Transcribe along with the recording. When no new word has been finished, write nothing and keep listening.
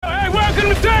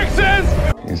Welcome to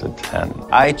Texas! He's a 10.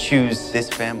 I choose this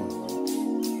family.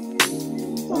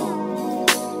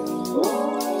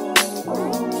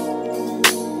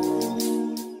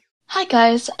 Hi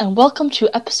guys, and welcome to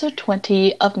episode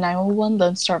 20 of 911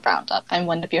 Lone Star Roundup. I'm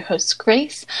one of your hosts,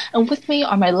 Grace, and with me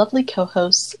are my lovely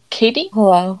co-hosts, Katie.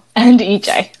 Hello. And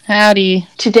EJ. Howdy.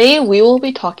 Today we will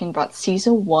be talking about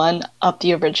season 1 of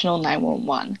the original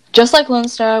 911. Just like Lone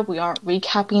Star, we aren't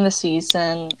recapping the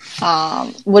season.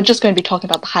 We're just going to be talking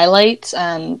about the highlights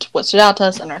and what stood out to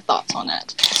us and our thoughts on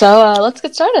it. So let's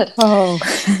get started. Oh.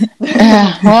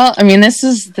 Well, I mean, this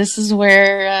is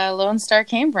where Lone Star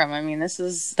came from. I mean, this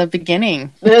is the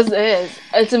beginning.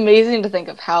 It's amazing to think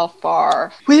of how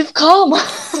far we've come.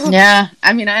 Yeah.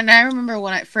 I mean, I remember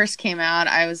when it first came out,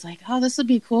 I was like, oh, this would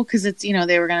be cool because it's,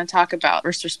 they were going to talk about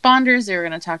first responders. They were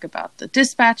going to talk about the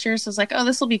dispatchers. So I was like, oh,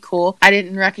 this will be cool. I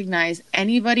didn't recognize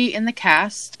anybody in the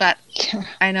cast, but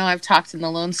I know I've talked in the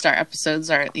Lone Star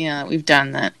episodes we've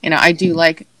done that. I do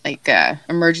like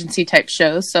emergency type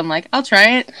shows, so I'm like, I'll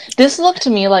try it. This looked to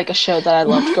me like a show that I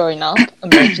loved growing up,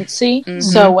 Emergency. Mm-hmm.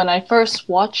 So when I first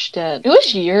watched it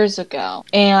was years ago,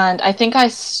 and I think I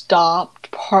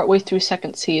stopped partway through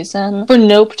second season for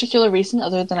no particular reason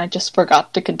other than I just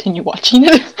forgot to continue watching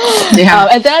it. Yeah.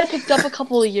 And then I picked up a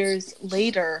couple of years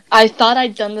later. I thought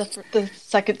I'd done the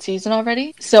second season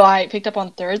already, so I picked up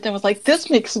on third and was like, this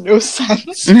makes no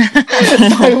sense. So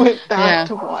I went back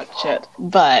to watch it.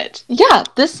 But yeah,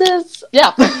 this is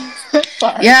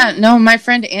Yeah, no, my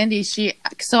friend Andy,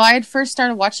 so I had first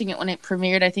started watching it when it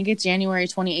premiered, I think it's January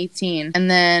 2018,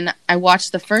 and then I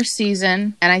watched the first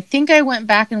season, and I think I went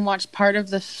back and watched part of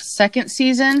the second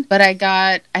season, but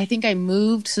I think I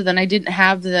moved, so then I didn't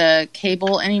have the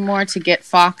cable anymore to get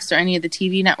Fox or any of the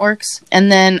TV networks,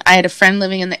 and then I had a friend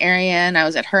living in the area, and I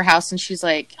was at her house, and she's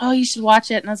like, oh, you should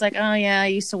watch it, and I was like, oh yeah, I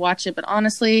used to watch it, but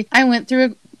honestly, I went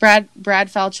through Brad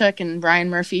Falchuk and Brian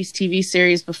Murphy's TV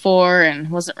series before and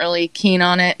wasn't really keen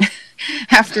on it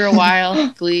after a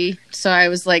while. Glee. So I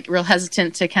was like real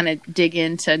hesitant to kind of dig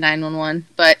into 911.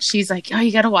 But she's like, oh,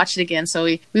 you got to watch it again. So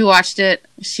we watched it.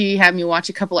 She had me watch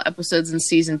a couple of episodes in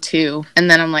season 2. And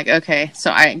then I'm like, okay. So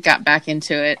I got back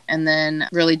into it and then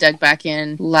really dug back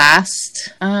in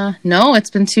it's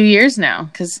been 2 years now.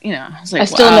 Because, I was like, I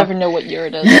still never know what year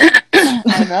it is.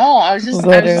 I know. I was just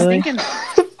thinking.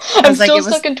 I'm still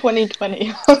stuck in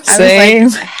 2020. Same. I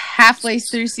was like halfway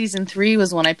through season 3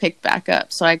 was when I picked back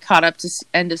up. So I caught up to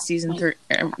end of season 3,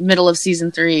 middle of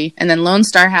season 3. And then Lone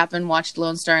Star happened, watched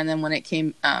Lone Star. And then when it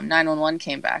came, 911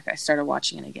 came back, I started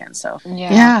watching it again. So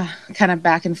yeah, kind of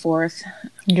back and forth.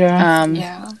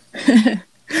 Yeah.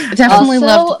 I definitely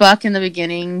loved Buck in the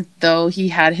beginning, though he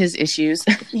had his issues.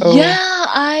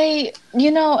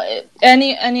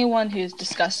 Anyone who's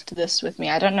discussed this with me,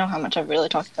 I don't know how much I've really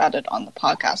talked about it on the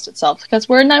podcast itself, because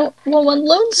we're a 911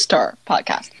 Lone Star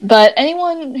podcast. But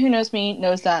anyone who knows me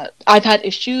knows that I've had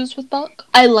issues with Buck.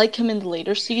 I like him in the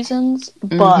later seasons,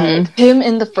 but him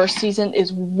in the first season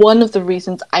is one of the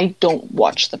reasons I don't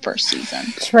watch the first season.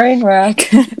 Train wreck.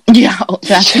 Yeah,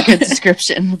 that's a good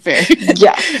description. Very.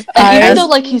 Yeah. Even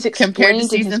though he's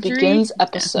explained in his Begins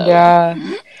episode. Yeah.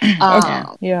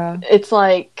 It's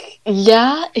like,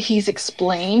 he's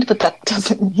explained, but that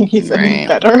doesn't mean he's any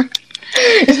better.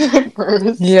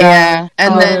 Yeah.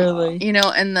 And then,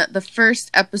 and the first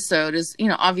episode is,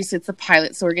 obviously it's the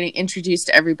pilot, so we're getting introduced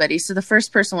to everybody. So the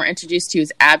first person we're introduced to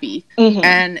is Abby,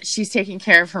 and she's taking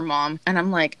care of her mom. And I'm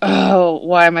like, oh,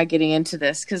 why am I getting into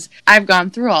this? Because I've gone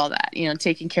through all that,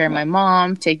 taking care of my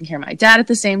mom, taking care of my dad at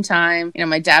the same time.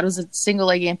 My dad was a single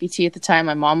leg amputee at the time.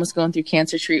 My mom was going through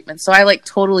cancer treatment. So I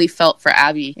totally felt for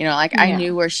Abby, I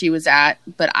knew where she was at,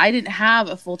 but I didn't have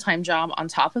a full-time job on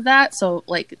top of that. So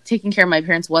taking care of my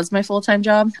parents was my full-time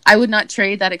job. I would not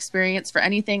trade that experience for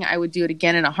anything. I would do it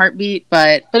again in a heartbeat,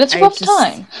 but it's a rough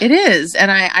time. It is. And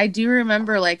I do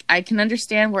remember, I can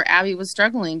understand where Abby was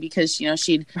struggling because,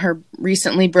 she'd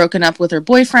recently broken up with her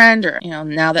boyfriend or,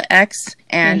 now the ex,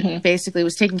 and basically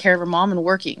was taking care of her mom and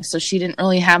working. So she didn't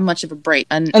really have much of a break.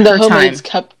 And the home aides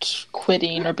kept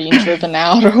quitting or being driven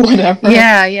out or whatever.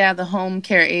 Yeah. The home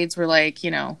care aides were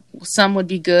some would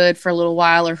be good for a little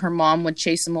while or her mom would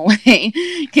chase them away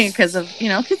because of,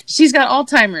 cause she's got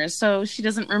Alzheimer's, so she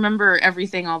doesn't remember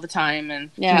everything all the time. And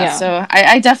so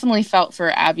I definitely felt for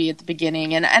Abby at the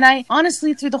beginning. And I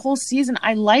honestly, through the whole season,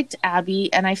 I liked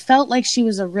Abby and I felt like she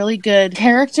was a really good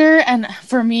character. And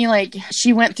for me,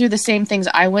 she went through the same things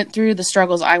I went through, the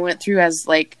struggles I went through as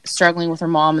struggling with her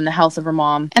mom and the health of her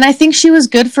mom. And I think she was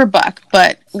good for Buck,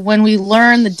 but when we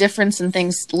learn the difference in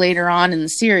things later on in the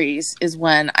series is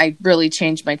when I I really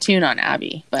changed my tune on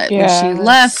Abby. But when she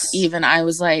left, even, I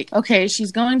was like, okay,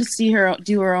 she's going to see her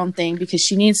do her own thing because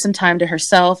she needs some time to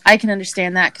herself. I can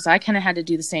understand that because I kind of had to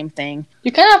do the same thing.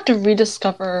 You kind of have to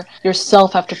rediscover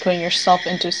yourself after putting yourself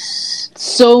into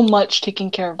so much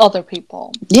taking care of other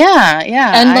people. Yeah.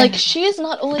 And, like, she is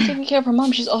not only taking care of her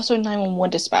mom, she's also a 911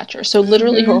 dispatcher. So,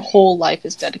 literally, her whole life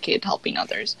is dedicated to helping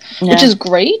others, which is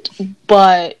great,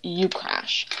 but you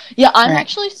crash. Yeah, I'm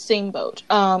actually same boat.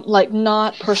 Like,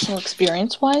 not personal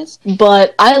experience-wise,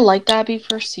 but I liked Abby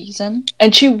first season,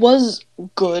 and she was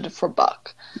good for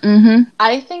Buck.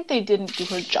 I think they didn't do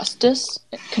her justice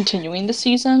continuing the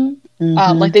season.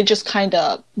 Like, they just kind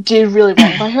of did really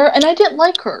wrong by her, and I didn't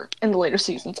like her in the later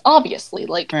seasons, obviously.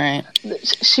 Like,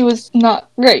 she was not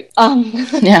great.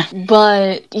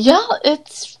 But, yeah,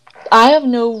 I have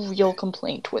no real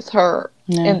complaint with her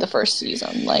in the first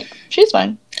season. Like, she's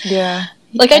fine. Yeah.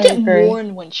 Like, I didn't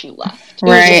mourn when she left.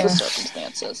 It was just the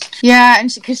circumstances. Yeah,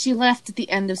 and because she left at the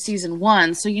end of season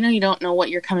 1, so you don't know what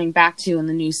you're coming back to in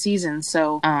the new season.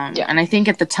 So, and I think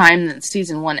at the time that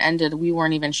season 1 ended, we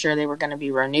weren't even sure they were going to be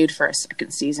renewed for a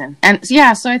second season. And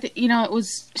yeah, so I think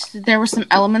there were some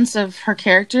elements of her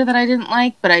character that I didn't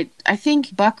like, but I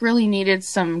think Buck really needed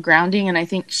some grounding, and I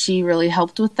think she really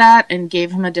helped with that and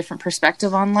gave him a different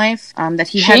perspective on life that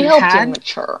he hadn't had. She helped him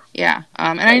mature. Yeah,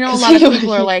 and I know a lot of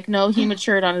people are like, no, he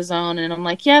matured on his own, and I'm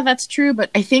like, yeah, that's true, but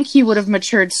I think he would have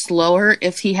matured slower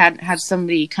if he hadn't had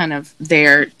somebody kind of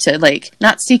there to, like,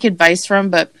 not seek advice from,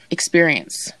 but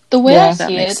experience. The way I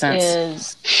see it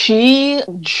is she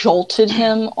jolted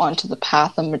him onto the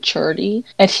path of maturity,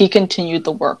 and he continued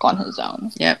the work on his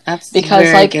own. Yep, that's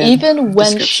because, like, even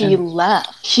when she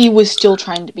left, he was still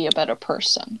trying to be a better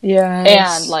person. Yeah,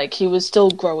 and, like, he was still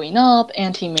growing up,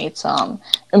 and he made some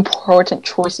important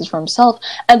choices for himself.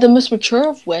 And the most mature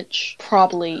of which,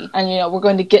 probably, and we're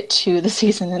going to get to the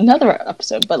season in another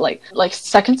episode, but like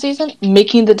second season,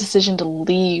 making the decision to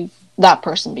leave that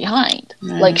person behind.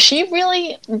 Like, she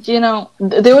really,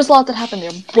 there was a lot that happened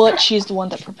there, but she's the one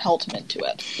that propelled him into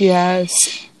it. Yes.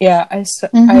 Yeah,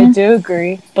 I do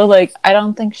agree. But, like, I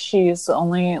don't think she's the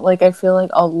only, like, I feel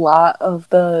like a lot of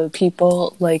the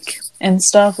people, like, and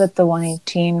stuff at the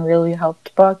 118 really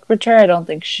helped Buck mature. I don't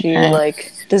think she,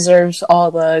 like, deserves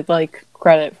all the, like,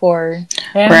 credit for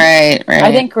him. Right.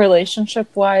 I think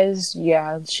relationship-wise,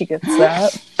 yeah, she gets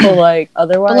that. But, like,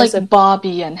 otherwise... But, like,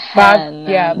 Bobby and Hen.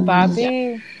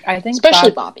 Bobby, I think... Especially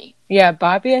Bobby. Yeah,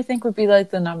 Bobby, I think, would be, like,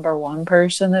 the number one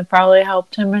person that probably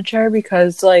helped him mature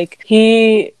because, like,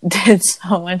 he did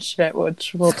so much shit,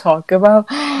 which we'll talk about.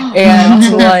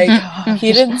 And, like,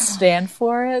 he didn't stand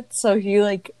for it, so he,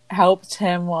 like, helped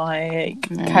him, like,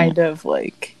 kind of,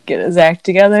 like, get his act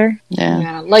together.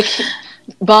 Yeah, like...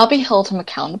 Bobby held him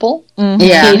accountable.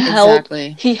 Yeah,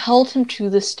 exactly. He held him to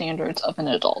the standards of an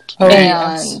adult.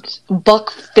 And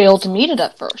Buck failed to meet it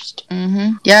at first.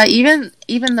 Yeah, even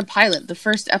the pilot, the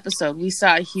first episode, we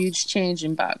saw a huge change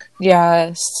in Buck.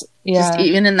 Yes. Yeah. Just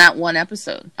even in that one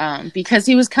episode. Because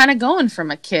he was kind of going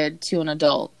from a kid to an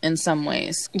adult in some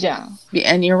ways. Yeah.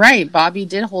 And you're right. Bobby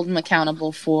did hold him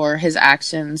accountable for his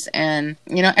actions. And,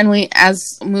 and we,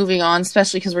 as moving on,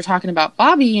 especially because we're talking about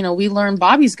Bobby, we learn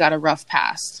Bobby's got a rough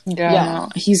past. Yeah.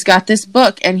 He's got this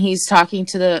book and he's talking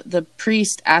to the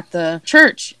priest at the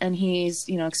church. And he's,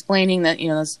 explaining that,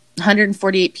 there's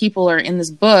 148 people are in this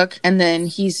book. And then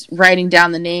he's writing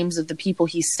down the names of the people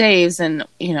he saves and,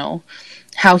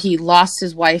 how he lost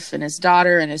his wife and his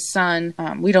daughter and his son.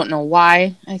 We don't know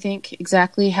why, I think,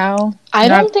 exactly how. I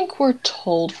don't think we're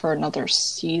told for another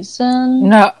season.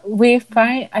 No,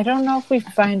 I don't know if we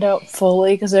find out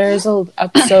fully, because there is an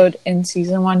episode in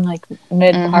season 1, like,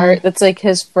 mid-part, that's, like,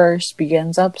 his first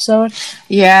Begins episode.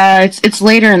 Yeah, it's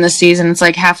later in the season. It's,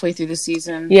 like, halfway through the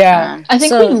season. Yeah. I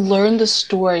think we learn the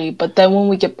story, but then when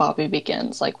we get Bobby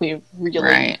Begins, like, we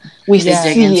really... We see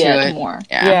it more.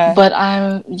 Yeah.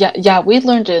 But, we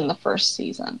learned it in the first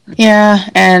season. Yeah,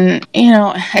 and,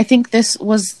 I think this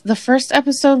was the first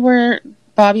episode where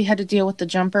Bobby had to deal with the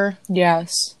jumper.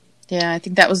 Yes. Yeah, I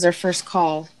think that was their first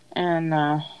call. And,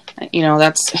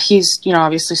 he's,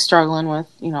 obviously struggling with,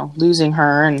 losing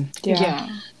her. And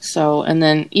so, and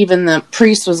then even the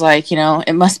priest was like,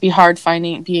 it must be hard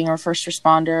being a first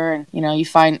responder.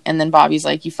 And, and then Bobby's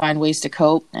like, you find ways to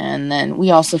cope. And then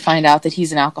we also find out that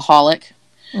he's an alcoholic.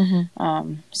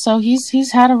 So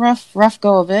he's had a rough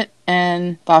go of it.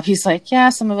 And Bobby's like, yeah,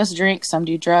 some of us drink, some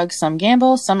do drugs, some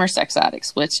gamble, some are sex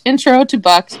addicts. Which, intro to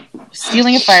Buck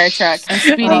stealing a fire truck and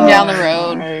speeding down the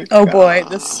road. Oh boy,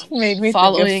 this made me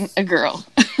following a girl.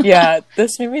 Yeah,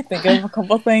 this made me think of a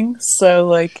couple things. So,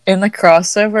 like, in the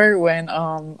crossover, when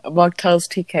Buck tells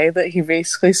TK that he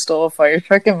basically stole a fire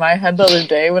truck, in my head the other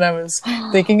day when I was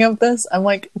thinking of this, I'm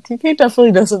like, TK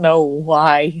definitely doesn't know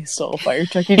why he stole a fire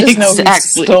truck. He just knows he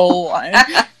stole one.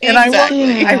 And I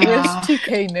wish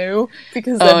TK knew,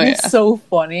 because that'd be so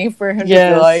funny for him to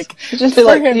be like... Just be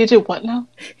like, you do what now?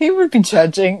 He would be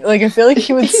judging. Like, I feel like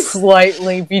he would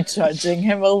slightly be judging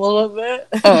him a little bit.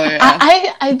 Oh,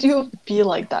 yeah. I do feel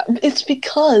like that. It's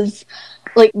because,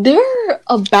 like, they're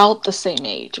about the same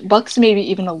age. Buck's maybe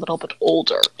even a little bit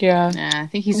older. Yeah, I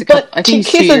think he's I think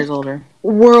he's 2 years older.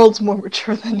 Worlds more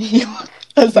mature than he was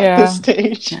at this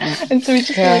stage. Yeah. And so he's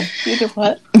just like, you do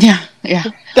what? Yeah.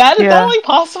 That is that like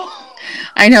possible?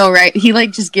 I know, right? He,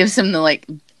 like, just gives him the, like,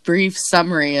 brief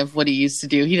summary of what he used to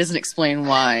do. He doesn't explain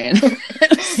why.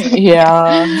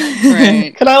 Yeah.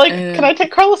 Right. Can I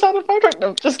take Carlos out of fire truck?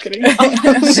 No, just kidding.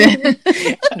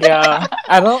 Yeah.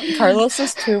 Carlos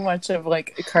is too much of,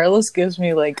 like, Carlos gives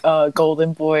me, like,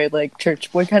 golden boy, like,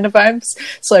 church boy kind of vibes.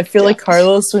 So I feel like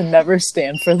Carlos would never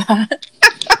stand for that.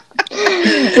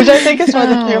 Which I think is why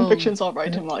the fan fictions all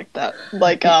write him like that.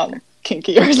 Like,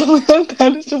 kinky or something like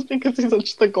that. It's just because he's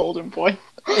such the golden boy.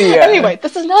 Yeah. Anyway,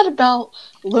 this is not about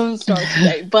Lone Star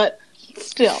today, but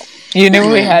still. You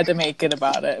knew we had to make it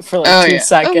about it for like 2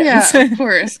 seconds. Oh, yeah, of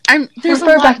course.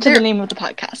 Refer back to the name of the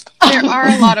podcast. There are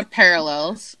a lot of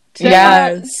parallels.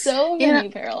 Yes. So many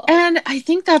parallels. And I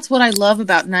think that's what I love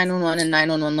about 911 and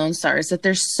 911 Lone Star, is that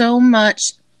there's so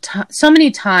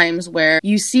many times where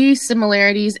you see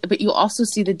similarities, but you also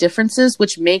see the differences,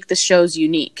 which make the shows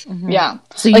unique. Mm-hmm. Yeah.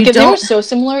 So like, if they were so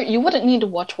similar, you wouldn't need to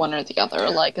watch one or the other.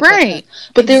 Like, right.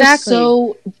 But they're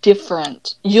so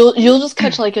different. You'll just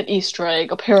catch like an Easter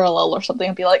egg, a parallel or something,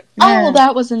 and be like, oh, well,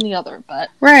 that was in the other. But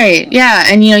right. Yeah.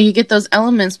 And, you get those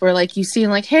elements where, like, you see,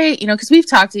 like, hey, because we've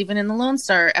talked even in the Lone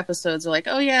Star episodes, like,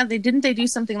 oh, yeah, they do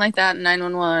something like that in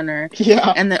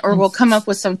 911, or we'll come up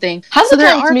with something. How's so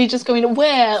there are me just going,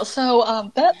 well,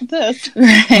 so this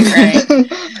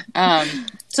right.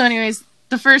 So anyways,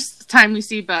 the first time we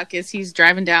see Buck is he's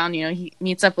driving down, he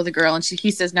meets up with a girl, and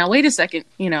he says, now wait a second,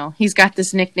 he's got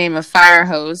this nickname of Fire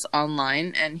Hose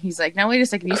online, and he's like, now wait a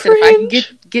second, you said if I can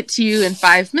get to you in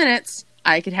 5 minutes,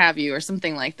 I could have you, or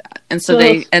something like that. And so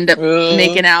they end up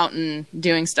making out and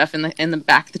doing stuff in the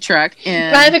back of the truck.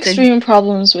 And I have extreme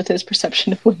problems with his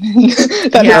perception of women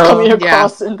that is coming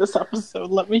across in this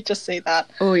episode. Let me just say that.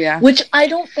 Oh, yeah. Which I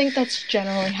don't think that's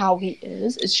generally how he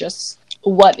is. It's just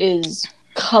what is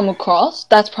come across.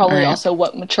 That's probably also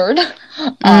what matured.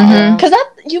 Because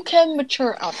that you can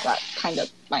mature out of that kind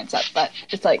of mindset. But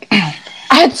it's like, I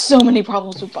had so many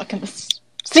problems with Buck in this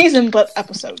season, but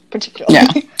episode particularly. Yeah.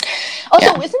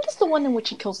 Also, isn't this the one in which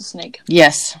he kills a snake?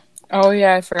 Yes. Oh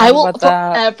yeah, I forgot about that. I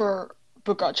will forever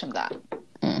begrudge him that.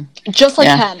 Just like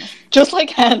Hen. Just like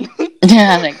Hen.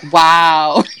 Yeah, like,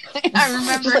 wow. I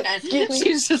remember Hen.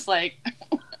 She's just like,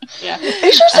 yeah.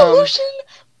 Is your solution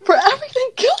for everything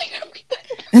killing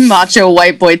everything? Macho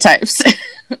white boy types.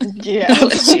 Yeah.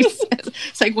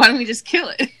 It's like, why don't we just kill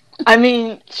it? I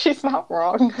mean, she's not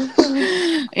wrong.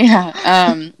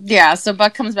 Yeah. So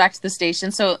Buck comes back to the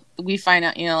station. So we find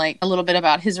out, like, a little bit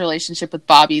about his relationship with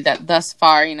Bobby, that thus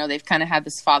far, they've kind of had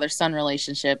this father-son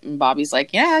relationship. And Bobby's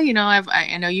like, yeah,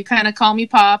 I know you kind of call me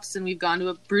Pops, and we've gone to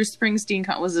a Bruce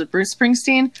Springsteen, was it Bruce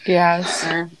Springsteen? Yes.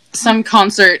 Or some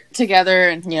concert together,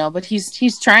 and, but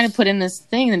he's trying to put in this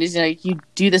thing that he's like, you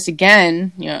do this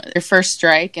again, your first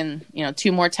strike, and,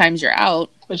 2 more times you're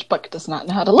out. Which Buck does not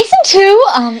know how to listen to.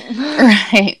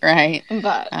 Right.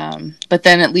 But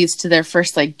then it leads to their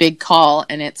first, like, big call,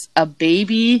 and it's a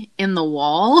baby in the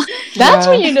wall. That's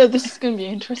when you know this is going to be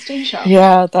an interesting show.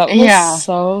 Yeah, that was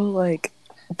so, like,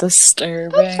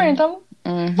 disturbing. That's random.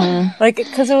 Mm-hmm. Like,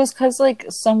 because like,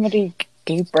 somebody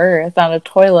gave birth on a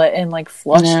toilet and, like,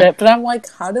 flushed it. But I'm like,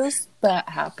 how does that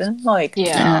happen? Like,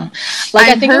 like,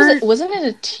 I think wasn't it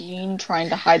a teen trying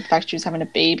to hide the fact she was having a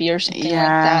baby or something like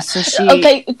that? So she...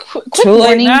 Okay, quick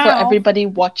warning for everybody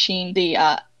watching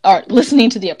or listening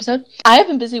to the episode. I have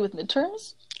been busy with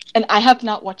midterms, and I have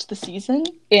not watched the season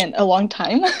in a long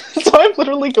time, so I'm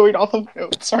literally going off of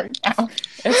notes right now.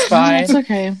 It's fine. It's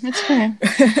okay.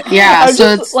 Yeah, I'm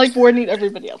so just like warning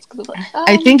everybody else, because like,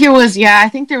 I think it was. Yeah, I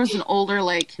think there was an older,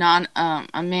 like,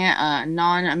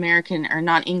 non-American or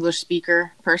non-English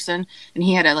speaker person, and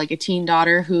he had a teen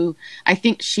daughter who, I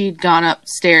think she'd gone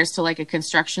upstairs to, like, a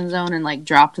construction zone and, like,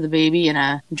 dropped the baby in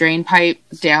a drain pipe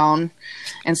down,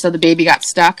 and so the baby got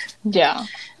stuck. Yeah,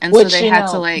 and so they had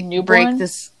to, like, break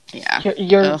this. Yeah.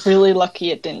 You're really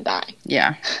lucky it didn't die.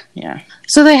 Yeah. Yeah.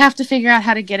 So they have to figure out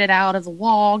how to get it out of the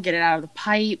wall, get it out of the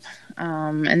pipe.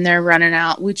 And they're running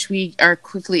out, which we are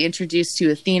quickly introduced to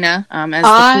Athena as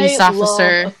the police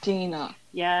officer. Love Athena.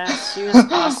 Yeah, she was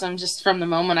awesome. Just from the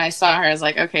moment I saw her, I was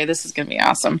like, okay, this is going to be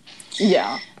awesome.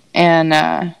 Yeah. And,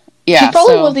 yeah. She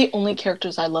probably one of the only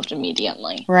characters I loved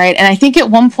immediately. Right. And I think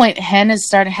at one point, Hen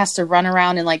has to run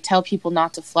around and, like, tell people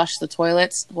not to flush the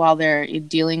toilets while they're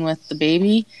dealing with the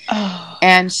baby. Oh.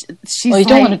 And she's you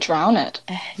don't want to drown it.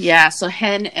 Yeah. So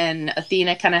Hen and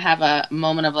Athena kind of have a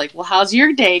moment of, like, well, how's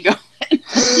your day going?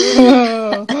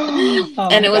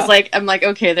 And it was like, I'm like,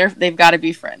 okay, they've got to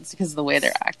be friends because of the way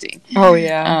they're acting. Oh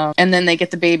yeah. And then they get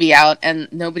the baby out, and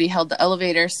nobody held the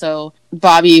elevator, so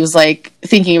Bobby was like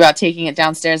thinking about taking it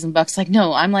downstairs, and Buck's like,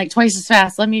 no, I'm like twice as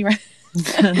fast. Let me run.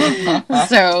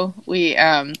 So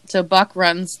Buck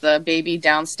runs the baby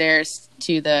downstairs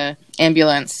to the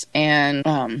ambulance,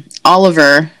 and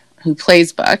Oliver, who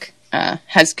plays Buck,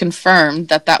 has confirmed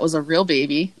that was a real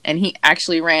baby, and he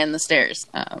actually ran the stairs.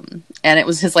 And it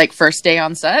was his like first day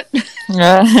on set.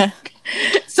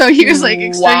 So he was like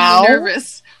extremely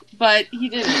nervous, but he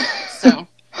didn't. So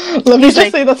let me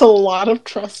just say that's a lot of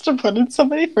trust to put in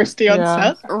somebody first day on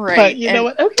set. Right. But you know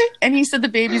what? Okay. And he said the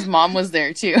baby's mom was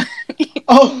there too.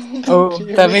 Oh,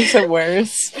 that makes it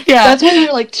worse. Yeah. That's when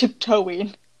you're like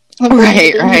tiptoeing.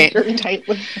 Right. Very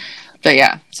tightly. But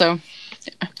yeah, so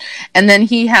and then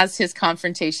he has his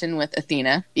confrontation with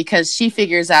Athena because she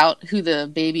figures out who the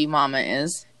baby mama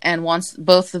is and wants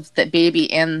both the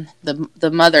baby and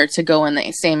the mother to go in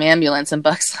the same ambulance. And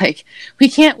Buck's like, we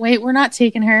can't wait. We're not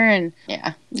taking her. And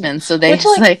yeah. And so they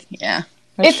yeah.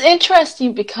 It's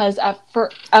interesting because at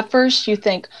first you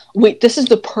think, wait, this is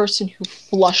the person who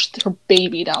flushed her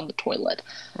baby down the toilet.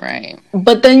 Right.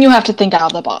 But then you have to think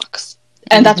out of the box.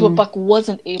 And that's what Buck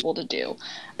wasn't able to do.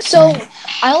 So,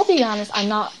 I'll be honest,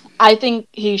 I think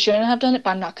he shouldn't have done it, but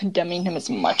I'm not condemning him as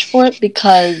much for it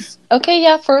because, okay,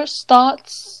 yeah, first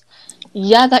thoughts,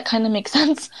 yeah, that kind of makes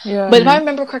sense. Yeah. But if I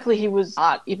remember correctly, he was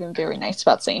not even very nice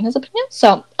about saying his opinion.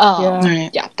 So,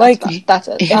 that's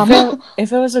it.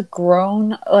 If it was a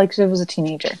grown, like, if it was a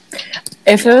teenager,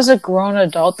 if it was a grown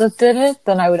adult that did it,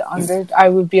 then I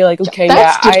would be like, okay,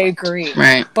 I agree.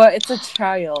 Right. But it's a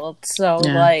child, so,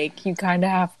 like, you kind of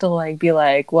have to, like, be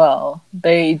like, well,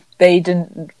 they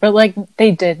didn't, but, like,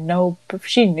 they did know,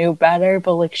 she knew better,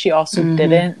 but, like, she also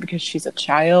didn't because she's a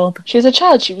child. She's a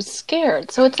child, she was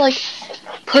scared. So it's like,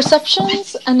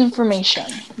 perceptions and information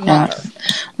matter.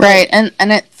 Right, and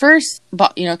at first,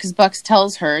 because Bucks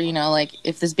tells her, like,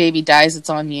 if this baby dies, it's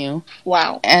on you.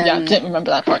 Wow. And, yeah, didn't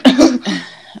remember that part.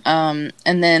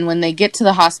 And then when they get to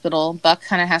the hospital, Buck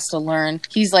kind of has to learn.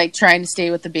 He's, like, trying to stay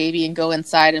with the baby and go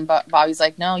inside, and Bobby's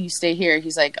like, no, you stay here.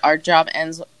 He's like, our job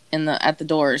ends at the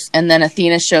doors. And then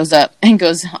Athena shows up and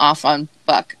goes off on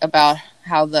Buck about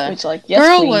how the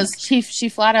girl was, she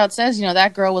flat out says,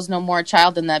 that girl was no more a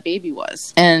child than that baby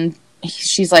was. And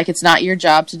she's like, it's not your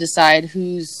job to decide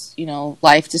whose,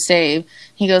 life to save.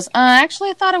 He goes, actually,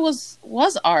 I thought it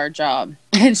was our job.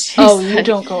 And you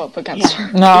don't go up against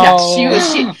her. No.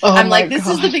 Yeah, I'm like, this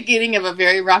is the beginning of a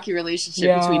very rocky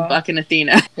relationship between Buck and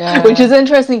Athena. Yeah. Which is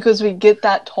interesting because we get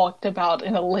that talked about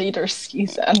in a later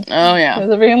season. Oh, yeah. Because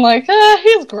they're being like,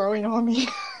 he's growing on me.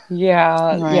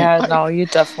 Yeah, right. Yeah, no, you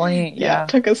definitely, it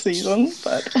took a season,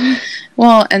 but...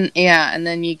 Well, and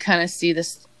then you kind of see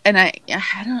this, and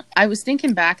I was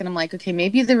thinking back, and I'm like, okay,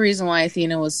 maybe the reason why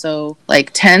Athena was so,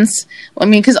 like, tense,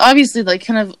 because obviously, like,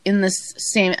 kind of in this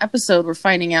same episode, we're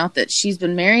finding out that she's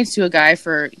been married to a guy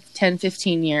for 10,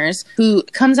 15 years who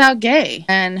comes out gay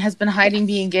and has been hiding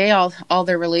being gay all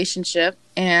their relationship.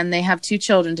 And they have 2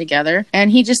 children together,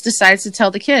 and he just decides to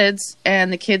tell the kids,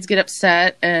 and the kids get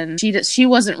upset, and she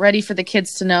wasn't ready for the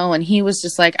kids to know, and he was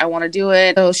just like, I want to do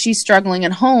it. So she's struggling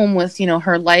at home with,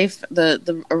 her life,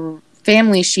 the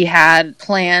family she had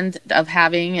planned of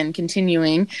having and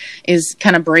continuing is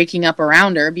kind of breaking up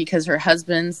around her because her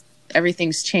husband's,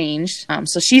 everything's changed.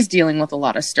 So she's dealing with a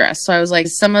lot of stress. So I was like,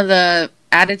 some of the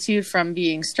attitude from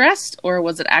being stressed, or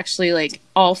was it actually like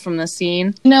all from the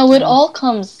scene? No, it all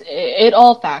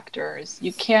factors.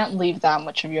 You can't leave that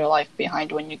much of your life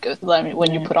behind when you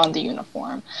when you put on the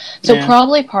uniform. So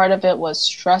probably part of it was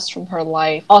stress from her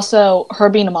life. Also, her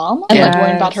being a mom and like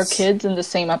worrying about her kids in the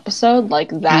same episode, like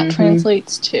that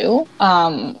translates too.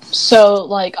 So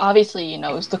like obviously, it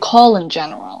was the call in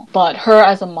general, but her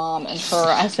as a mom and her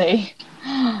as a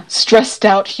stressed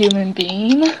out human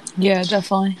being. Yeah,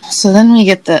 definitely. So then we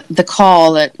get the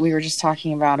call that we were just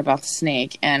talking about the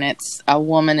snake, and it's a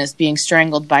woman is being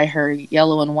strangled by her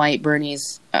yellow and white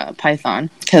Bernese python,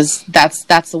 because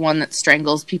that's the one that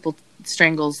strangles people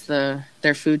strangles their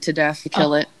food to death to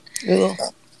kill it. Ugh.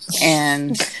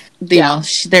 And you know,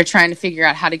 they're trying to figure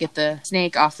out how to get the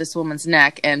snake off this woman's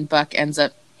neck, and Buck ends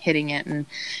up hitting it, and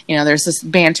you know, there's this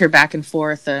banter back and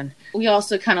forth. And we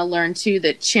also kind of learn too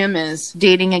that Chim is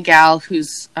dating a gal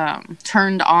who's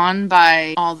turned on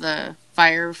by all the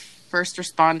first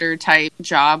responder type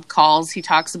job calls he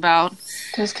talks about.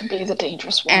 Those can be the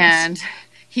dangerous ones. And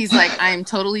he's like, I'm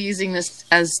totally using this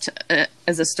as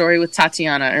a story with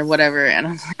Tatiana or whatever. And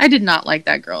I'm like, I did not like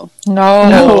that girl.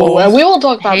 No. And we will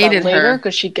talk about Hated that later her.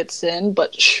 because she gets in,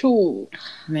 but shoo.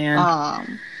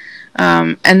 Man.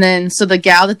 And then, so the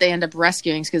gal that they end up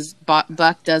rescuing, because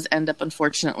Buck does end up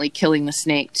unfortunately killing the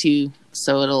snake too,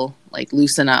 so it'll like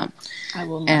loosen up. I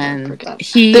will never forget.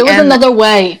 There was another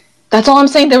way. That's all I'm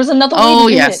saying. There was another way. Oh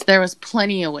yes, there was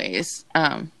plenty of ways.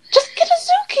 Just get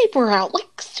a zookeeper out. Like,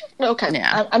 okay,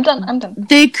 yeah, I'm done.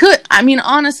 They could. I mean,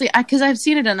 honestly, because I've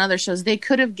seen it on other shows, they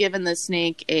could have given the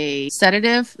snake a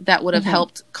sedative that would have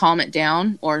helped calm it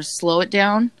down or slow it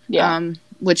down. Yeah.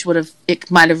 Which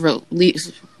might have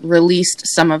released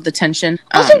some of the tension.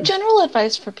 Also, general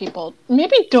advice for people: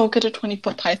 maybe don't get a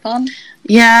 20-foot python.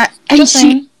 Yeah,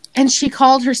 and she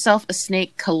called herself a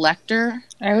snake collector.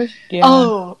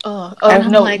 No,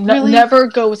 like, really? Never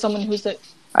go with someone who's an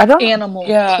animal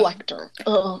collector.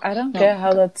 I don't get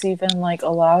how that's even like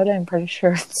allowed. I'm pretty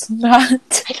sure it's not. I don't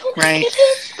think it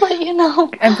is, but you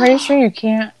know, I'm pretty sure you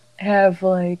can't have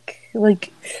like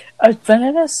a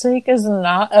venomous snake is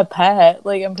not a pet.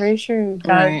 Like, I'm pretty sure you're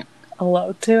not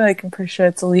allowed to. Like, I'm pretty sure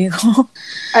it's illegal.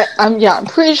 I'm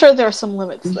pretty sure there are some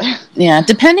limits there. Yeah,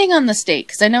 depending on the state,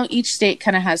 because I know each state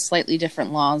kind of has slightly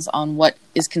different laws on what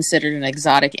is considered an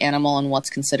exotic animal and what's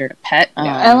considered a pet.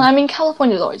 Yeah, and I mean,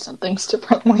 California's always done things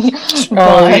differently. True.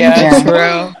 But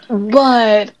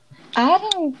I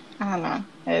don't know.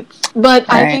 I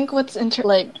think what's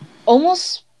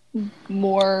almost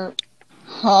more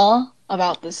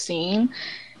about the scene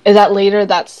is that later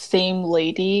that same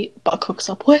lady Buck hooks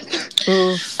up with.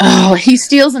 Oh, he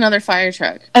steals another fire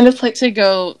truck. And it's like to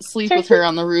go sleep with her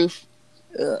on the roof.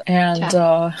 And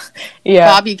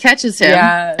Bobby catches him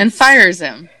and fires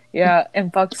him. Yeah,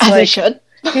 and Buck's as they should.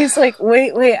 He's like,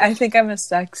 wait, I think I'm a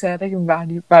sex addict, and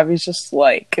Bobby's just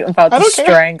like about to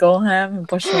strangle him and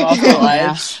push him off the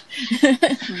ledge.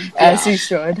 As he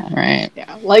should. Right.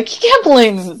 Yeah. Like, he can't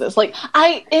blame him for this. Like,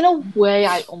 in a way,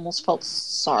 I almost felt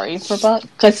sorry for Buck.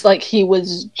 Because, like, he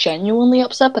was genuinely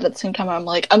upset, but at the same time, I'm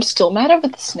like, I'm still mad over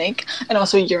the snake, and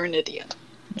also, you're an idiot.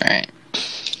 Right.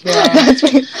 Yeah.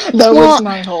 that was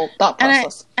my whole thought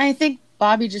process. And I think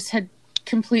Bobby just had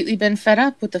completely been fed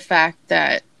up with the fact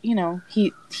that, you know,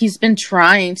 he's been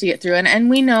trying to get through it,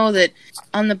 and we know that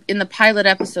in the pilot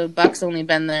episode, Buck's only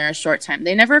been there a short time.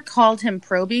 They never called him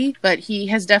Proby, but he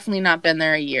has definitely not been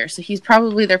there a year, so he's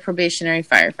probably their probationary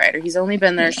firefighter. He's only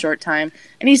been there a short time,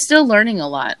 and he's still learning a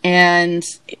lot. And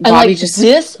Bobby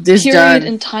this period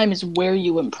in time is where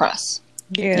you impress.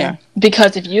 Yeah.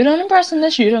 Because if you don't impress in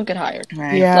this, you don't get hired.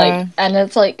 Right. Yeah. And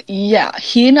it's like,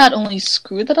 he not only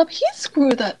screwed that up, he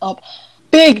screwed that up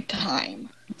big time.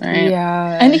 Right.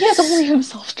 Yeah. And he has only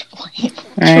himself to blame.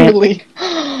 Right. Truly.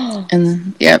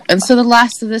 And so the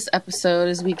last of this episode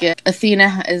is we get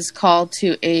Athena is called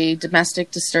to a domestic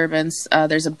disturbance.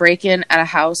 There's a break-in at a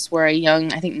house where a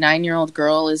young, I think 9-year-old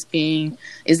girl is in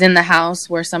the house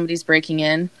where somebody's breaking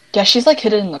in. Yeah, she's like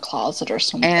hidden in the closet or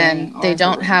something. And they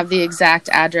don't have the exact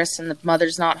address, and the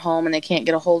mother's not home, and they can't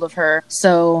get a hold of her.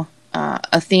 So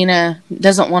Athena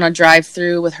doesn't want to drive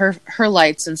through with her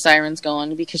lights and sirens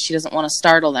going because she doesn't want to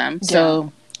startle them. Yeah.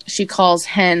 So she calls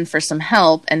Hen for some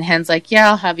help, and Hen's like,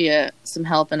 "Yeah, I'll have you some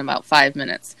help in about 5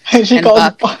 minutes." And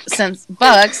Buck,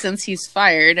 since he's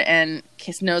fired and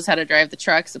knows how to drive the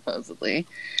truck, supposedly.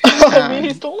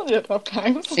 He's told it enough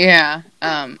times. Yeah.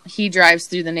 He drives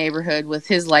through the neighborhood with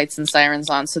his lights and sirens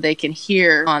on so they can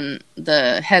hear on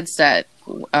the headset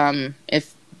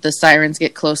if the sirens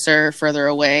get closer or further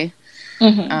away,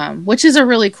 which is a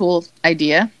really cool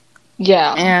idea.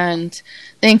 Yeah. And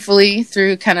thankfully,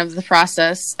 through kind of the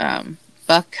process,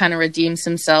 Buck kind of redeems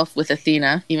himself with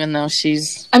Athena, even though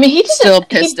she's still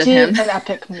pissed at him. He did an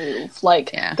epic move.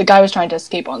 The guy was trying to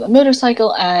escape on the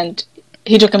motorcycle, and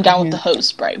he took him down with the hose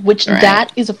spray, which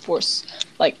that is a force,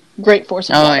 great force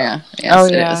of water. Yeah.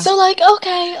 Yes, So,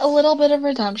 okay, a little bit of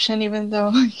redemption, even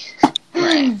though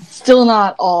still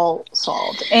not all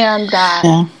solved. And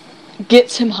that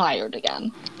gets him hired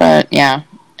again. But, yeah.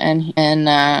 And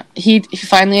he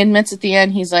finally admits at the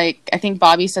end, he's like, I think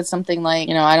Bobby said something like,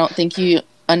 I don't think you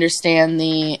understand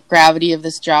the gravity of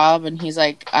this job. And he's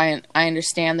like, I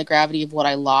understand the gravity of what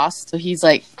I lost. So he's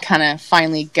like, kind of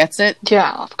finally gets it.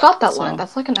 Yeah, I've got that line.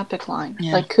 That's like an epic line.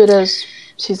 Yeah. Kudos.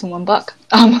 season 1 Buck.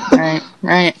 Right.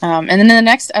 And then in the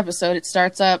next episode, it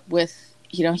starts up with,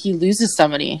 he loses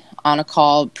somebody on a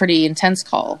call, pretty intense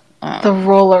call. The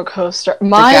roller coaster.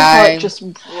 My heart just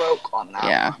broke on that.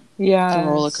 Yeah. Yeah. The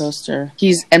roller coaster.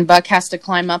 And Buck has to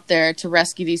climb up there to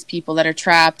rescue these people that are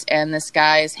trapped, and this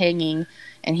guy is hanging,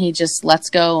 and he just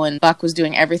lets go, and Buck was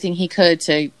doing everything he could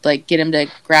to get him to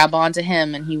grab onto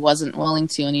him, and he wasn't willing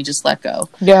to, and he just let go.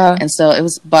 Yeah. And so it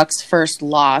was Buck's first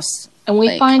loss. And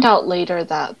we find out later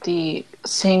that the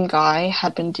same guy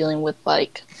had been dealing with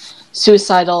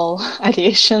suicidal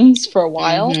ideations for a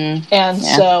while. Mm-hmm. And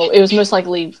so it was most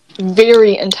likely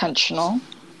very intentional.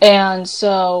 And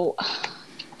so,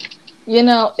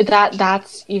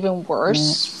 that's even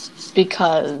worse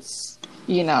because,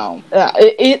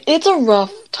 it's a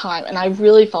rough time. And I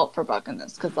really felt for Buck in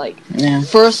this because,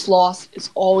 first loss is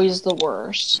always the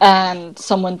worst. And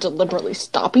someone deliberately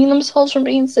stopping themselves from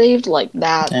being saved,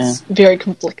 that's very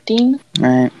conflicting.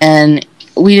 Right. And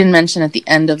we didn't mention at the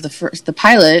end of the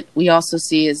pilot, we also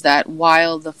see is that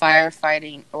while the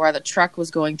firefighting, or while the truck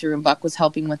was going through and Buck was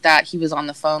helping with that, he was on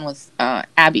the phone with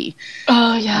Abby.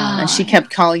 Oh, yeah. And she kept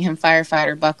calling him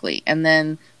Firefighter Buckley. And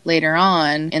then later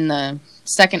on in the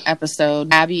second episode,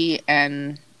 Abby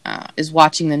is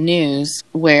watching the news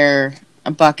where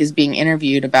Buck is being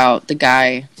interviewed about the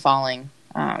guy falling.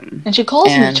 And she calls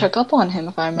him to check up on him,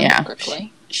 if I remember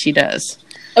correctly. She does.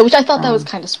 Which I thought that was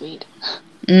kind of sweet.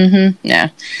 Mm-hmm. Yeah.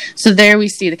 So there we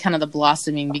see the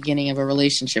blossoming beginning of a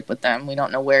relationship with them. We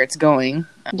don't know where it's going.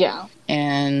 Yeah.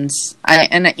 And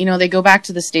they go back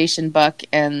to the station, Buck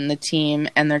and the team,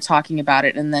 and they're talking about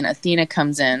it. And then Athena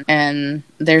comes in, and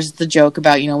there's the joke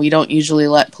about, we don't usually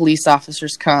let police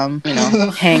officers come,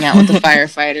 hang out with the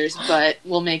firefighters, but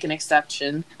we'll make an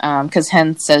exception. Because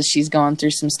Hen says she's going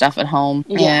through some stuff at home.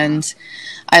 Yeah. And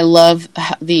I love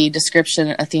the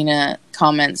description Athena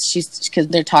comments. Because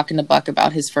they're talking to Buck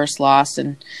about his first loss,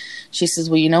 and she says,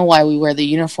 well, you know why we wear the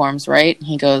uniforms, right? And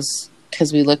he goes,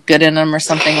 because we look good in them or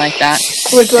something like that.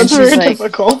 Which that's very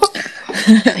typical.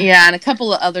 Yeah, and a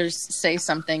couple of others say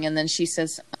something, and then she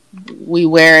says, we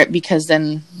wear it because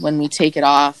then when we take it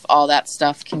off, all that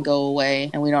stuff can go away,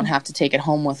 and we don't have to take it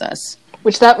home with us.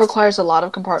 Which that requires a lot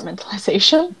of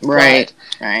compartmentalization. Right.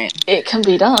 It can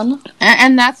be done.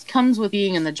 And that comes with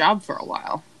being in the job for a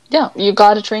while. Yeah, you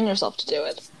got to train yourself to do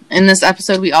it. In this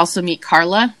episode, we also meet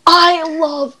Carla. I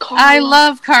love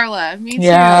Carla. Me too.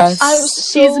 Yes. I was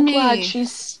so glad she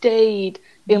stayed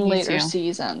in later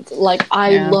seasons.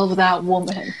 I love that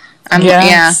woman. Same.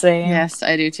 Yes,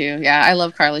 I do too. Yeah, I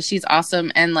love Carla. She's awesome.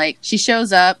 And she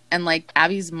shows up, and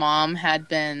Abby's mom had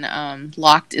been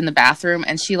locked in the bathroom,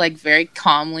 and she very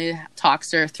calmly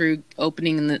talks her through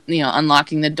opening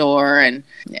unlocking the door. And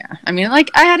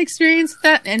I had experience with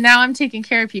that, and now I'm taking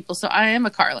care of people, so I am a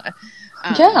Carla.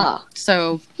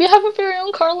 So we have a very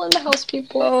own Carla in the house,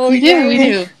 people. Oh, we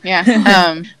do.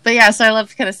 Yeah. But so I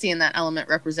love kind of seeing that element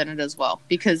represented as well,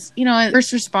 because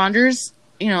first responders,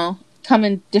 come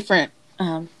in different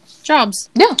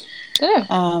jobs. Yeah.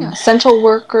 Essential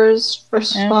workers,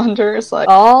 first responders,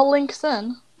 all links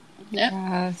in. Yep.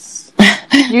 Yes.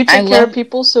 You take care of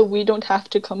people, so we don't have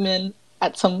to come in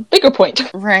at some bigger point.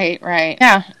 Right.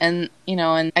 Yeah, and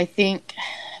and I think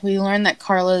we learn that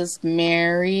Carla's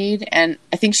married, and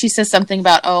I think she says something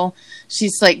about,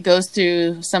 she's goes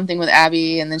through something with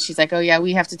Abby, and then she's like, oh yeah,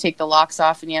 we have to take the locks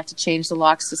off, and you have to change the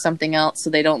locks to something else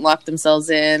so they don't lock themselves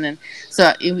in. And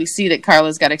so we see that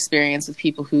Carla's got experience with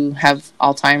people who have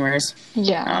Alzheimer's.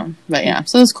 Yeah.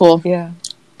 So it's cool. Yeah.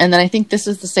 And then I think this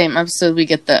is the same episode we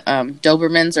get the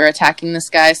Dobermans are attacking this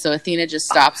guy, so Athena just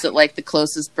stops at the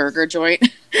closest burger joint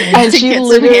and to get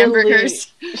some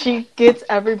hamburgers. She gets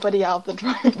everybody out the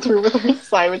drive-thru with her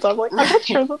sirens. I'm I'm not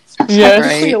sure that's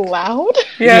technically allowed.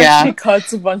 Yeah, she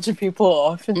cuts a bunch of people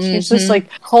off, and she's just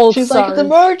hold. She's it's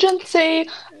emergency.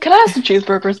 Can I have some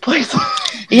cheeseburgers, please?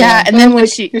 Yeah, and then when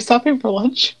you're stopping for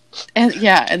lunch. And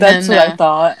that's then, what I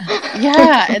thought.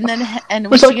 Yeah, and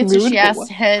when she gets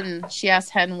there, she asks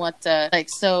Hen what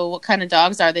so what kind of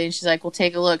dogs are they? And she's like, well,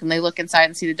 take a look. And they look inside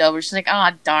and see the Dober. She's like,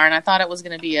 oh darn, I thought it was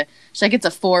gonna be she's like, it's a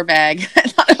 4-bag. I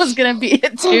thought it was gonna be a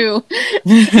 2.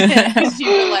 Because she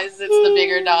realizes it's the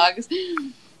bigger dogs.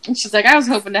 And she's like, I was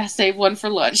hoping to save one for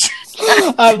lunch.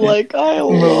 I'm I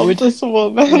love this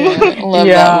woman. Yeah, love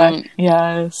that one.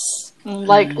 Yes.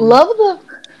 Love the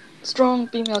strong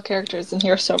female characters in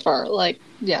here so far.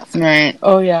 Yes. Right.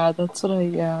 Oh yeah, that's what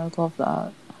I love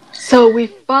that. So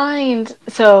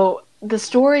the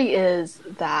story is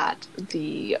that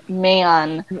the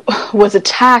man was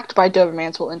attacked by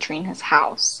Dobermans while entering his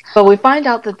house. But we find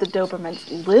out that the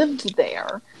Dobermans lived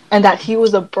there and that he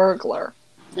was a burglar.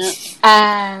 Yeah.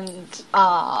 And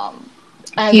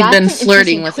And He'd that's been an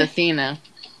flirting with interesting Athena.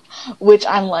 which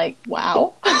I'm like,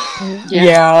 wow.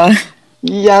 Yeah.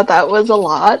 Yeah, that was a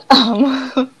lot.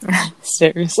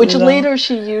 Seriously. Which though. later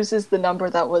she uses the number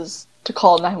that was to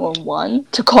call 911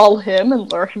 to call him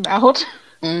and lure him out.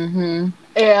 Mm-hmm.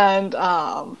 And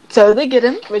so they get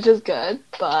him, which is good,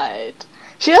 but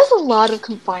she has a lot of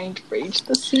confined rage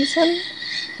this season.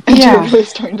 And you're really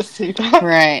starting to see that.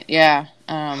 Right, yeah.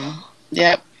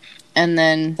 Yep. And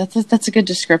then that's a good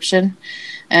description.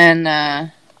 And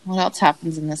what else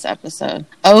happens in this episode?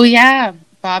 Oh, yeah.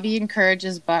 Bobby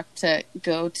encourages Buck to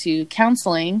go to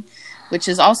counseling, which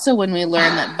is also when we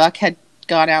learn that Buck had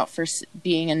gone out for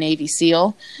being a Navy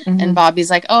SEAL. Mm-hmm. And Bobby's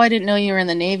like, oh, I didn't know you were in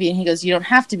the Navy. And he goes, you don't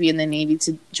have to be in the Navy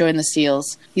to join the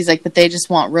SEALs. He's like, but they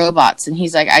just want robots. And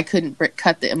he's like, I couldn't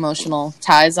cut the emotional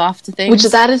ties off to things. Which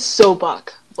that is so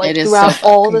Buck. Like, throughout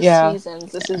all the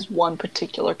seasons, this is one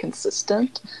particular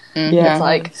consistent. Mm-hmm. Yeah. It's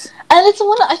like, and I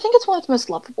think it's one of the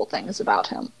most lovable things about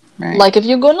him. Right. Like, if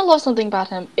you're going to love something about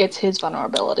him, it's his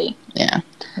vulnerability. Yeah.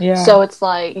 Yeah. So it's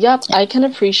like, yep, I can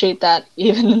appreciate that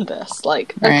even in this.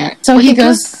 Like, right. Okay. So he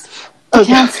goes to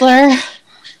counselor.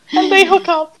 And they hook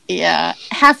up. Yeah.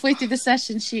 Halfway through the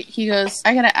session, he goes,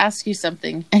 I gotta ask you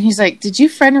something. And he's like, did you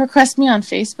friend request me on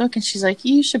Facebook? And she's like,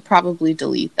 you should probably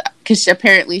delete that. Because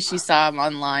apparently she saw him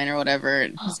online or whatever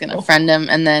and was gonna friend him.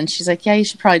 And then she's like, yeah, you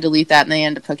should probably delete that. And they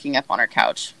end up hooking up on her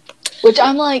couch. Which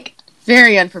I'm like...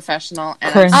 Very unprofessional.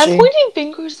 And I'm pointing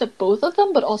fingers at both of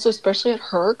them, but also especially at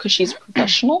her, because she's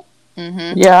professional.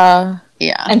 Mm-hmm. Yeah.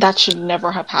 Yeah. And that should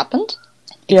never have happened.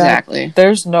 Exactly. Yeah,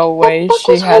 there's no way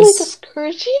she has. Really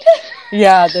discouraging.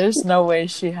 Yeah, there's no way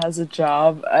she has a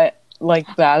job like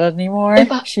that anymore.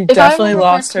 She if definitely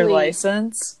lost her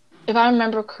license. If I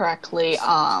remember correctly,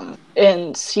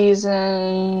 in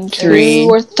season 2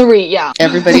 or 3, yeah,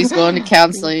 everybody's going to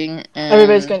counseling.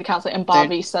 And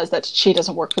Bobby says that she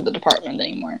doesn't work for the department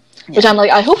anymore. Yeah. Which I'm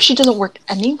like, I hope she doesn't work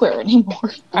anywhere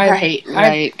anymore. Right.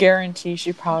 I guarantee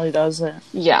she probably doesn't.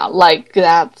 Yeah, like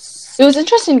it was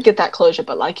interesting to get that closure,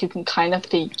 but like you can kind of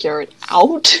figure it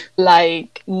out.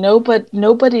 Like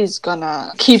nobody's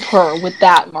gonna keep her with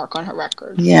that mark on her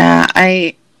record. Yeah,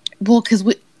 because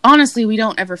honestly, we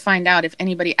don't ever find out if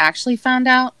anybody actually found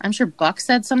out. I'm sure Buck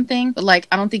said something, but like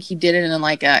I don't think he did it in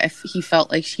like if he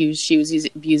felt like she was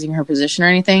abusing her position or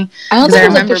anything. I don't think it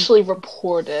was officially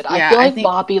reported. Yeah, I feel like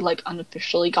Bobby like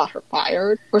unofficially got her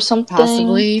fired or something.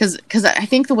 Possibly because I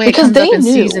think the way it comes up in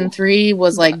season 3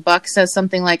 was like Buck says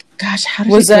something like, "Gosh, how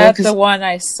did was that the one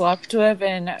I slept with?"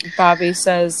 And Bobby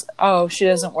says, "Oh, she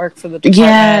doesn't work for the department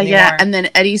anymore." Yeah, and then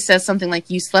Eddie says something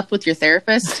like, "You slept with your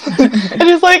therapist," and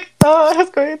he's like, "Oh, I was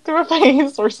going through a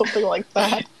phase," or something like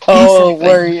that. Oh,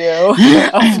 were you?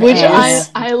 Which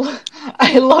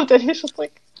I loved it. He's just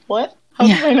like, what? How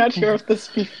did I not hear of this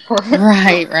before?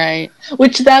 Right.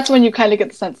 Which that's when you kind of get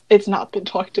the sense it's not been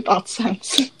talked about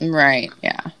since. Right,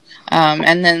 yeah.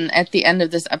 And then at the end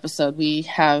of this episode, we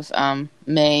have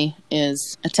May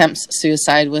attempts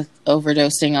suicide with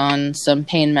overdosing on some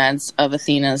pain meds of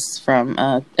Athena's from,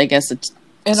 I guess it's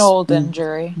an old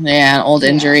injury. Yeah, an old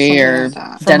injury or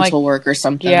like dental work or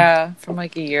something. Yeah, from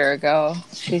like a year ago.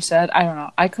 She said, I don't know.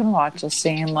 I couldn't watch this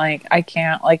scene. Like, I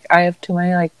can't. Like, I have too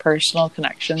many like personal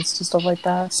connections to stuff like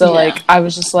that. So like, I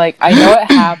was just like, I know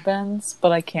it happens,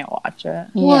 but I can't watch it.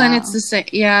 Well, and it's the same.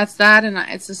 Yeah, it's that, and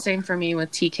it's the same for me with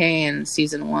TK in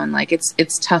season 1. Like,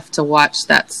 it's tough to watch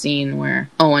that scene where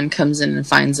Owen comes in and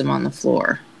finds him on the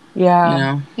floor. Yeah. You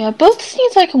know? Yeah, both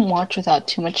scenes I can watch without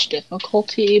too much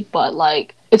difficulty, but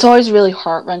like it's always really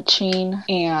heart-wrenching,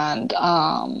 and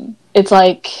it's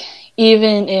like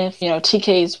even if,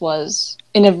 TK's was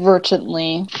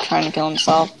inadvertently trying to kill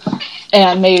himself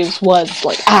and Maeve's was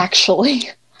like actually,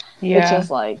 it's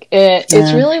just like it's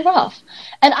really rough.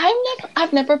 And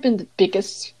I've never been the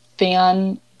biggest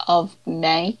fan of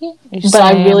May, but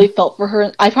I really felt for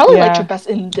her. I probably liked her best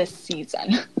in this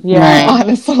season. Yeah,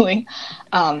 honestly,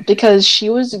 because she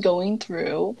was going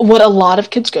through what a lot of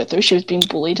kids go through. She was being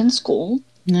bullied in school,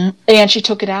 and she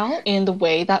took it out in the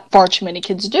way that far too many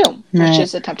kids do, which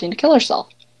is attempting to kill herself.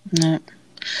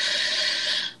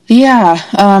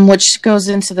 Which goes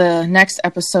into the next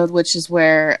episode, which is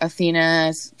where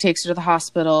Athena takes her to the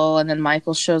hospital, and then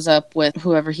Michael shows up with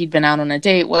whoever he'd been out on a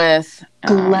date with.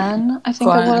 Glenn, I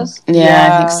think it was. Yeah,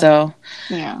 I think so.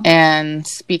 Yeah. And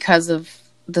because of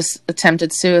this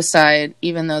attempted suicide,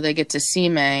 even though they get to see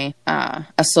May, a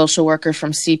social worker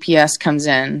from CPS comes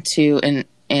in to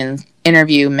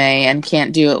interview May and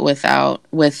can't do it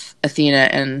with Athena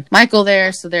and Michael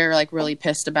there, so they're like really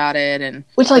pissed about it. And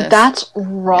which like that's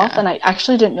rough, and I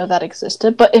actually didn't know that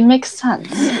existed, but it makes sense.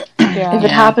 If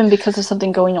it happened because of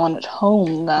something going on at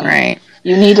home, then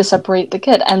you need to separate the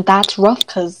kid, and that's rough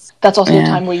because that's also the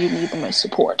time where you need the most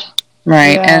support.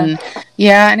 Right. And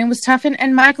it was tough.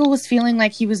 And Michael was feeling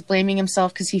like he was blaming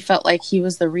himself because he felt like he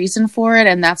was the reason for it.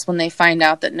 And that's when they find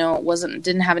out that no,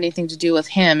 didn't have anything to do with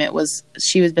him. It was,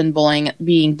 she was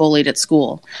being bullied at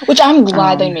school. Which I'm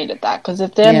glad they made it that, because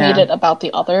if they had made it about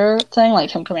the other thing,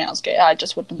 like him coming out as gay, I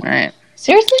just wouldn't. Right.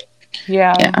 Seriously?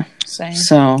 Yeah. Same.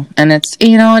 So, and it's,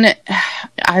 and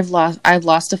I've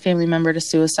lost a family member to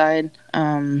suicide,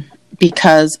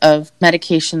 because of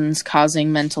medications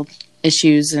causing mental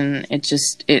issues, and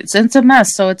it's a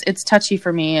mess. So it's touchy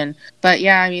for me. But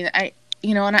I mean, I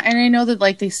know that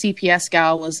like the CPS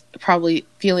gal was probably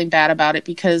feeling bad about it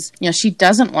because she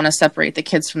doesn't want to separate the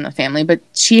kids from the family, but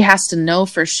she has to know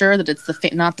for sure that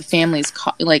it's not the family's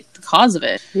the cause of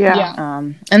it.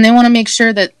 And they want to make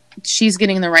sure that she's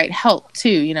getting the right help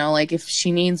too. Like if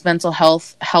she needs mental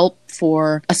health help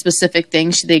for a specific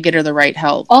thing, should they get her the right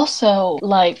help? Also,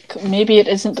 like maybe it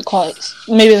isn't the cause.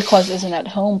 Maybe the cause isn't at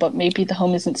home, but maybe the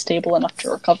home isn't stable enough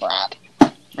to recover at.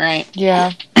 Right.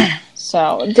 Yeah.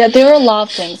 So there are a lot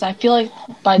of things. I feel like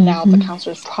by now the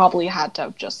counselors probably had to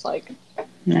have just like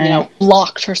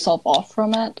locked herself off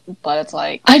from it. But it's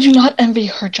like, I do not envy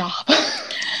her job.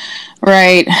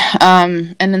 Right.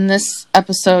 And in this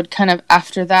episode, kind of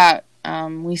after that,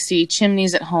 we see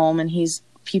Chimney's at home and he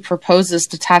proposes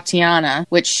to Tatiana,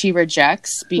 which she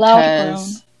rejects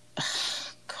because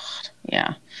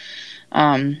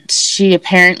she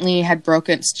apparently had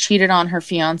cheated on her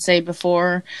fiance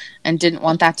before and didn't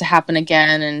want that to happen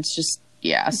again, and it's just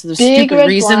so there's stupid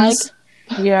reasons.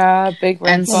 Yeah, big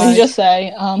red flag. Let me just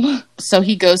say, so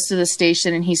he goes to the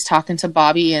station and he's talking to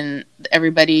Bobby and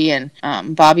everybody, and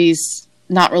Bobby's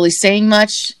not really saying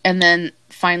much, and then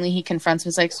finally he confronts him.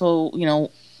 It's like, so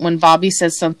when Bobby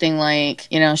says something like,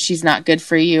 she's not good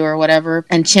for you or whatever,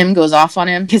 and Chim goes off on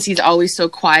him because he's always so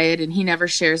quiet and he never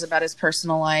shares about his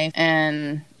personal life.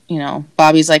 And,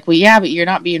 Bobby's like, well, yeah, but you're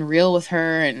not being real with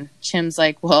her. And Chim's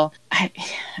like, well,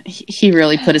 he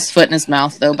really put his foot in his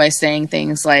mouth, though, by saying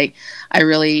things like, I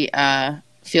really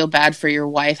feel bad for your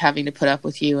wife having to put up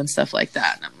with you and stuff like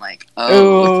that. And I'm like, if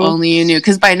only you knew.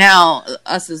 Because by now,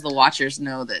 us as the watchers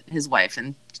know that his wife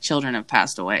and children have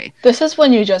passed away. This is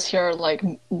when you just hear like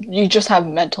you just have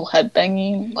mental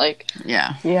headbanging, like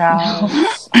no.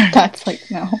 That's like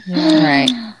no, right?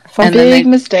 Big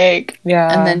mistake.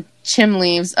 And then Chim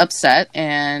leaves upset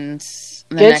and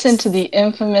gets into the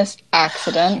infamous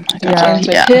accident. Turns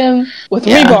with him with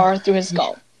rebar through his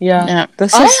skull. I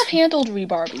have handled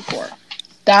rebar before.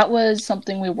 That was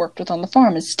something we worked with on the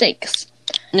farm as stakes.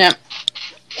 Yeah.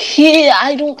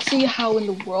 I don't see how in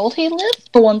the world he lived.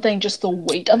 For one thing, just the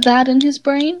weight of that in his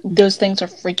brain. Those things are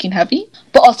freaking heavy.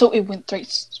 But also, it went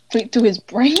straight through his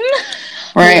brain.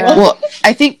 Right. Well,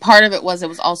 I think part of it was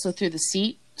also through the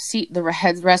seat, the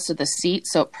rest of the seat.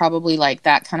 So it probably like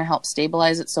that kind of helped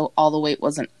stabilize it. So all the weight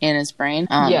wasn't in his brain.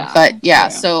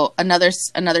 So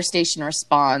another station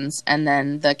responds, and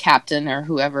then the captain or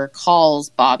whoever calls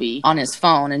Bobby on his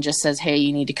phone and just says, hey,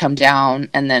 you need to come down.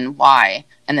 And then why?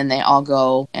 And then they all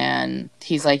go, and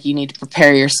he's like, you need to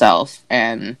prepare yourself.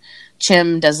 And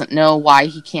Chim doesn't know why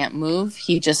he can't move.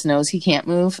 He just knows he can't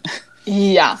move.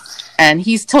 Yeah. And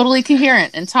he's totally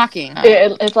coherent and talking.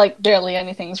 It's like barely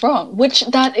anything's wrong, which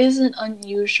that isn't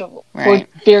unusual for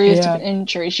various different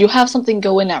injuries. You have something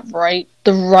go in at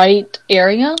the right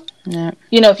area. Yeah.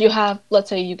 If you have,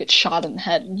 let's say you get shot in the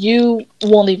head, you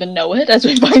won't even know it, as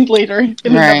we find later in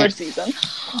another season.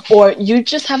 Or you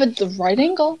just have it the right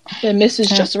angle. It misses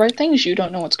just the right things. You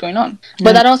don't know what's going on.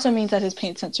 But that also means that his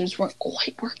pain sensors weren't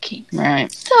quite working.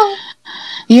 Right. So.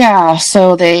 Yeah,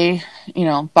 so they,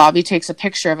 Bobby takes a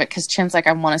picture of it because Chim's like,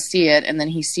 I want to see it. And then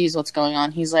he sees what's going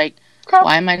on. He's like,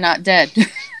 why am I not dead?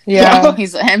 Yeah.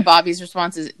 And Bobby's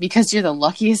response is, because you're the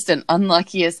luckiest and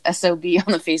unluckiest SOB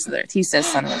on the face of the earth. He says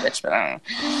son of a bitch, but I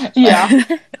don't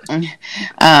know.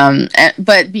 Yeah.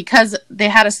 But because they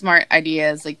had a smart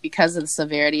idea, is like because of the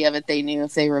severity of it, they knew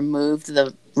if they removed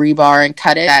the rebar and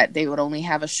cut it, that they would only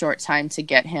have a short time to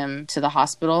get him to the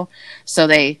hospital. So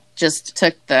they just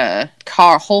took the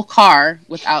whole car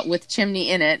with Chimney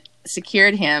in it,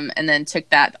 secured him, and then took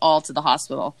that all to the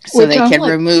hospital so they could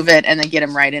remove it and then get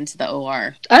him right into the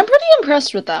OR. I'm pretty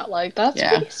impressed with that. Like, that's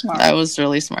pretty smart. That was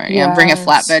really smart. Yeah, bring a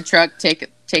flatbed truck,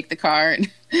 take the car.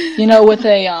 With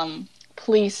a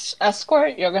police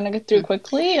escort, you're gonna get through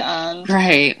quickly. And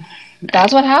right.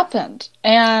 that's what happened.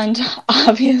 And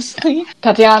obviously,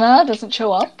 Tatiana doesn't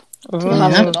show up to the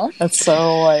hospital. That's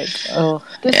so like, oh.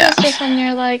 This is just when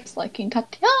you're like, it's liking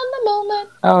Tatiana moment.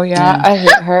 Oh yeah, I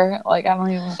hate her. Like, I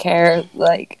don't even care.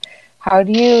 Like, how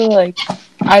do you, like,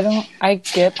 I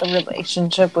get the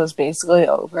relationship was basically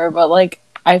over, but like,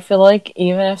 I feel like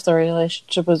even if the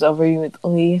relationship was over, you would at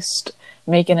least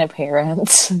make an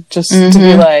appearance just to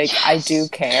be like, I do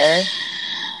care.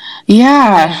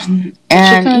 Yeah. And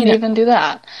she couldn't even do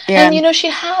that. Yeah. And, she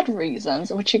had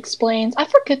reasons, which explains, I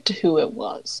forget to who it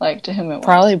was. Like, to whom it was.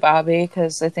 Probably Bobby,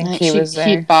 because I think he was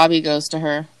there. Bobby goes to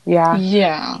her. Yeah.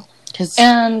 Yeah.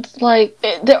 And, like,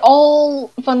 they're all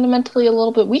fundamentally a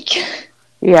little bit weak.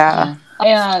 Yeah.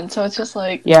 And so it's just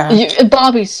like,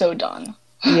 Bobby's so done.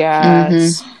 Yeah.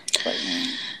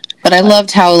 But I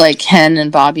loved how, like, Ken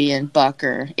and Bobby and Buck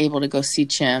are able to go see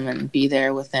Chim and be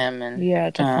there with him. And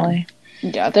yeah, definitely.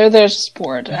 They're there to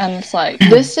support. And it's like,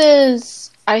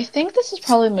 I think this is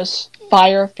probably the most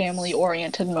Fire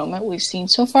family-oriented moment we've seen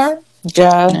so far.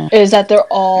 Yeah. Is that they're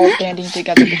all banding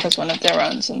together because one of their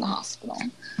own's in the hospital.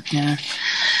 Yeah.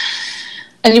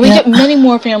 And we get many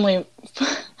more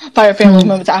Fire family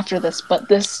moments after this, but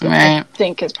this, I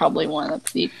think, is probably one of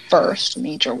the first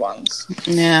major ones.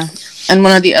 Yeah. And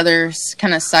one of the other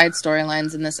kind of side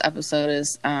storylines in this episode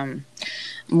is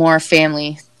more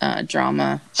family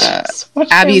drama.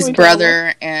 Abby's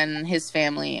brother and his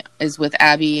family is with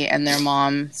Abby and their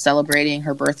mom celebrating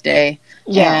her birthday.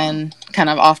 Yeah. And kind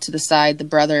of off to the side, the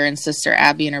brother and sister,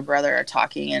 Abby and her brother, are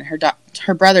talking, and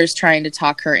her brother's trying to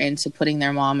talk her into putting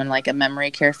their mom in like a memory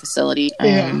care facility.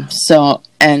 So,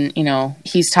 and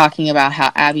he's talking about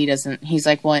how Abby doesn't, he's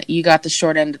like, well, you got the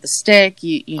short end of the stick.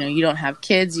 You don't have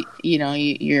kids,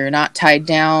 you're not tied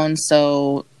down.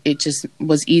 So it just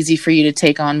was easy for you to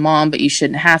take on mom, but you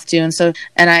shouldn't have to. And so,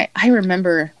 and I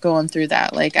remember going through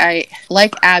that. Like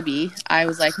Abby, I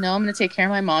was like, no, I'm going to take care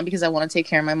of my mom because I want to take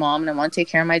care of my mom and I want to take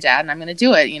care of my dad and I'm going to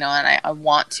do it, and I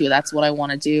want to, that's what I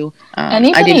want to do.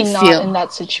 Anybody not in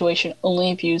that situation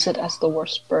only views it as the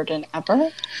worst burden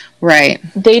ever. Right.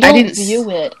 They don't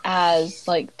view it as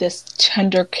like this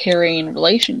tender, caring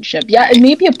relationship. Yeah, it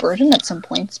may be a burden at some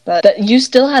points, but that you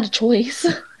still had a choice.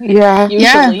 Yeah.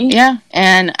 Usually. Yeah.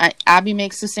 And Abby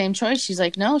makes the same choice. She's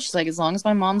like, no, she's like, as long as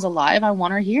my mom's alive, I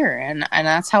want her here. And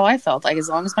that's how I felt. Like, as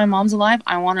long as my mom's alive,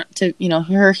 I want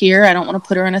her here. I don't want to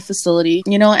put her in a facility,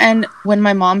 and when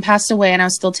my mom passed away and I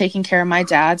was still taking care of my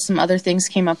dad, some other things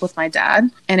came up with my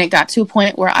dad. And it got to a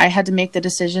point where I had to make the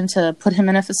decision to put him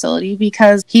in a facility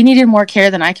because he needed more care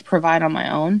than I could provide on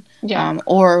my own. Yeah.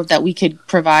 Or that we could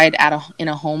provide in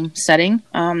a home setting.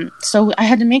 So I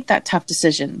had to make that tough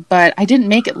decision, but I didn't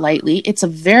make it lightly. It's a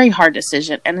very hard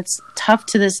decision and it's tough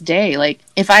to this day. Like,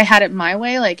 if I had it my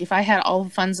way, like if I had all the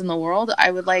funds in the world,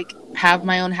 I would like have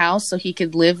my own house so he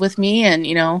could live with me, and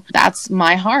that's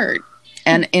my heart.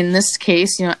 And in this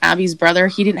case, Abby's brother,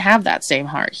 he didn't have that same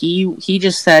heart. He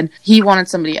just said he wanted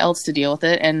somebody else to deal with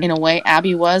it. And in a way,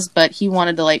 Abby was, but he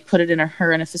wanted to like put it in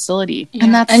her in a facility. Yeah.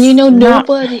 And that's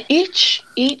nobody.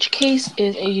 Each case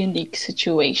is a unique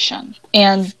situation,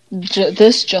 and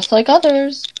this, just like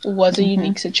others, was a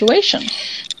unique situation.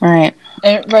 Right.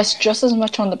 And it rests just as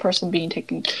much on the person being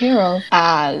taken care of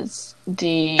as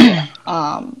the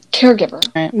caregiver.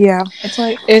 Right. Yeah. It's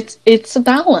like it's a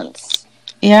balance.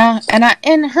 Yeah,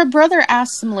 and her brother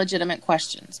asked some legitimate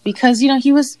questions because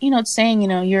he was saying you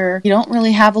don't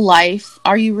really have a life,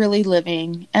 are you really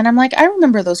living? And I'm like, I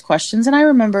remember those questions, and I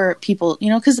remember people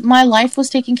because my life was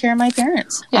taking care of my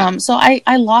parents. Yeah. So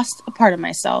I lost a part of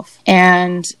myself,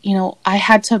 and I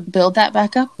had to build that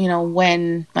back up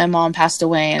when my mom passed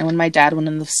away and when my dad went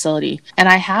in the facility, and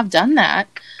I have done that.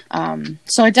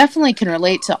 So I definitely can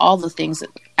relate to all the things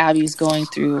that Abby's going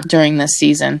through during this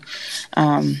season.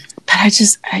 But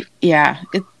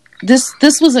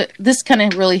this kind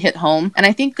of really hit home. And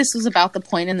I think this was about the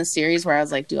point in the series where I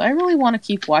was like, do I really want to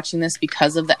keep watching this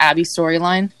because of the Abby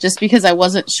storyline? Just because I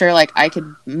wasn't sure like I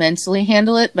could mentally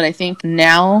handle it. But I think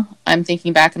now I'm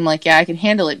thinking back, I'm like, yeah, I can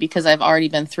handle it because I've already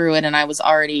been through it and I was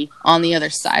already on the other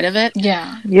side of it.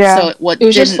 Yeah. Yeah. So it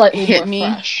was just slightly hit me.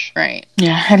 Fresh. Right.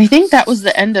 Yeah. And I think that was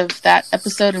the end of that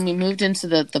episode, and we moved into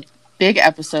the big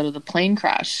episode of the plane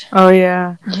crash. Oh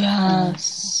yeah.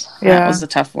 Yes. That was a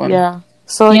tough one. Yeah.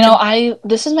 So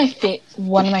this is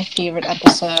one of my favorite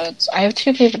episodes. I have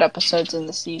two favorite episodes in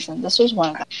the season. This was one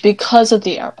of them because of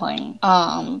the airplane.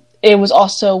 It was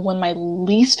also one of my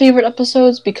least favorite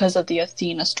episodes because of the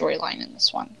Athena storyline in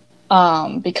this one.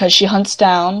 Because she hunts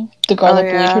down the girl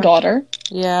that bullied her daughter.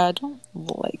 Yeah, I don't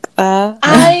like that.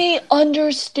 I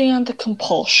understand the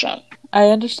compulsion. I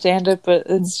understand it, but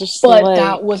it's just But like...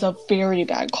 that was a very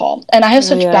bad call. And I have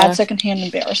such bad secondhand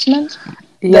embarrassment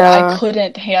that I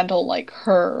couldn't handle, like,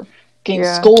 her getting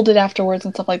scolded afterwards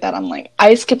and stuff like that. I'm like,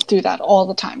 I skip through that all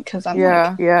the time because I'm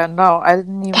like... Yeah, no, I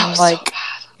didn't even, that was like... so bad.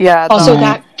 Yeah, also,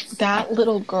 that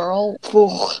little girl...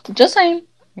 just saying.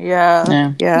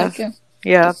 Yeah.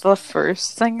 Yeah, the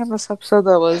first thing in this episode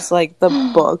that was, like, the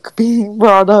book being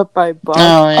brought up by Buck.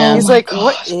 Oh, yeah. He's like,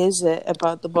 what is it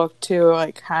about the book, too?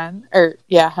 Like, Hen?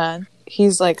 Hen.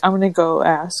 He's like, I'm gonna go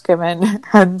ask him, and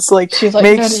Hen's like, she's like,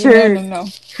 make sure. No.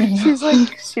 She's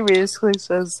like, she basically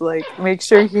says, like, make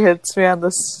sure he hits me on the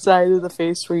side of the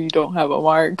face where you don't have a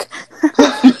mark.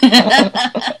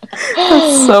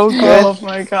 That's so good. Oh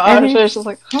my god. And she's just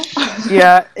like, huh?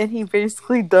 Yeah, and he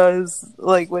basically does,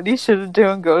 like, what he shouldn't do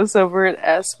and goes over and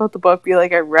asks about the book, be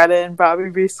like, I read it, and Bobby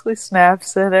basically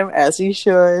snaps at him, as he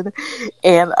should.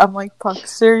 And I'm like, Puck,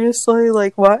 seriously?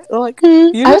 Like, what? Like,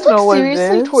 you don't know what it is.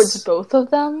 Seriously towards both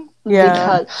of them.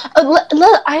 Yeah. Because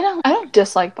I don't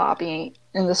dislike Bobby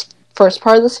in this first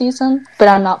part of the season, but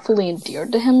I'm not fully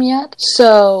endeared to him yet.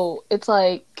 So it's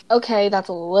like, okay, that's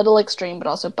a little extreme, but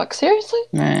also, Buck, seriously?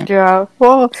 Yeah.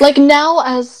 Well, like, now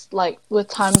as, like, with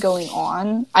time going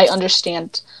on, I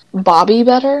understand Bobby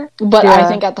better, but I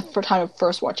think at the time of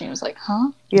first watching, it was like,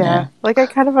 huh? Yeah. Like, I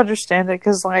kind of understand it,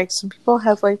 because, like, some people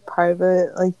have, like,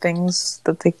 private, like, things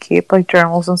that they keep, like,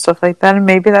 journals and stuff like that, and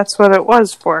maybe that's what it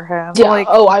was for him. Yeah, like,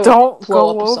 I don't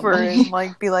go over and,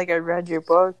 like, be like, I read your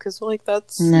book, because, like,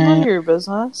 that's none of your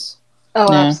business. Oh,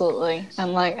 absolutely.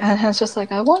 And, like, and it's just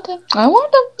like, I want him.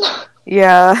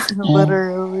 Yeah,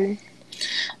 literally.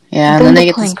 Yeah, and then they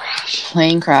get this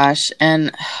plane crash,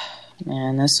 and,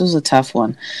 man, this was a tough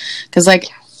one. Because, like,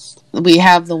 we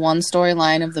have the one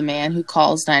storyline of the man who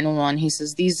calls 911. He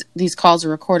says, these calls are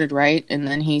recorded, right? And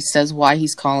then he says why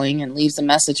he's calling and leaves a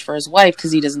message for his wife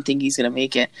because he doesn't think he's going to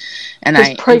make it. And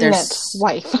his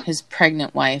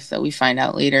pregnant wife that we find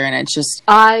out later. And it's just,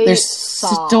 there's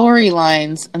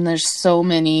storylines, and there's so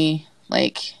many,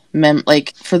 like,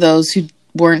 for those who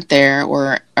weren't there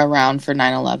or around for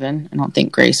 9/11. I don't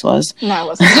think Grace was. No, I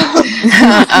wasn't.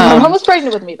 My mom was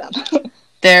pregnant with me then.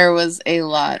 There was a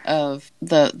lot of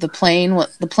the plane.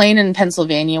 The plane in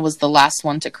Pennsylvania was the last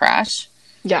one to crash.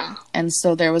 Yeah. And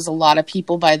so there was a lot of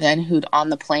people by then who'd on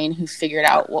the plane who figured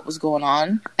out what was going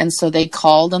on. And so they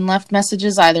called and left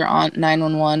messages either on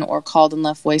 911 or called and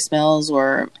left voicemails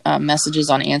or messages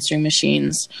on answering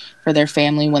machines for their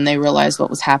family when they realized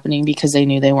what was happening because they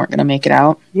knew they weren't going to make it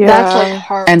out. Yeah. That's like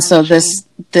heart-wrenching. And so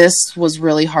this was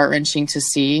really heart-wrenching to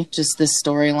see, just this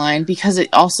storyline, because it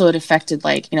affected,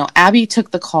 like, you know, Abby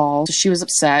took the call, so she was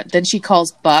upset. Then she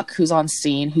calls Buck, who's on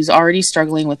scene, who's already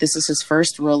struggling with this is his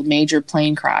first real major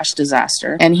plane crash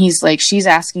disaster. And he's like, she's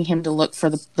asking him to look for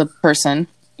the person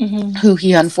who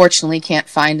he unfortunately can't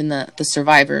find in the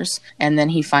survivors. And then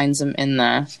he finds them in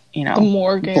the, you know, the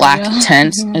morgue black area.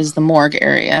 tent is the morgue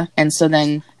area. And so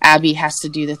then Abby has to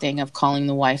do the thing of calling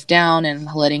the wife down and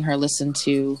letting her listen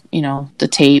to, you know, the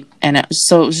tape. And it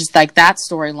was just like, that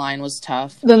storyline was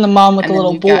tough. Then the mom with the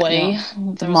little boy.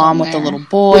 The mom with the little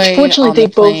boy. Which fortunately they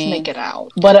both make it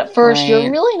out. But at first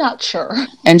you're really not sure.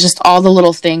 And just all the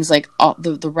little things, like all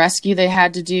the rescue they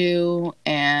had to do,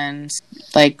 and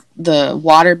like the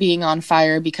water being on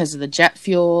fire because of the jet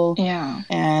fuel. Yeah.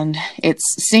 And it's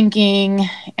sinking.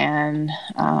 And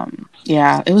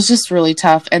it was just really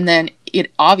tough. And then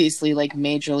it obviously, like,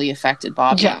 majorly affected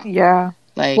Bobby. Yeah.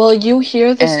 Like, well, you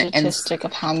hear the statistic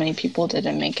of how many people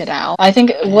didn't make it out. I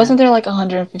think, wasn't there like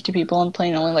 150 people on the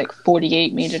plane, only like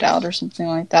 48 made it out or something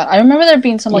like that? I remember there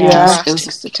being some like drastic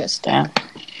statistic. Yeah.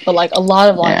 But like a lot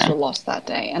of lives were lost that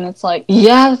day. And it's like,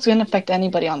 it's going to affect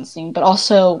anybody on the scene. But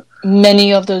also,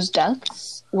 many of those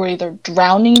deaths were either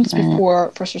drownings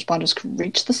before first responders could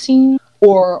reach the scene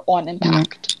or on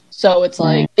impact. So it's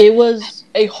like, it was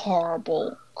a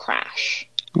horrible crash.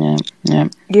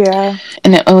 Yeah.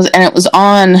 And it was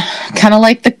on kind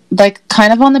of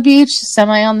kind of on the beach,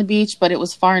 semi on the beach, but it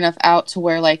was far enough out to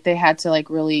where, like, they had to, like,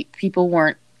 really, people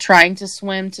weren't trying to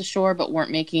swim to shore but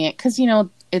weren't making it, because, you know,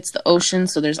 it's the ocean,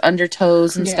 so there's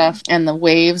undertows and stuff, and the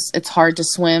waves, it's hard to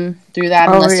swim through that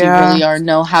unless you really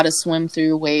know how to swim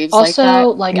through waves also,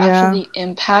 like that. After the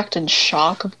impact and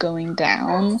shock of going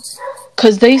down,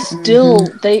 because they still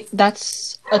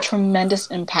that's a tremendous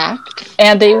impact,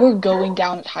 and they were going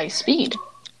down at high speed.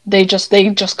 They just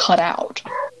cut out,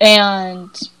 and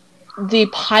the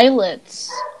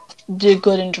pilots did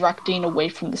good in directing away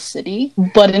from the city,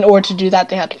 but in order to do that,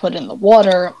 they had to put it in the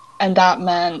water. and that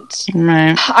meant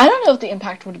Right. I don't know if the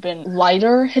impact would have been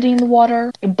lighter hitting the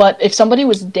water, but if somebody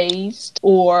was dazed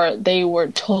or they were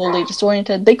totally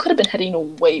disoriented, they could have been heading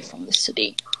away from the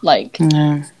city. Like,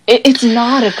 it's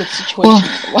not a good situation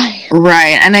either way.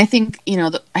 Right, and I think,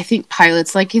 I think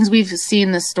pilots, like, because we've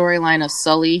seen the storyline of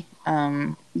Sully,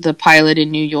 the pilot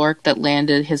in New York that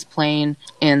landed his plane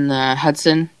in the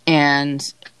Hudson, and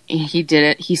he did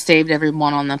it. He saved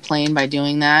everyone on the plane by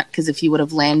doing that, because if he would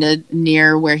have landed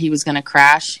near where he was going to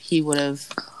crash,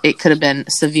 it could have been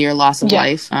severe loss of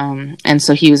life. And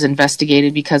so he was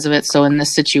investigated because of it. So in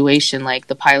this situation, like,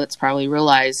 the pilots probably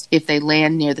realized if they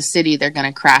land near the city, they're going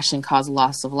to crash and cause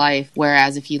loss of life.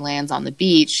 Whereas if he lands on the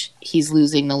beach, he's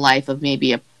losing the life of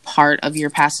maybe a part of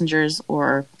your passengers,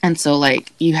 and so,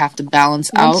 like, you have to balance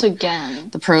out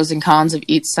the pros and cons of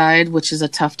each side, which is a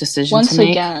tough decision to make. Once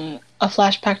again, a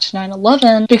flashback to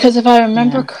 9/11, because if I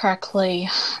remember correctly,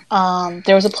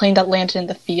 there was a plane that landed in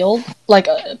the field, like,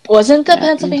 wasn't it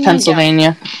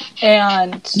Pennsylvania?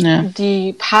 And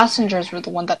the passengers were the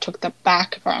one that took the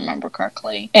back, if I remember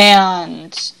correctly.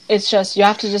 And it's just, you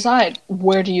have to decide,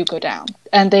 where do you go down?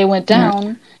 And they went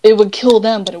down. It would kill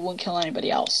them, but it wouldn't kill anybody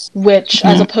else. Which,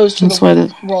 as opposed to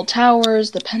the World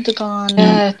Towers, the Pentagon,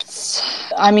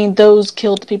 those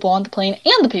killed the people on the plane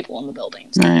and the people in the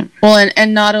buildings. Right. Well,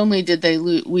 and not only did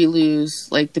we lose,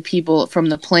 like, the people from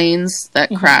the planes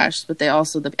that crashed, but they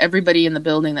also, everybody in the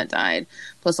building that died,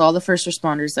 plus all the first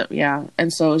responders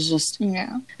and so it was just,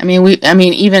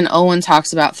 even Owen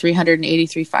talks about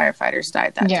 383 firefighters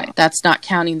died that day. That's not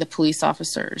counting the police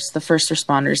officers, the first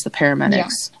responders, the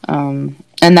paramedics.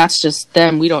 And that's just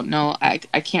them. We don't know. I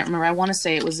can't remember. I want to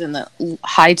say it was in the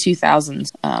high 2000s,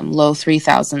 low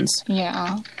 3000s.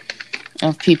 Yeah.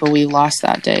 Of people we lost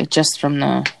that day just from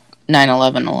the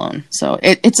 9/11 alone. So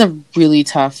it's a really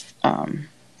tough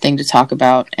thing to talk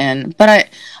about. But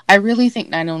I really think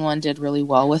 911 did really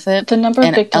well with it. The number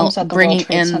of victims at the World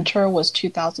Trade Center was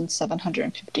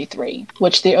 2,753,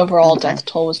 which the overall death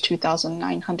toll was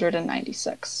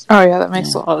 2,996. Oh yeah, that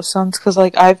makes a lot of sense, because,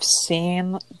 like, I've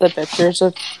seen the pictures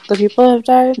of the people who have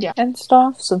died and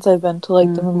stuff since I've been to,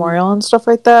 like, the memorial and stuff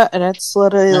like that, and it's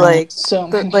literally like so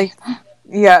many.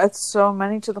 It's so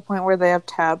many, to the point where they have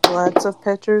tablets of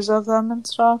pictures of them and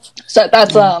stuff. So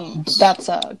that's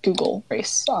a Google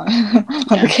race on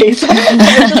the case.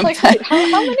 It's just like, how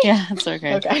many? Yeah, that's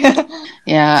okay.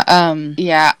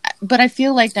 But I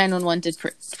feel like 911 did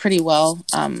pretty well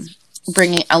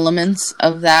bringing elements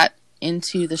of that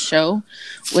into the show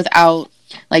without,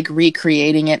 like,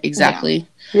 recreating it exactly.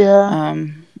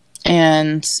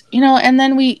 And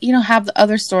then we, have the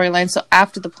other storyline. So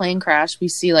after the plane crash, we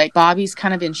see, like, Bobby's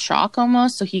kind of in shock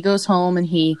almost. So he goes home and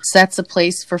he sets a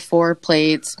place for 4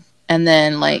 plates and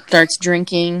then, like, starts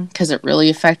drinking because it really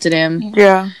affected him.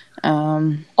 Yeah.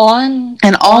 On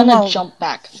a jump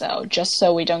back, though, just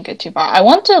so we don't get too far, I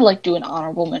want to, like, do an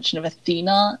honorable mention of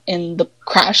Athena in the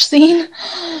crash scene,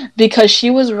 because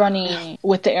she was running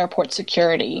with the airport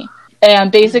security,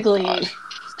 and basically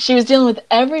she was dealing with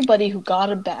everybody who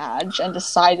got a badge and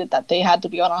decided that they had to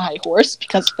be on a high horse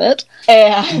because of it.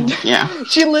 And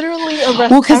she literally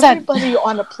arrested everybody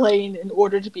on a plane in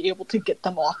order to be able to get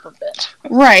them off of it.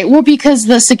 Right. Well, because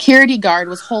the security guard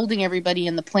was holding everybody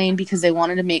in the plane because they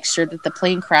wanted to make sure that the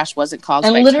plane crash wasn't caused by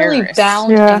terrorists. And literally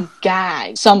bound and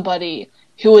gagged somebody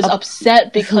who was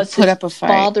upset because his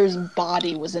father's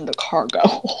body was in the cargo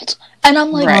hold. And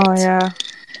I'm like, I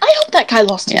hope that guy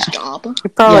lost his job. He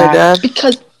probably did.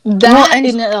 Because that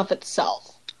in and of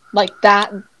itself, like,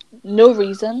 that, no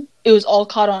reason. It was all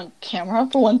caught on camera,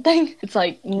 for one thing. It's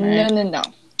like, no.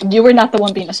 You were not the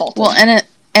one being assaulted. Well,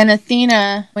 and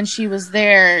Athena, when she was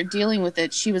there dealing with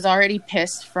it, she was already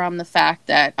pissed from the fact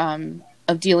that,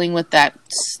 of dealing with that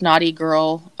snotty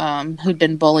girl who'd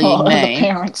been bullying May. The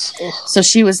parents. So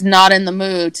she was not in the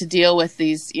mood to deal with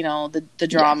these, the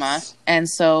drama. Yes. And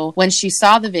so when she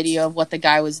saw the video of what the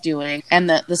guy was doing, and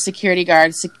the security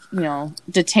guard,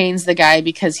 detains the guy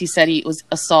because he said he was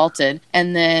assaulted,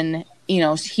 and then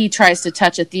he tries to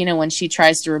touch Athena when she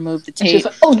tries to remove the tape.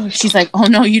 She's like, oh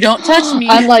no, you don't touch me.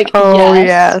 I'm like,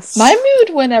 yes. My mood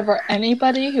whenever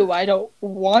anybody who I don't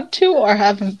want to or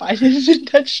have invited to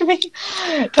touches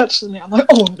me, I'm like,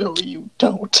 oh no, you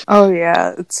don't. Oh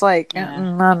yeah, it's like,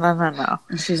 no.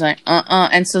 And she's like,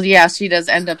 And so she does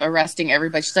end up arresting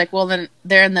everybody. She's like, well then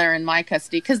they're in my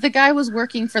custody, because the guy was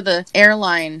working for the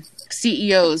airline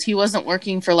CEOs. He wasn't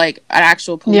working for, like, an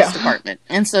actual police department.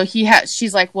 And so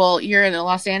she's like, well, you're in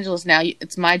Los Angeles now,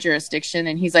 it's my jurisdiction.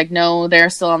 And he's like, no, they're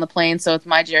still on the plane, so it's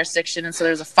my jurisdiction. And so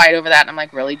there's a fight over that, and I'm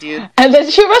like, really, dude? And then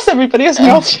she arrests everybody as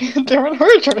well. They're in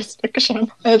her jurisdiction.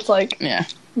 And it's like,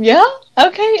 Yeah,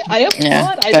 okay, I applaud.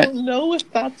 Yeah, I but- don't know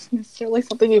if that's necessarily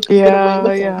something you could get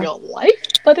away with in real life,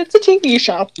 but it's a TV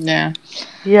show. Yeah.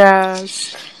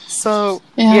 Yes. So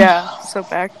so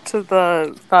back to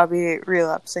the Bobby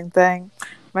relapsing thing.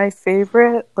 My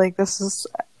favorite, like this is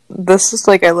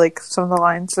like, I like some of the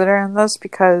lines that are in this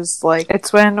because like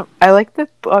it's when I like the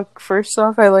book. First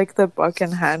off, I like the Buck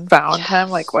and Hen found him,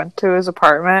 like went to his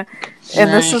apartment, and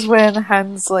this is when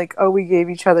Hen's like, "Oh, we gave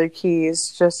each other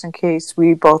keys just in case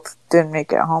we both didn't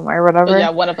make it home or whatever."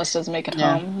 Yeah, one of us doesn't make it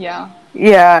home. Yeah.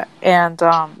 Yeah, and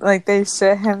like they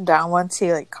sit him down once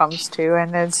he like comes to,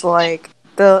 and it's like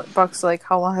the Buck's like,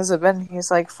 "How long has it been?"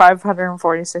 He's like,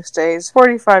 546 days,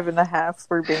 45 and a half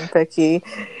for being picky.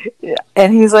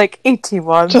 And he's like, 18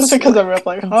 months. Just because I'm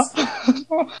like, huh?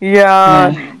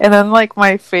 Yeah. And then like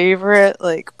my favorite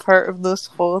like part of this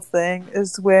whole thing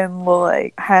is when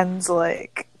like Hen's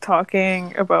like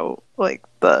talking about like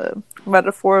the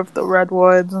metaphor of the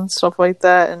redwoods and stuff like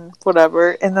that and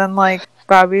whatever, and then like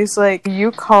Bobby's like,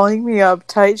 "You calling me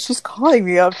uptight?" She's calling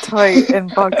me uptight,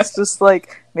 and Buck's just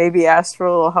like, maybe ask for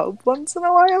a little help once in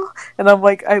a while, and I'm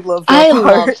like, I love that part.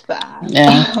 Loved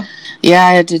that. Yeah,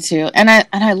 I did too, and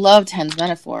I loved Hen's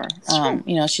metaphor.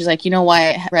 You know, she's like, you know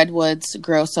why redwoods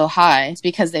grow so high? It's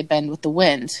because they bend with the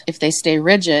wind. If they stay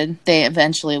rigid, they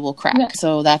eventually will crack. Yeah.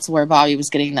 So that's where Bobby was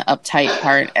getting the uptight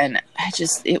part, and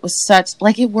it was such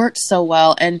like it worked so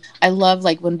well, and I love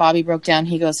like when Bobby broke down,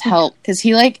 he goes help because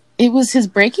he like. It was his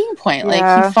breaking point.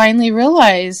 Like he finally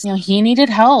realized, you know, he needed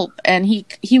help, and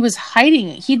he was hiding.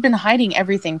 He'd been hiding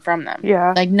everything from them.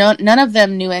 Yeah, like none of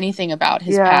them knew anything about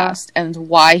his past and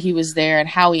why he was there and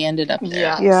how he ended up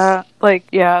there. Yeah,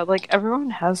 like everyone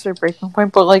has their breaking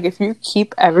point, but like if you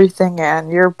keep everything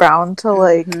in, you're bound to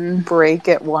like break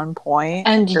at one point,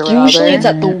 and usually it's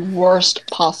at the worst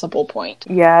possible point.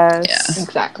 Yes,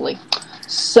 exactly.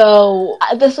 So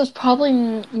this is probably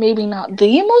maybe not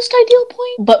the most ideal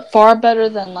point, but far better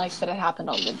than like that it happened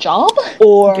on the job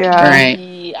or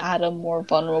maybe at a more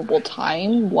vulnerable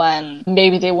time when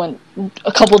maybe they went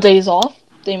a couple days off.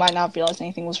 They might not realize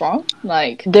anything was wrong.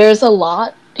 Like there's a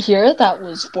lot here that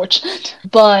was fortunate,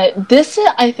 but this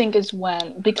I think is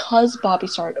when, because Bobby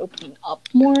started opening up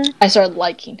more, I started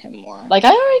liking him more. Like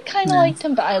I already kind of liked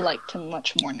him, but I liked him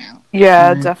much more now.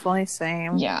 Yeah, definitely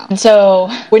same. Yeah, and so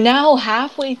we're now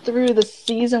halfway through the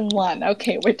season 1.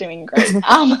 Okay, we're doing great. And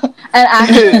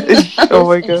actually, oh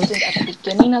my god, at the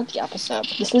beginning of the episode,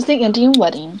 this is the Indian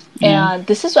wedding, and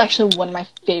this is actually one of my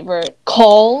favorite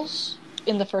calls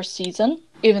in the first season,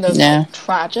 even though it's like,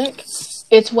 tragic.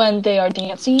 It's when they are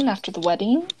dancing after the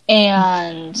wedding,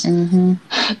 and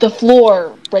the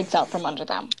floor breaks out from under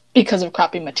them because of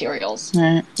crappy materials.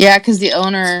 Right. Yeah, because the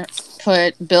owner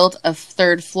built a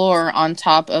third floor on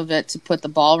top of it to put the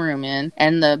ballroom in,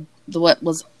 and the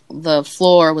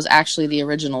floor was actually the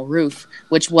original roof,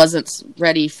 which wasn't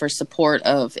ready for support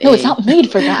of No, it's not made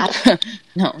for that.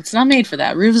 No, it's not made for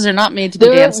that. Roofs are not made to be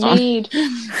danced on. They're made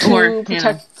to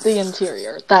protect the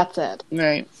interior. That's it.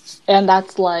 Right. And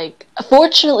that's like,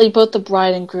 fortunately, both the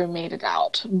bride and groom made it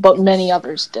out, but many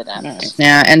others didn't. Right.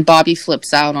 Yeah, and Bobby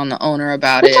flips out on the owner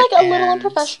about Which, it. Which, like, a little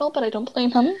unprofessional, but I don't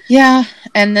blame him. Yeah,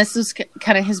 and this is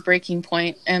kind of his breaking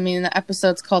point. I mean, the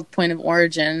episode's called Point of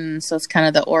Origin, so it's kind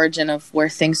of the origin of where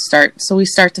things start. So we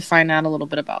start to find out a little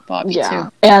bit about Bobby,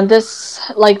 too. And this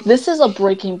is a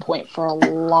breaking point for a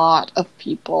lot of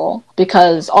people,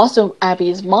 because also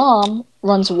Abby's mom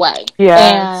runs away.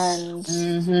 Yes.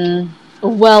 And...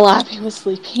 Well, Abby was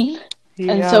sleeping,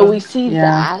 and so we see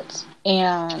that,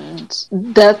 and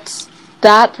that's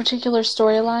that particular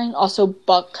storyline. Also,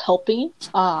 Buck helping,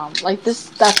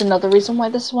 that's another reason why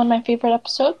this is one of my favorite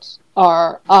episodes.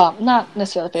 Or not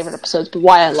necessarily favorite episodes, but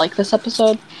why I like this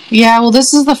episode. Yeah, well,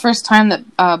 this is the first time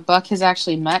that Buck has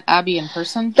actually met Abby in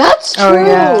person. That's true. Oh,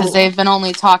 yeah, because they've been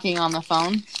only talking on the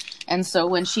phone. And so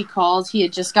when she called, he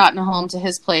had just gotten home to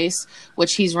his place,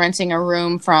 which he's renting a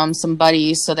room from some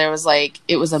buddies. So there was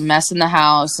it was a mess in the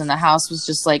house, and the house was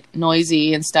just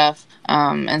noisy and stuff.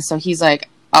 And so he's like,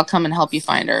 I'll come and help you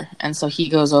find her. And so he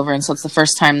goes over, and so it's the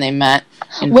first time they met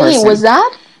in person. Wait, was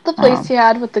that the place he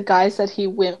had with the guys that he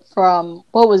went from?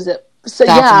 What was it? So,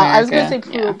 South America. I was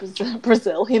going to say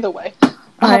Brazil, either way.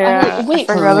 Wait,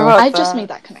 I just made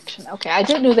that connection. Okay, I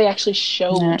didn't know they actually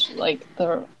showed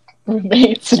the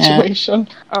roommate situation.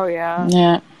 Oh yeah.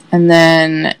 Yeah. And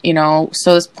then,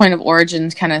 so this point of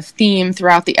origin kind of theme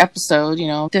throughout the episode,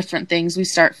 different things we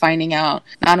start finding out,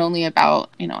 not only about,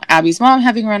 Abby's mom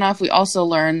having run off, we also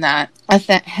learn that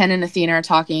Hen and Athena are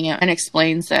talking, and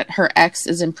explains that her ex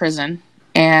is in prison,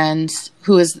 and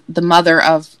who is the mother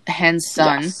of Hen's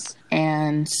son. Yes.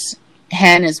 And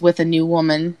Hen is with a new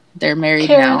woman they're married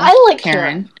Karen, now. I like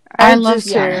Karen. I love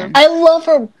Karen. I love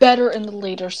her better in the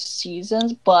later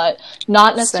seasons, but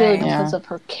not necessarily because of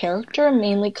her character,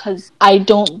 mainly because I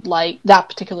don't like that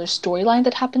particular storyline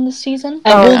that happened this season.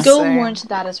 And we'll go more into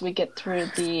that as we get through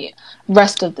the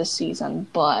rest of the season,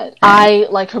 but I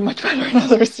like her much better in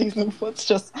other seasons. Let's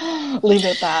just leave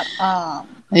it at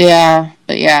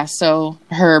that. So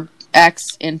her ex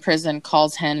in prison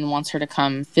calls Hen and wants her to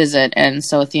come visit, and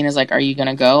so Athena's like, are you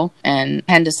gonna go? And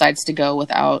Hen decides to go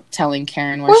without telling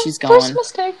Karen where she's going. First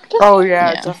mistake. Definitely,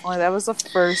 that was the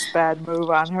first bad move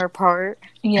on her part.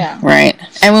 Right.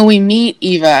 And when we meet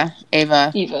Eva, I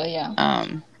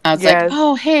was like,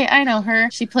 oh, hey, I know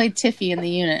her. She played Tiffy in The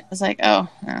Unit. I was like, oh,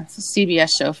 it's a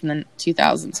CBS show from the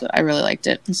 2000s, but I really liked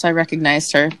it, and so I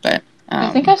recognized her. But I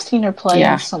think I've seen her play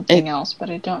in something else, but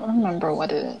I don't remember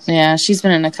what it is. Yeah, she's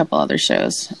been in a couple other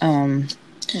shows. And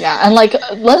like,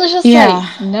 let's just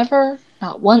say, never,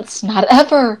 not once, not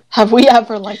ever, have we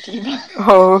ever liked Eva.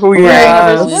 Oh,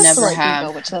 yeah. We never have.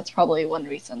 Eva, which that's probably one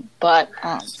reason. But,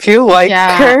 if you like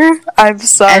her, I'm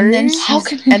sorry.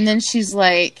 And then she's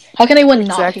like... How can anyone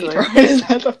not hate her?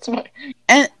 That's why.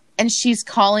 And she's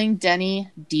calling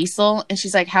Denny Diesel, and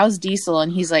she's like, how's Diesel?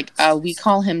 And he's like, we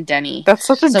call him Denny. That's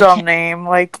such a dumb name,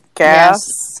 like gas.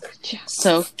 Yes.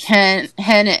 So Hen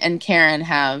and Karen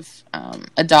have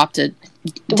adopted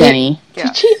Denny.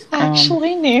 Did she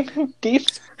actually name him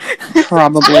Diesel?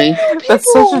 Probably. That's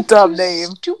such a dumb name.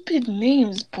 Stupid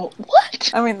names, but what?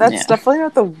 I mean, that's definitely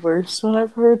not the worst one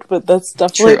I've heard, but that's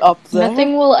definitely up there.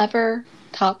 Nothing will ever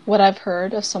top what I've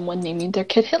heard of someone naming their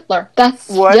kid Hitler. That's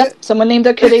what? Yep, someone named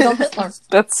their kid Adolf Hitler.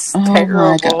 That's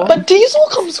terrible. But Diesel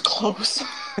comes close.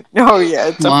 Oh yeah,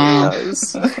 it definitely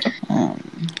does.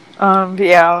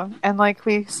 And like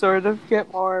we sort of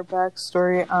get more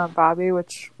backstory on Bobby,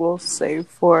 which we'll save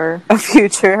for a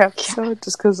future episode,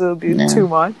 just because it'll be too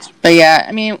much. But yeah,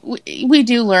 I mean, we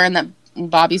do learn that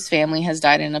Bobby's family has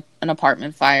died in an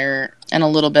apartment fire, and a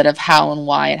little bit of how and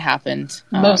why it happened.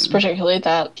 Most particularly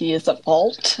that he is at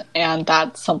fault, and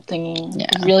that's something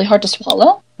really hard to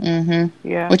swallow. Mm-hmm.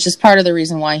 Yeah. Which is part of the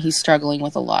reason why he's struggling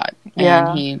with a lot.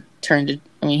 And he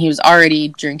he was already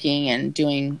drinking and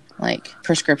doing like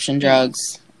prescription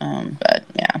drugs. But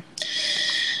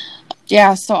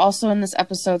so also in this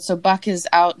episode, so Buck is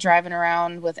out driving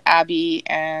around with Abby,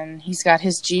 and he's got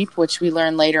his Jeep, which we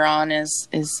learn later on is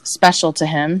special to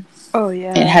him. Oh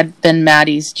yeah. It had been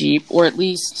Maddie's Jeep, or at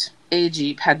least a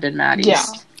Jeep had been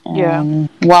Maddie's.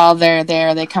 While they're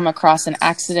there, they come across an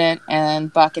accident,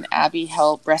 and Buck and Abby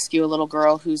help rescue a little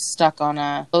girl who's stuck on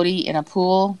a floaty in a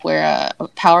pool where a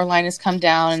power line has come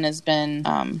down and has been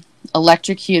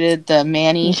electrocuted the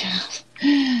Manny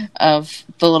of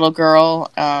the little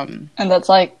girl. And that's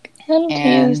like,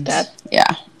 he's dead.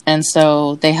 Yeah. And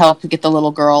so they help get the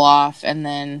little girl off, and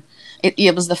then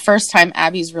it was the first time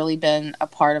Abby's really been a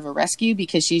part of a rescue,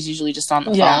 because she's usually just on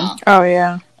the phone. Oh,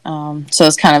 yeah. So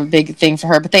it's kind of a big thing for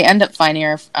her, but they end up finding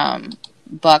her.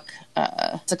 Buck,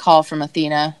 it's a call from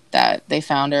Athena that they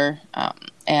found her,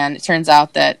 and it turns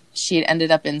out that she had ended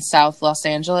up in South Los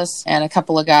Angeles, and a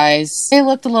couple of guys, they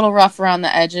looked a little rough around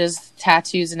the edges,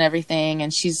 tattoos and everything,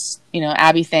 and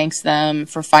Abby thanks them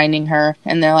for finding her,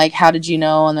 and they're like, how did you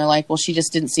know? And they're like, well, she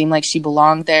just didn't seem like she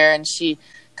belonged there, and she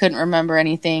couldn't remember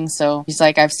anything. So he's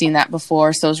like, I've seen that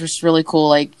before. So it was just really cool.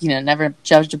 Like, never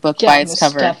judged a book by its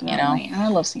cover. Definitely. I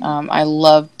love seeing that. I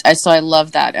love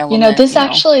that element.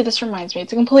 This reminds me,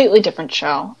 it's a completely different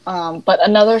show. But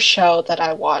another show that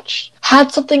I watched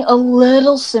had something a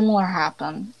little similar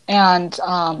happen. And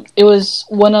it was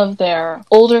one of their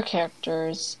older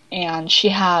characters, and she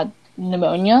had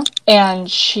pneumonia, and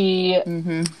she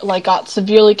got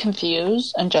severely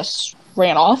confused and just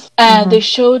ran off, and they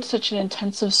showed such an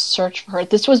intensive search for her.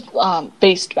 This was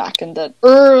based back in the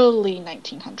early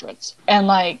 1900s, and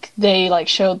they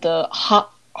showed the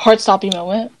heart-stopping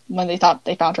moment when they thought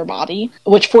they found her body,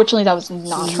 which fortunately that was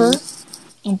not her,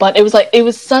 but it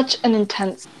was such an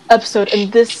intense episode,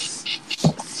 and this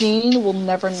scene will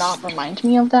never not remind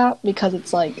me of that, because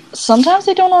it's like, sometimes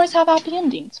they don't always have happy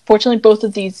endings. Fortunately both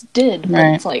of these did, but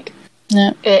it's like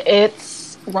it's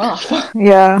rough.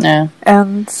 Yeah.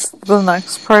 And the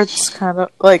next part's kind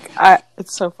of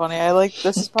it's so funny.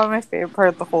 This is probably my favorite part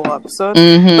of the whole episode.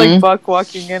 Like Buck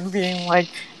walking in being like,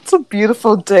 it's a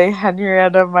beautiful day,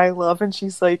 Henrietta, my love, and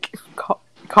she's like,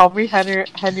 call me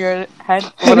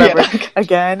Henrietta, whatever.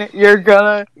 Again, you're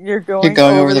going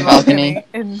over the balcony.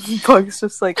 And Buck's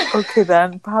just like, okay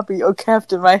then, Bobby, oh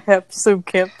Captain, my episode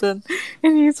Captain.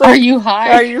 And he's like, Are you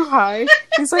high?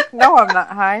 He's like, no, I'm not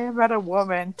high. I met a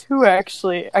woman too,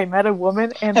 actually. I met a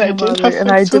woman and her mother, and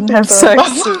I didn't have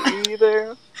sex with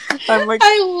either. I'm like,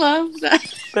 I love that.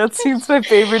 That scene's my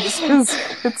favorite just because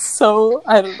it's so,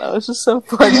 I don't know, it's just so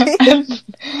funny.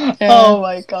 Oh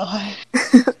my god.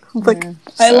 Like,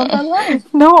 I love that line.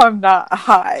 no, I'm not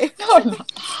high. No, I'm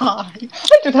not high.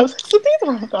 I did have sex with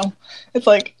either of them. It's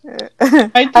like,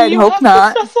 I'd hope have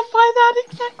not. to specify that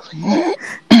exactly?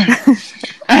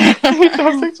 You don't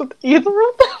have sex with either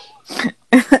of them?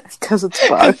 Because it's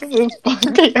Buck. It's Buck,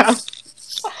 yeah.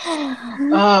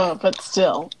 But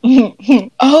still.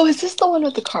 Oh, is this the one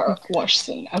with the car wash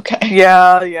scene? Okay.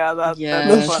 Yeah, that's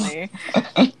Yes. funny.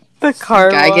 The car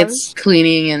Guy wash. gets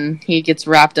cleaning and he gets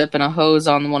wrapped up in a hose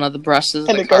on one of the brushes.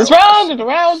 And the it car goes wash. round and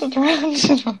around and around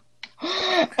and around.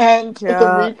 And Yeah. the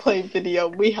replay video,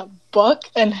 we have Buck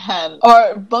and Hen.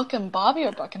 Or Buck and Bobby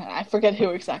or Buck and Hen. I forget who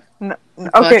exactly. Okay.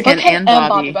 Buck Buck and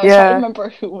Bobby. But I was trying Yeah. to remember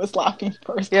who was laughing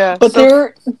first. Yeah. But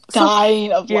they're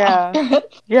dying of yeah. laughter.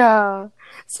 Yeah.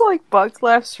 So, like, Buck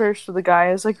laughs first for the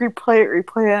guy. Is like, replay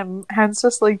it. And Hen's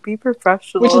just like, be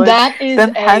professional. Which And that is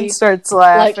then Hen starts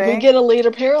like, laughing. we get a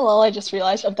later parallel, I just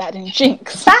realized, of that in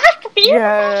Jinx. Be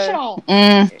professional!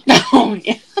 Oh,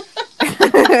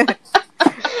 yeah.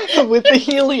 With the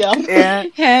helium. Yeah.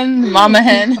 Hen, Mama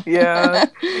Hen. Yeah.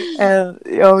 And,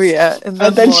 oh, yeah. And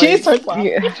then she starts laughing.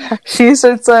 Yeah. She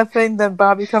starts laughing, then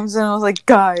Bobby comes in and was like,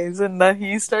 guys. And then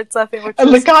he starts laughing, which And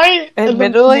the is, guy, and the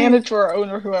admittedly- manager or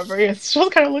owner, whoever he is, still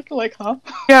kind of looking like, huh?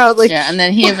 yeah, like, Yeah, and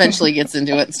then he eventually gets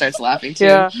into it and starts laughing too.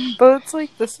 yeah. But it's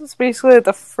like, this is basically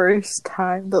the first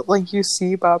time that, like, you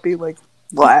see Bobby, like,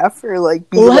 laugh or, like,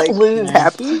 be, Let like, loose.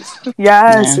 happy.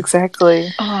 Yes, Yeah. exactly.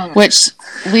 Which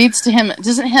leads to him.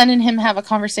 Doesn't Hen and him have a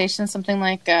conversation? Something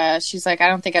like, she's like, I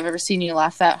don't think I've ever seen you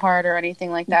laugh that hard or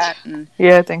anything like that. And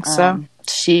Yeah, I think so.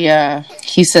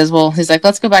 he says, well, he's like,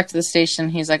 let's go back to the station.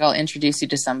 He's like, I'll introduce you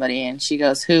to somebody. And she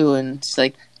goes, who? And she's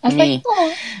like, I was me. like,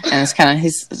 oh. And it's kind of, he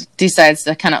decides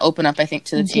to kind of open up, I think,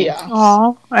 to the team. Yeah.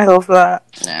 Aw, I love that.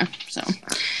 Yeah. So,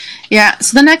 yeah.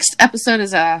 So the next episode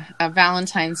is a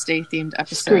Valentine's Day themed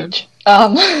episode. Screech.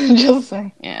 Just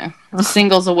saying. Yeah.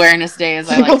 Singles Awareness Day, as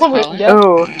I like Singles to call Awareness- it. Yep.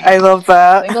 Oh, I love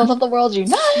that. Singles of the world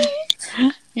unite!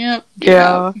 Yep.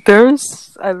 Yeah,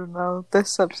 there's, I don't know,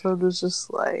 this episode was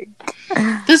just like,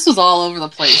 This was all over the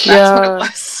place. That's what it Yeah.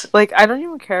 was. like, I don't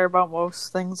even care about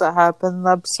most things that happen in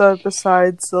the episode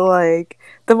besides the, like,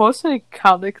 the most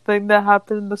iconic thing that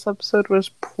happened in this episode was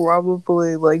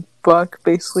probably, like, Buck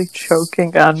basically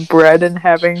choking on bread and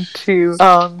having to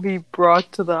be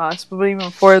brought to the hospital. But even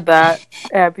before that,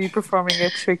 Abby performing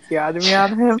a tracheotomy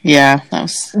on him. Yeah, that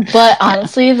was. But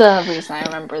honestly, the reason I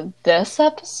remember this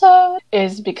episode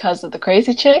is because of the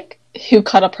crazy chick who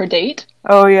cut up her date,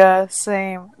 Oh yeah,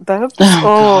 same. That was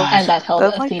God. and that held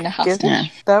that, like, Athena get- hostage. Yeah.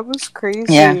 that was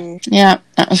crazy. Yeah,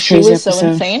 that was She crazy was so episode.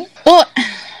 insane. Well,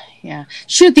 yeah.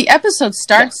 Shoot, the episode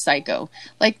starts psycho.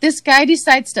 Like, this guy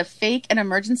decides to fake an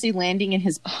emergency landing in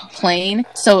his plane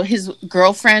so his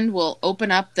girlfriend will open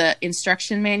up the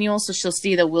instruction manual so she'll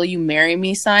see the "Will you marry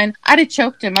me" sign. I'd have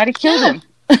choked him. I'd have killed him.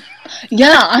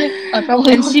 Yeah, I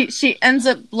probably And she ends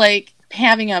up, like,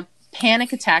 having a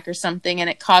panic attack or something, and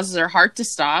it causes her heart to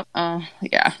stop.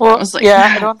 Yeah. Well, I was like,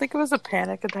 yeah, I don't think it was a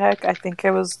panic attack. I think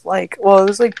it was like, well, it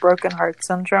was like broken heart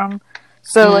syndrome.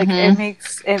 So like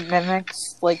it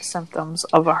mimics like symptoms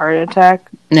of a heart attack.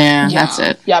 Yeah, that's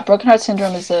it. Yeah, broken heart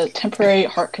syndrome is a temporary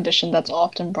heart condition that's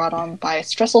often brought on by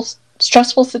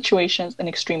stressful situations and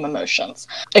extreme emotions.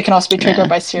 It can also be triggered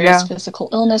by serious physical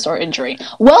illness or injury.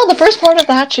 Well, the first part of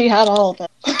that, she had all of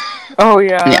it. Oh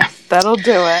yeah, Yeah. that'll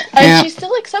do it. And Yeah. she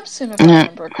still accepts him, if I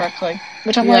remember correctly.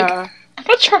 Which I'm like, I'm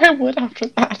not sure I would after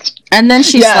that. And then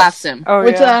she Yes. slaps him. Oh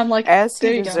Which yeah, I'm like, as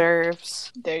there he you go.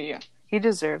 deserves. There you go. He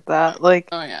deserved that. Like,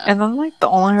 Oh, yeah. and then like the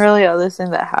only really other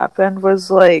thing that happened was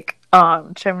like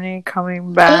Chimney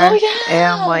coming back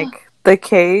yeah. and like the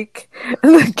cake.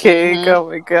 The cake. Oh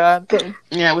my god.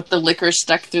 Yeah, with the liquor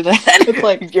stuck through the head. It's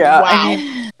like, Yeah.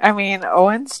 wow. I mean,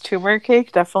 Owen's tumor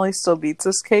cake definitely still beats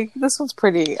this cake. This one's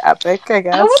pretty epic, I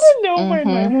guess. I want to know where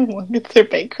 911 gets their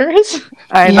bakers.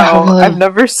 I Yeah, know. really. I've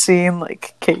never seen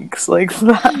like cakes like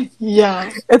that.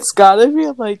 Yeah. It's gotta be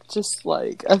like just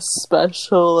like a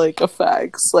special like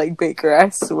effects like baker, I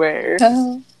swear.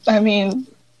 I mean,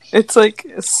 It's like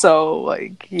so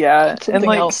like yeah. Something and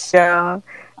like else. yeah.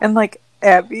 And like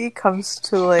Abby comes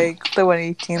to like the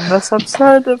 118 this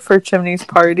episode for Chimney's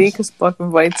party because Buck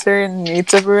invites her and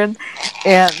meets everyone,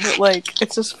 and like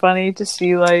it's just funny to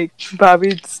see like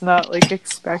Bobby's not like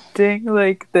expecting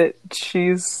like that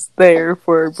she's there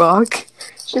for Buck.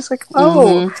 She's like,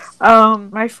 oh,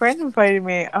 my friend invited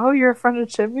me. Oh, you're a friend of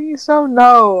Chimney's? Oh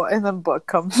no, and then Buck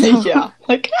comes. yeah.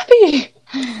 Like, Abby!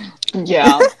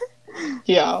 Yeah.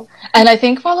 Yeah. And I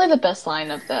think probably the best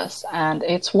line of this, and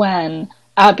it's when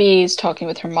Abby's talking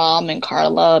with her mom and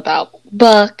Carla about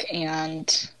Buck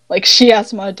and like she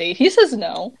asks him on a date. He says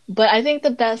no. But I think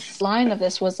the best line of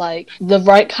this was like, the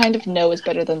right kind of no is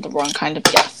better than the wrong kind of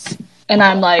yes. And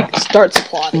I'm like, starts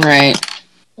applauding. Right.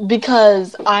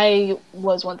 Because I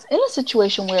was once in a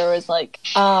situation where it was like,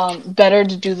 better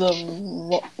to do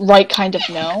the right kind of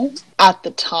no at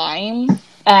the time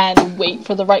and wait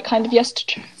for the right kind of yes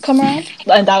to come around.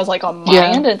 And that was like on my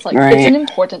end, and it's like, it's an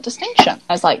important distinction.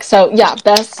 I was like, so yeah,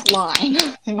 best line,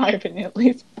 in my opinion at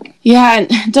least. Yeah,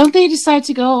 and don't they decide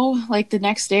to go like the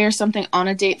next day or something on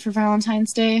a date for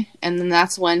Valentine's Day? And then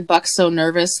that's when Buck's so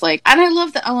nervous. Like, and I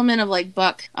love the element of like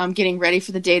Buck getting ready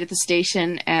for the date at the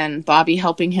station and Bobby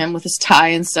helping him with his tie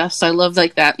and stuff. So I love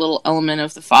like that little element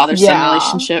of the father-son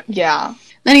relationship. Yeah.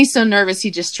 Then he's so nervous he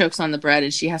just chokes on the bread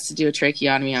and she has to do a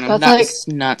tracheotomy on him. That's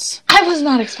nuts. I was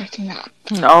not expecting that.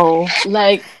 No.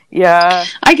 Like, yeah.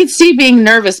 I could see being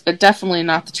nervous, but definitely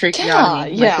not the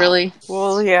tracheotomy. Yeah. Like, really?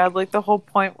 Well, yeah, like the whole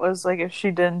point was like if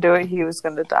she didn't do it, he was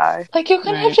gonna die. Like, you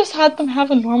couldn't have just had them have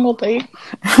a normal date.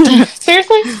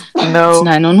 Seriously? No. It's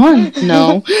 911.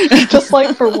 No. Just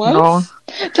like for once? No.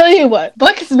 Tell you what,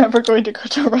 Buck is never going to go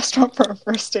to a restaurant for a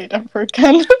first date ever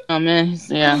again. Oh man,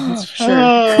 yeah, that's for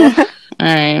sure.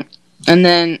 Alright. And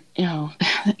then, you know,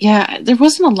 yeah, there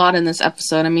wasn't a lot in this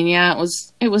episode. I mean, yeah,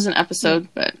 it was an episode,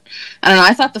 but I don't know.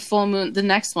 I thought the full moon, the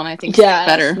next one, I think, is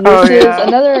better. Which is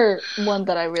another one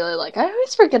that I really like. I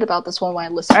always forget about this one when I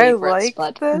list favorites,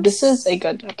 but this is a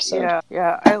good episode.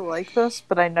 Yeah, I like this,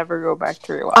 but I never go back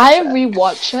to rewatch I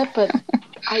rewatch it, but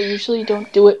I usually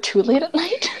don't do it too late at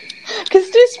night. Because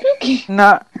it's too spooky.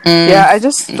 Yeah, I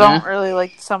just don't really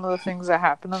like some of the things that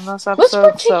happen in this episode.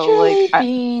 What's particularly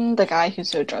being the guy who's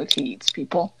so drugs he eats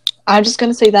people. I'm just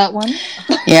gonna say that one.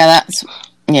 Yeah,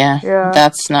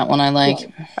 that's not one I like.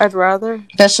 Yeah. I'd rather,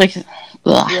 especially.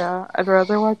 I'd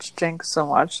rather watch Jinx than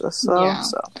watch this though. Yeah.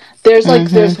 So there's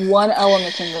there's one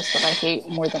element in this that I hate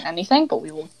more than anything, but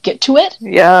we will get to it.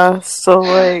 Yeah. So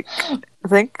like, I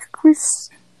think we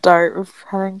start with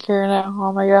Helen Karen at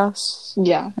home, I guess.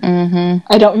 Yeah.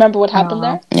 I don't remember what happened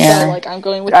there. Yeah. So, like, I'm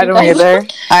going with I don't either.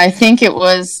 I think it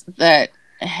was that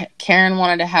Karen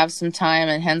wanted to have some time,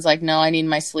 and Hen's like, no, I need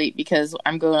my sleep because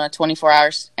I'm going on 24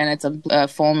 hours, and it's a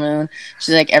full moon.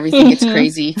 She's like, everything gets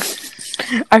crazy.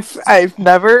 I've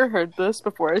never heard this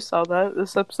before I saw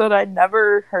this episode. I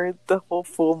never heard the whole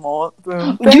full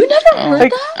moon thing. You never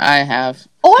heard that? I have.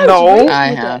 Oh, I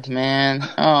have, man.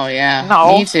 Oh, yeah.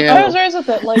 No. Me too. I was raised with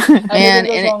it. Like, everything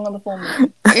goes wrong on the full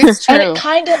moon. It's true. And it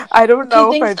kind of... I don't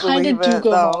know if I things kind believe of do it,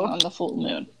 go though. wrong on the full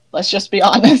moon. Let's just be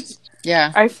honest.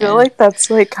 Yeah. I feel like that's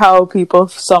like how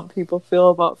some people feel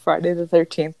about Friday the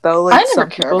 13th, though. Like, I never some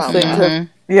care people about think that. that.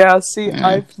 Yeah, see,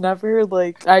 I've never,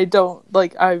 like, I don't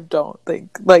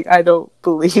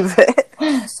believe it.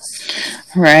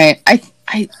 Right.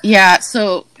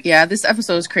 This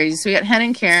episode was crazy. So we got Hen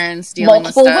and Karen's dealing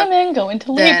Multiple with stuff. women go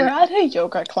into labor at a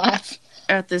yoga class.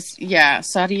 At this,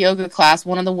 Saudi yoga class,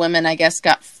 one of the women, I guess,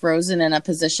 got frozen in a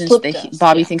position.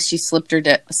 Bobby thinks she slipped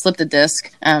a disc.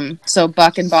 So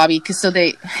Buck and Bobby,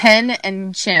 Hen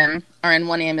and Chim are in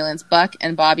one ambulance. Buck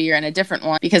and Bobby are in a different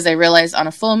one because they realize on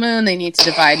a full moon they need to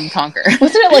divide and conquer.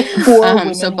 Wasn't it like 4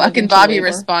 women? So Buck and Bobby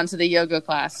respond to the yoga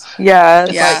class. Yeah.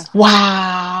 Like,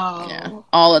 wow. Yeah.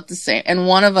 All at the same. And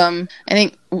one of them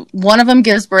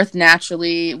gives birth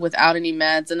naturally without any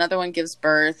meds. Another one gives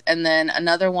birth, and then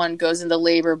another one goes into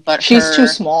labor, but she's too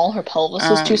small. Her pelvis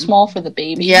is too small for the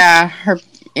baby. So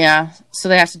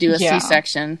they have to do a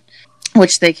C-section,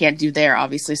 which they can't do there,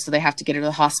 obviously. So they have to get her to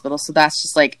the hospital. So that's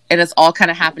just like, and it's all kind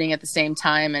of happening at the same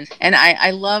time. And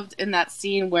I loved in that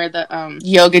scene where the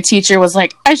yoga teacher was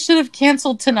like, I should have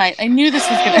canceled tonight. I knew this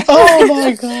was going to happen. Oh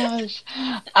my gosh.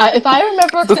 If I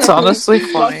remember, it's honestly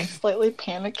funny. Slightly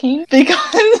panicking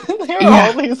because there were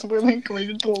all these women going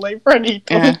into labor and he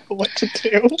doesn't know what to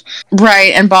do.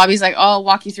 Right. And Bobby's like, oh, I'll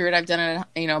walk you through it. I've done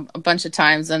it, a bunch of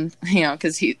times. And,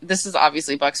 because this is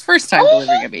obviously Buck's first time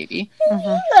delivering a baby.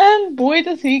 And boy,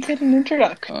 does he get an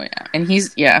introduction. Oh, yeah. And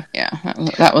he's,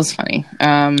 that was funny.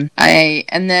 And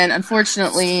then,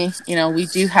 unfortunately, we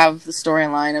do have the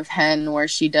storyline of Hen where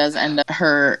she does end up,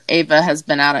 Ava has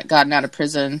gotten out of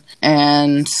prison,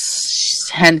 and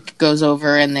Hen goes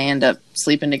over and they end up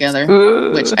sleeping together,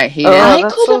 which I hated. I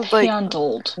could have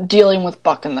handled dealing with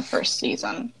Buck in the first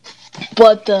season,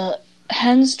 but the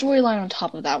Hen storyline on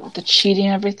top of that with the cheating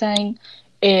and everything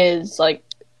is like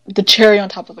the cherry on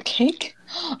top of the cake.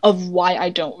 of why I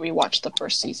don't rewatch the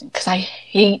first season, because I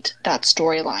hate that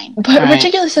storyline. But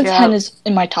particularly since Hen is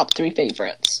in my top 3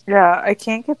 favorites. Yeah, I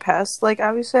can't get past, like,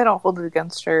 obviously I don't hold it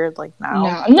against her, like,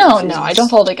 now. No, I don't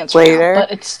hold it against her now,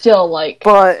 but it's still, like...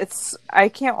 But I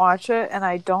can't watch it, and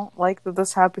I don't like that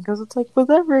this happened, because it's like, would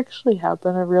that actually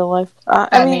happen in real life?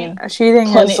 I mean, cheating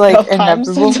is, like,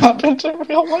 inevitable. It's happened in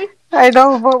real life. I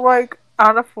know, but, like,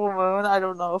 on a full moon, I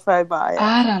don't know if I buy it.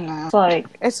 I don't know. It's like...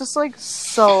 It's just, like,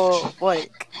 so,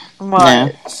 like, much.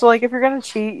 Yeah. So, like, if you're gonna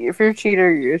cheat, if you're a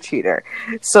cheater, you're a cheater.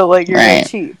 So, like, you're gonna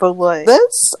cheat. But, like,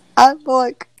 this, I'm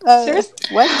like, seriously?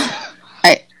 What?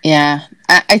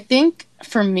 I think,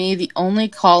 for me, the only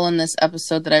call in this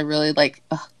episode that I really, like,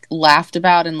 laughed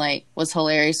about and, like, was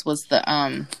hilarious was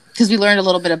the, because we learned a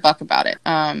little bit of Buck about it.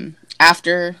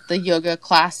 After the yoga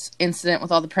class incident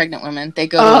with all the pregnant women, they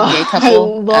go to a gay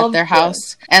couple at their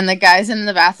house. And the guy's in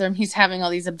the bathroom. He's having all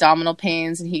these abdominal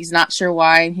pains, and he's not sure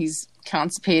why. And he's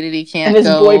constipated. He can't go. And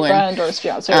his boyfriend or his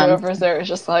fiance or whoever's there is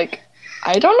just like,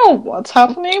 I don't know what's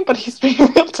happening, but he's being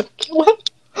real ridiculous.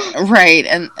 Right,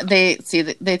 and they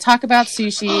talk about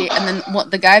sushi, and then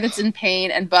the guy that's in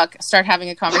pain and Buck start having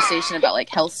a conversation about like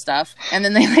health stuff, and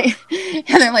then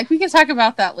they're like, we can talk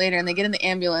about that later, and they get in the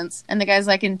ambulance, and the guy's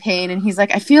like in pain, and he's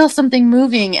like, I feel something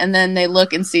moving, and then they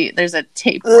look and see there's a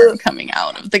tapeworm coming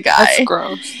out of the guy. That's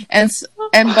gross. And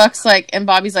Buck's like, and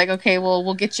Bobby's like, okay, well,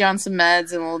 we'll get you on some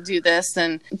meds, and we'll do this,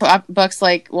 and Buck's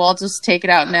like, well, I'll just take it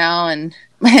out now, and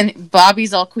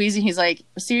Bobby's all queasy. He's like,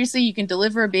 seriously, you can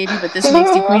deliver a baby, but this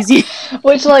makes you queasy.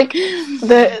 Which, like,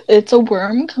 it's a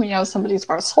worm coming out of somebody's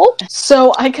arsehole.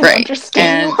 So I can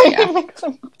understand why it makes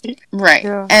him queasy. Right.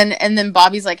 Yeah. And then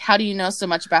Bobby's like, how do you know so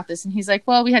much about this? And he's like,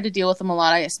 well, we had to deal with them a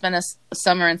lot. I spent a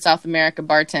summer in South America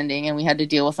bartending, and we had to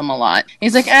deal with them a lot. And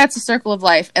he's like, it's a circle of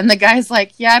life. And the guy's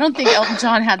like, yeah, I don't think Elton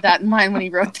John had that in mind when he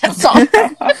wrote that song.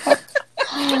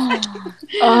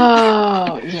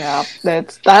 Oh yeah,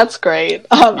 that's great.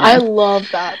 I love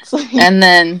that. And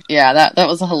then that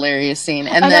was a hilarious scene.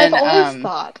 And then I've always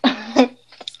thought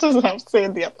this doesn't have to say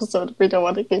in the episode if we don't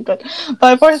want to keep it, but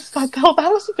I've always thought that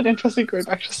was a bit interesting going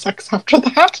back to sex after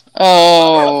that.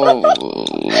 Oh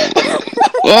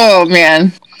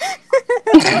man.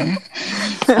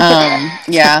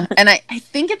 And I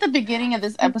think at the beginning of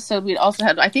this episode we'd also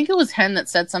had, I think it was Hen that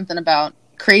said something about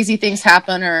crazy things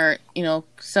happen, or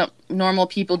some normal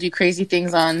people do crazy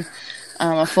things on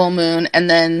a full moon, and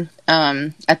then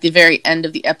at the very end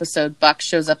of the episode, Buck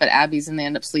shows up at Abby's and they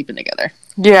end up sleeping together.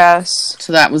 Yes.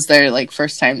 So that was their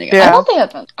first time together.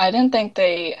 Yeah. I didn't think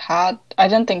they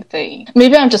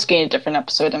maybe I'm just getting a different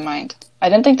episode in mind. I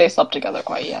didn't think they slept together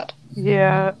quite yet.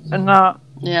 Yeah, and not.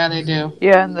 Yeah, they do.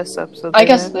 Yeah, in this episode. I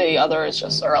guess the other is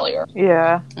just earlier.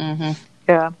 Yeah. Mm-hmm.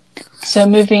 Yeah. So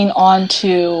moving on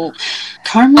to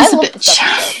Karma's a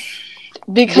bitch.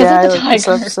 Because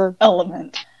of the tiger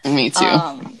element. Me too.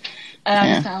 And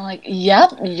I'm kind of like,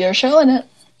 yep, you're showing it.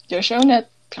 You're showing it.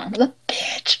 Karma's a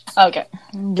bitch. Okay.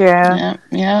 Yeah.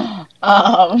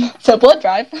 So blood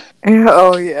drive. Yeah,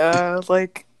 oh yeah,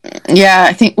 Yeah,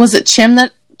 I think, was it Chim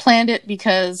that planned it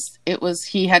because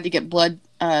he had to get blood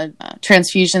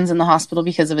transfusions in the hospital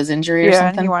because of his injury or something? Yeah,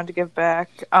 and he wanted to give back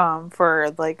for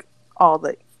all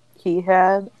that he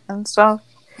had and stuff.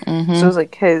 Mm-hmm. So it was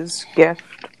his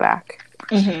gift back.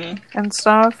 Mm-hmm. And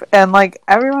stuff. And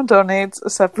everyone donates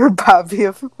except for Bobby,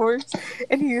 of course.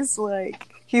 And he's like,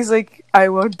 I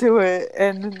won't do it,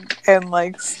 and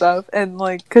stuff, and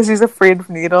because he's afraid of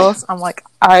needles. I'm like,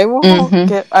 I won't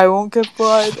get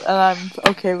blood, and I'm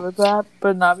okay with that,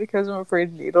 but not because I'm afraid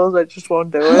of needles. I just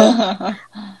won't do it.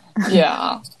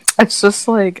 Yeah. It's just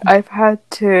I've had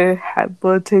to have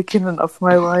blood taken enough in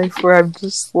my life where I'm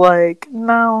just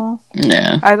no.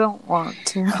 Yeah. I don't want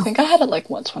to. I think I had it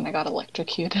once when I got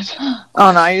electrocuted. Oh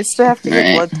no, I used to have to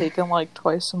get blood taken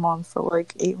twice a month for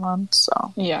 8 months,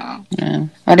 so. Yeah.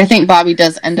 But I think Bobby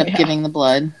does end up giving the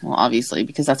blood. Well, obviously,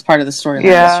 because that's part of the story of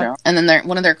the show. And then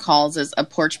one of their calls is a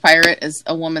porch pirate, is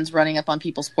a woman's running up on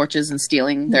people's porches and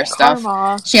stealing their stuff.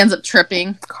 She ends up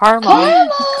tripping.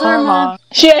 Karma.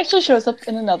 She actually shows up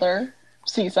in another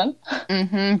season.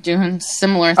 Doing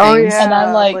similar things. Oh, yeah. And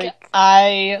I'm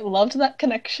I loved that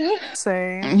connection.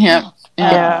 Same. Yep.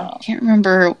 Yeah. I can't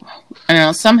remember. I don't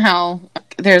know. Somehow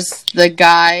there's the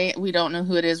guy, we don't know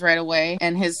who it is right away,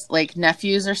 and his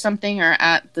nephews or something are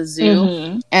at the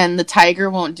zoo, and the tiger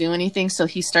won't do anything, so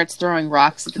he starts throwing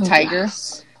rocks at the tiger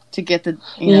to get the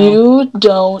you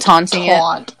don't taunt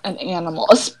it. An animal,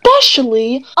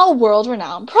 especially a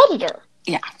world-renowned predator.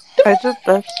 Yeah. That's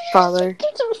father.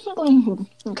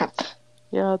 Okay.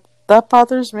 Yeah, that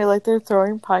bothers me. Like, they're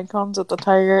throwing pine cones at the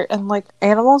tiger, and like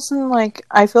animals, and like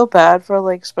I feel bad for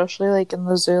like, especially like in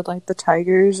the zoo, like the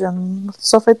tigers and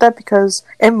stuff like that, because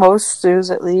in most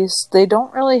zoos, at least, they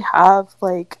don't really have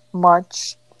like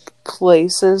much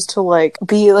places to like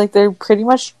be. Like, they're pretty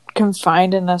much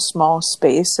confined in a small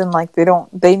space, and like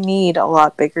they need a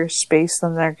lot bigger space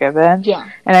than they're given. Yeah.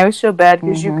 And I always feel bad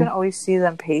because you can always see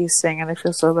them pacing, and I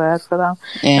feel so bad for them.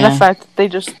 And the fact that they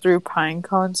just threw pine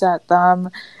cones at them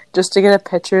just to get a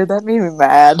picture, that made me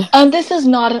mad. And this is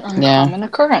not an uncommon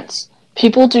occurrence.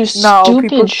 People do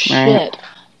stupid shit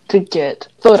to get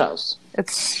photos.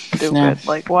 It's stupid.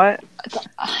 Like, what?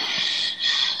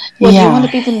 Well, do you want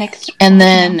to be the next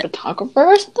photographer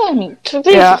or something? I mean,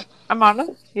 I'm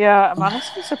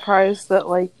honestly surprised that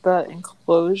like the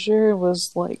enclosure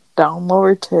was like down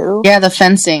lower too. Yeah, the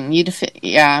fencing.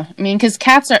 I mean, because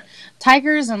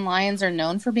tigers and lions are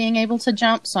known for being able to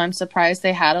jump, so I'm surprised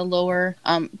they had a lower.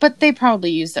 But they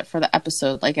probably used it for the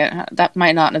episode. Like that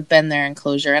might not have been their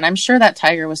enclosure, and I'm sure that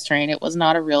tiger was trained. It was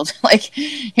not a real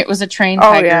it was a trained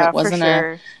tiger. Yeah, it wasn't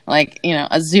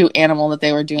a zoo animal that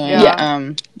they were doing. Yeah.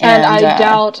 And I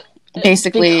doubt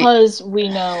basically because we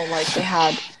know like they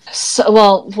had.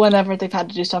 Whenever they've had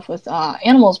to do stuff with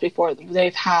animals before,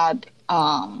 they've had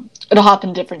it'll happen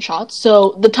in different shots.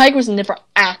 So the tiger was never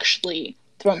actually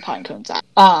thrown pine cones at,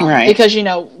 because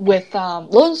with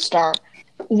Lone Star,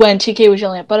 when TK was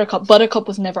yelling at Buttercup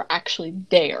was never actually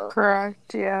there.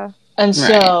 Correct. Yeah. And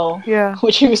so,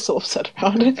 which he was so upset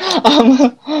about it.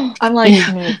 I'm like,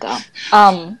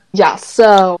 yeah,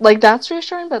 so, like, that's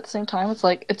reassuring, but at the same time, it's,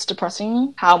 like, it's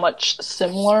depressing how much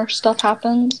similar stuff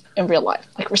happens in real life.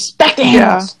 Like, respect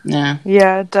animals!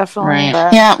 Yeah, definitely.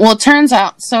 Right. Yeah, well, it turns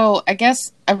out, so, I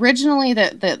guess, originally,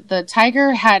 the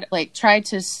tiger had, like, tried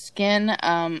to skin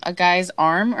a guy's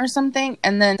arm or something,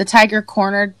 and then the tiger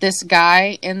cornered this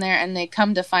guy in there, and they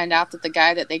come to find out that the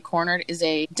guy that they cornered is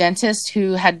a dentist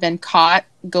who had been caught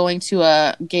going to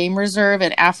a game reserve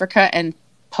in Africa and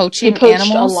poaching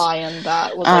animals. A lion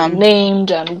that was like,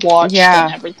 named and watched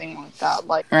and everything like that.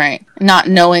 Like, right. Not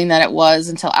knowing that it was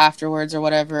until afterwards or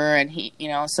whatever. And he,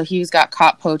 so he's got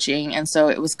caught poaching. And so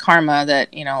it was karma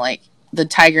that, like the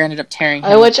tiger ended up tearing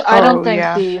him. Which I don't think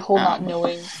the whole not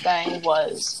knowing thing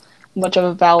was much of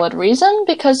a valid reason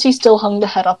because he still hung the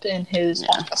head up in his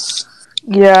office.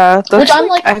 Yeah. Which I'm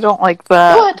like, I don't like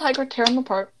that. Go ahead, tiger, tear him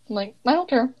apart. I'm like, I don't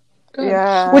care. Go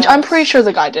ahead. Which I'm pretty sure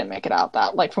the guy didn't make it out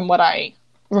that. Like, from what I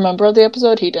remember of the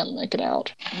episode, he didn't make it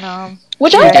out. No.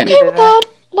 Which I'm okay with that.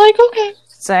 Like, okay.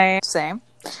 Same.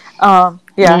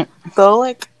 Though,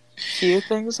 like, few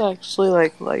things I actually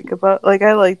like about, like,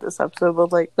 I like this episode,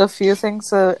 but like the few things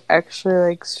that actually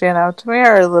like stand out to me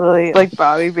are literally like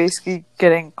Bobby basically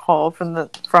getting a call from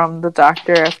the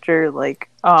doctor after like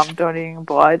donating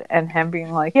blood, and him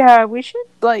being like, yeah, we should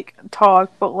like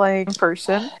talk, but like in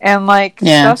person, and like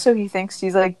stuff, so he thinks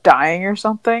he's like dying or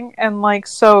something, and like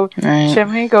so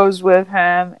Chimney goes with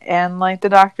him, and like the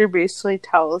doctor basically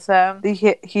tells him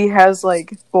he has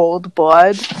like gold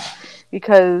blood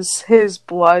because his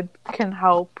blood can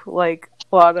help like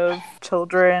a lot of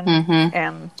children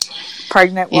and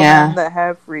pregnant women that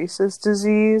have Rhesus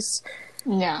disease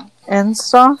and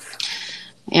stuff.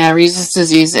 Yeah, Rhesus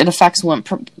disease, it affects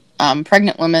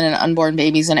pregnant women and unborn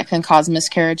babies, and it can cause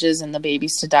miscarriages and the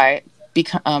babies to die,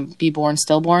 be born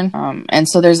stillborn. And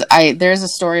so there's a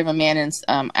story of a man in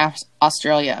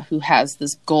Australia who has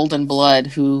this golden blood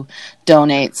who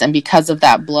donates, and because of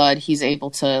that blood he's able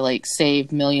to like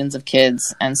save millions of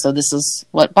kids. And so this is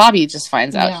what Bobby just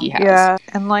finds out he has.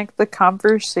 And like the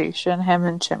conversation him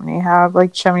and Chimney have,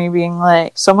 like Chimney being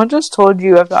like, someone just told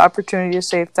you have the opportunity to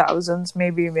save thousands,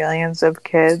 maybe millions of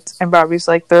kids, and Bobby's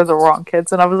like, they're the wrong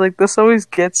kids. And I was like, this always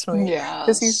gets me,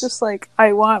 because he's just like,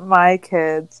 I want my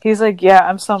kids. He's like, yeah,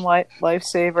 I'm some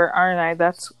lifesaver, aren't I?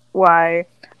 That's why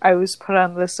I was put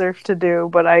on this earth to do,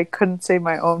 but I couldn't save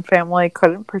my own family,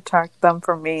 couldn't protect them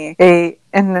from me.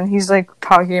 And then he's like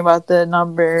talking about the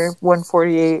number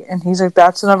 148, and he's like,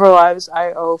 that's the number of lives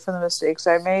I owe for the mistakes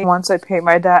I made. Once I pay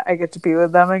my debt, I get to be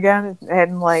with them again.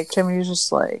 And like Jimmy's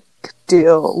just like,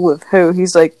 deal with who?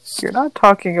 He's like, you're not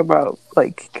talking about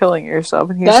like killing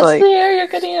yourself. And he's that's like, the air you're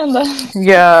getting in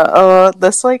that.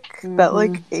 That's like that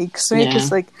like aches me,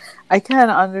 because like I can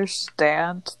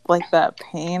understand like that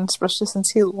pain, especially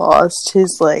since he lost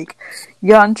his like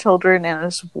young children and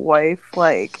his wife,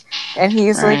 like, and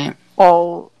he's like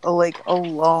all like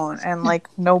alone, and like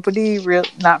not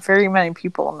very many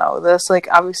people know this. Like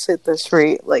obviously at this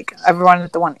rate, like everyone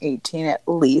at the 118 at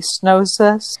least knows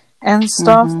this, and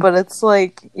stuff, but it's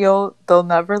like they'll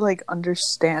never like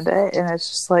understand it, and it's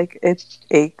just like it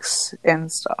aches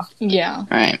and stuff. Yeah.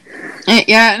 Right.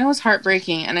 Yeah, and it was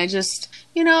heartbreaking, and I just,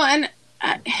 and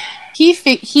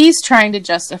he's trying to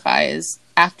justify his,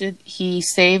 after he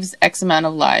saves X amount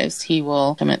of lives, he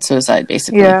will commit suicide,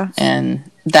 basically. Yeah. And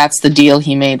that's the deal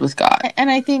he made with God. And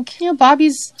I think,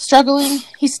 Bobby's struggling.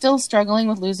 He's still struggling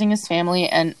with losing his family.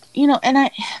 And,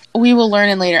 we will learn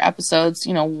in later episodes,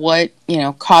 what,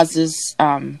 caused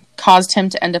him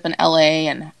to end up in LA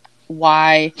and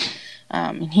why.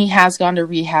 He has gone to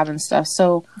rehab and stuff.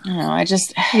 So, I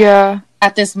just... Yeah.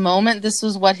 At this moment, this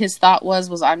was what his thought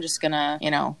was I'm just gonna,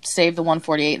 save the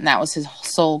 148, and that was his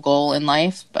sole goal in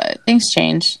life. But things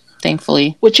change,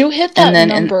 thankfully. Would you hit that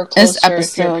number closer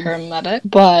if you're a paramedic?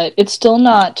 But it's still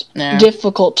not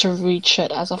difficult to reach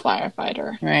it as a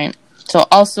firefighter. Right. So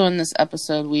also in this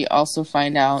episode, we also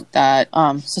find out that,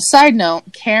 so side note,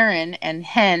 Karen and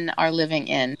Hen are living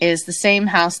in is the same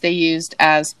house they used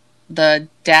as the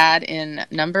dad in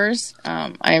Numbers.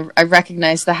 I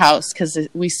recognize the house because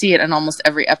we see it in almost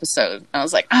every episode. I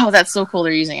was like, oh, that's so cool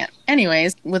they're using it.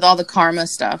 Anyways, with all the karma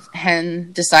stuff,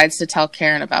 Hen decides to tell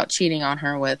Karen about cheating on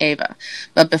her with Ava.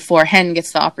 But before Hen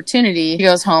gets the opportunity, she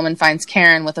goes home and finds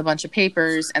Karen with a bunch of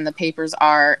papers, and the papers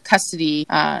are custody.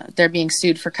 They're being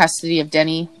sued for custody of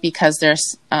Denny because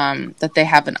there's that they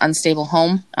have an unstable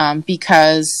home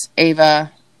because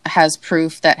Ava has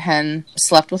proof that Hen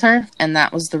slept with her, and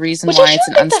that was the reason why it's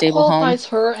an unstable home. Which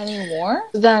I don't think that qualifies her anymore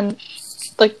than,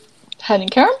 like, Hen and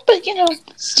Karen, but,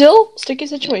 still sticky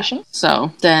situation.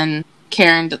 So then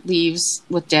Karen leaves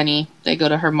with Denny. They go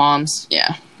to her mom's.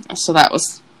 Yeah. So that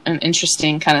was an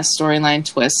interesting kind of storyline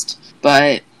twist.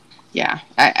 But, yeah,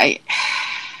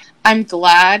 I'm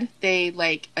glad they,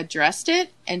 like, addressed it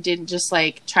and didn't just,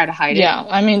 like, try to hide it. Yeah,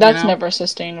 I mean, that's never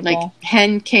sustainable. Like,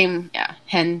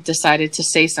 Hen decided to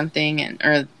say something,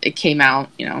 or it came out,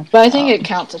 But I think it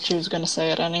counts that she was going to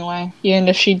say it anyway, even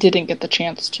if she didn't get the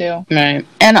chance to. Right.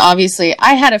 And obviously,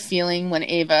 I had a feeling when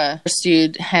Ava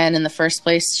pursued Hen in the first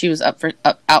place, she was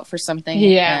out for something.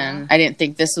 Yeah. And I didn't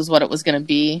think this was what it was going to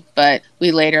be, but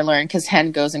we later learned, because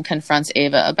Hen goes and confronts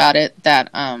Ava about it, that,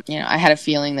 I had a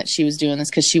feeling that she was doing this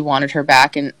because she wanted her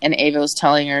back, and Ava was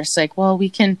telling her, it's like, well, we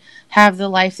can have the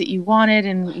life that you wanted,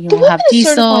 and you'll have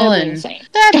Diesel, and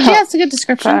that's a good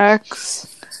description.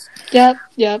 Facts. Yep.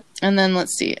 And then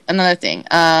let's see, another thing.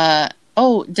 So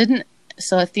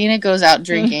Athena goes out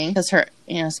drinking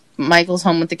because Michael's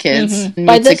home with the kids. Mm-hmm. And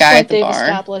By meets this a guy point, at the they've bar.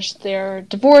 established their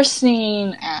divorce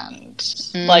scene, and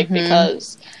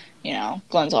because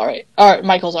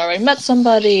Michael's already met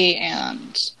somebody,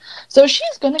 and so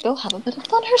she's gonna go have a bit of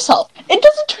fun herself. It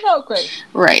doesn't turn out great,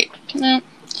 right? No.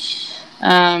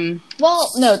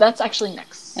 Well, no, that's actually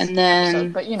next. And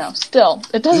then, episode, but still,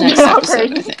 it doesn't turn out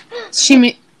great.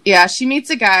 She meets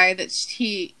a guy that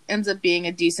he ends up being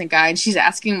a decent guy, and she's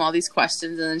asking him all these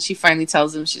questions, and then she finally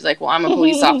tells him, she's like, well, I'm a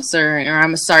police officer, or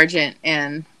I'm a sergeant,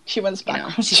 and she wins back.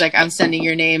 She's like, I'm sending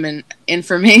your name and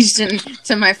information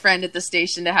to my friend at the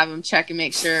station to have him check and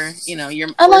make sure, you're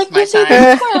worth my time.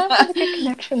 I have good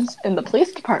connections in the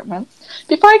police department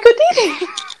before I go dating.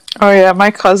 Oh yeah,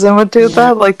 my cousin would do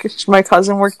that. Like, my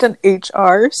cousin worked in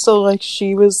HR, so like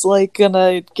she was like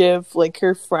gonna give like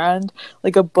her friend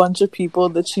like a bunch of people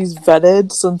that she's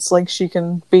vetted, since like she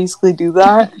can basically do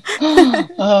that.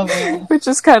 Oh man, which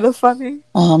is kind of funny.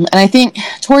 And I think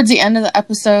towards the end of the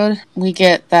episode, we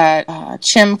get that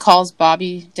Chim calls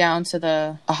Bobby down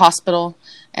to a hospital,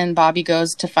 and Bobby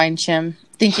goes to find Chim,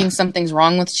 thinking something's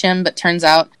wrong with Chim, but turns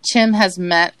out Chim has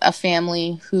met a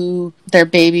family who their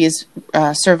baby is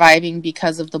surviving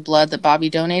because of the blood that Bobby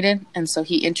donated, and so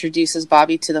he introduces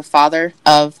Bobby to the father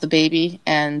of the baby,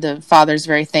 and the father's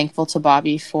very thankful to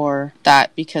Bobby for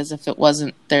that, because if it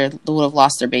wasn't, they would have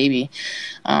lost their baby.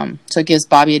 So it gives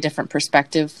Bobby a different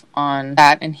perspective on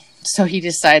that, and so he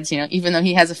decides, even though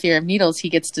he has a fear of needles, he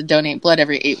gets to donate blood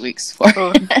every 8 weeks for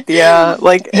it. Yeah,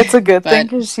 like, it's a good thing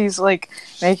because he's, like,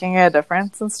 making a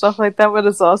difference and stuff like that, but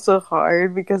it's also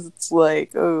hard because it's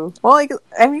like, oh. Well, like,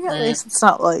 I mean, at least it's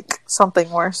not, like, something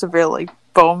more severe, like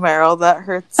bone marrow that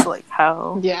hurts like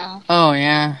hell. Yeah. Oh,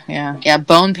 yeah. Yeah,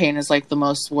 bone pain is, like, the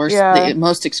most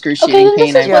excruciating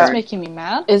pain this is what's making me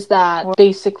mad, is that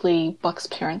basically Buck's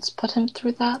parents put him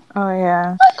through that. Oh,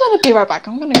 yeah. I'm gonna be right back.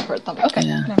 I'm gonna hurt them. Okay.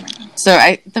 Yeah. Never mind. So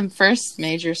the first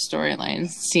major storyline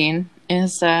scene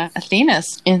is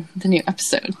Athena's in the new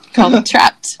episode called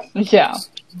Trapped. Yeah.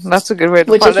 That's a good way to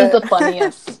put it. Which is the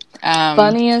funniest.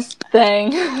 Funniest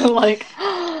thing. Like,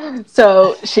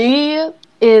 so she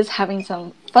is having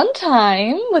some fun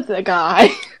time with a guy.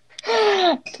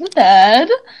 Ned,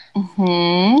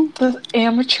 Mm-hmm. the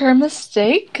amateur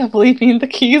mistake of leaving the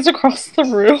keys across the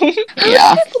room.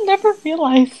 Yeah. People never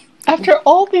realize after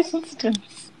all these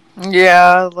incidents.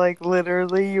 Yeah, like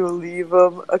literally, you leave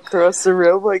him across the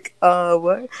room. Like,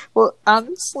 what? Well,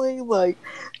 honestly, like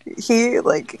she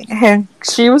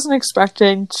wasn't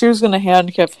expecting she was gonna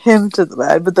handcuff him to the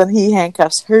bed, but then he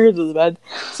handcuffs her to the bed.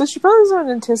 So she probably wasn't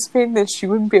anticipating that she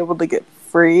wouldn't be able to get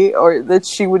free, or that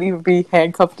she would even be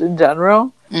handcuffed in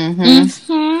general.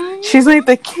 Mm-hmm. She's like,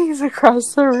 the keys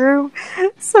across the room,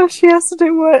 so she has to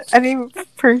do what any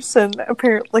person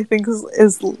apparently thinks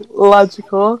is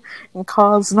logical and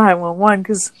calls 911,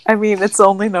 because I mean it's the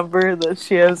only number that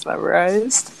she has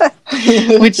memorized.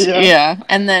 Which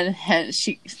and then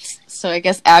so I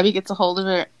guess Abby gets a hold of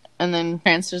it and then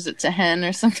transfers it to Hen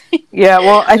or something. Yeah,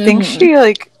 well, I think she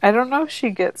I don't know if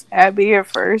she gets Abby at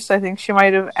first. I think she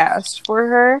might have asked for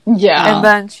her. Yeah. And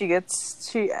then she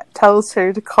tells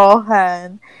her to call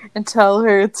Hen and tell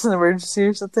her it's an emergency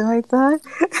or something like that.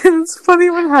 And it's funny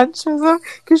when Hen shows up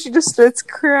because she just starts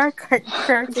cracking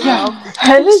up.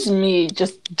 Hen is me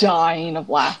just dying of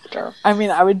laughter. I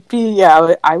mean, I would be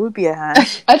a Hen.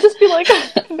 I'd just be like,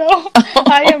 no,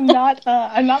 I'm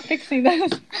not fixing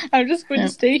this. I'm just going to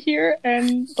stay here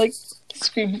and like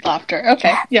scream with laughter.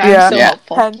 Okay, I'm so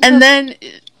helpful. And then,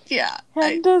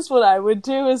 Hen does what I would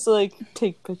do is like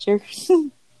take pictures.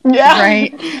 Yeah.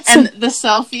 Right. And the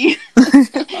selfie.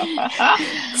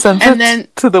 Send then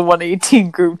to the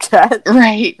 118 group chat.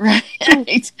 Right.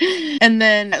 And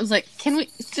then I was like, can we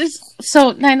just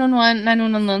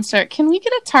 911 Lone Star, can we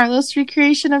get a Tarlos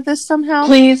recreation of this somehow?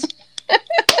 Please.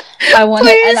 I want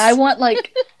it, and I want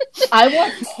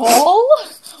Paul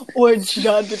or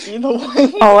Judd to be the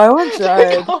one. Oh, I want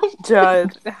Judd.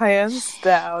 Judd, hands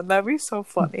down. That'd be so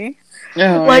funny.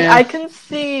 Oh, I can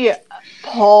see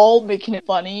Paul making it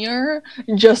funnier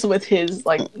just with his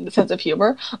sense of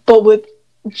humor, but with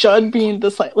Judd being the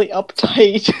slightly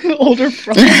uptight older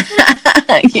brother.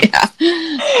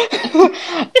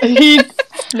 He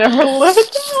never lived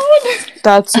it down.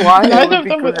 That's why Neither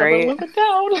it would be great. Live it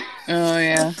down. Oh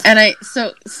yeah. And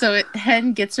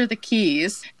Hen gets her the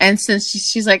keys, and since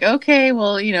she's like, okay,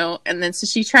 well, and then so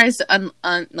she tries to go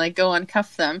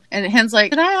uncuff them, and Hen's like,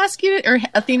 did I ask you to, or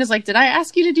Athena's like, did I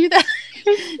ask you to do that?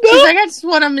 She's like, I just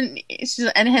want them,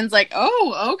 and Hen's like,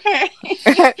 oh, okay.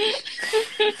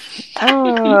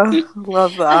 Oh,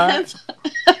 love that.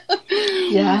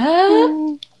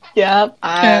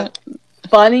 Yeah.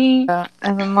 Funny. Yeah.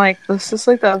 And then this is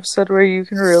the episode where you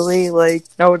can really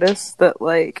notice that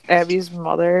Abby's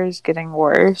mother is getting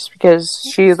worse because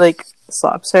she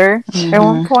slaps her at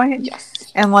one point.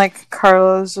 Yes. And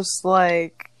Carla's just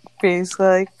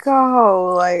basically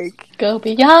go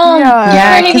be young.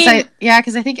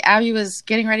 Because I think Abby was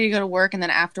getting ready to go to work, and then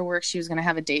after work she was going to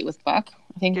have a date with Buck.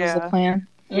 I think was the plan.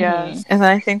 Yes. Mm-hmm. And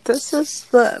I think this is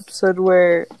the episode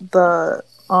where the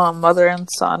mother and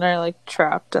son are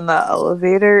trapped in the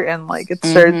elevator, and it gets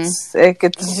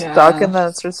stuck, and then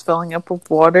it starts filling up with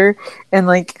water, and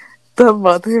the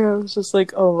mother, I was just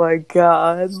oh my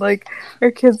god,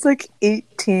 our kid's 18,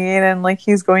 and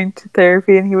he's going to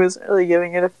therapy, and he wasn't really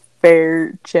giving it a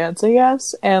fair chance, I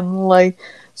guess, and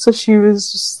so she was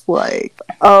just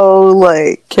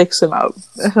kicks him out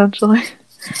essentially.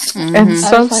 And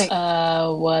so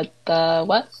what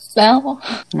now?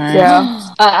 Yeah.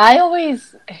 I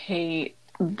always hate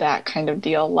that kind of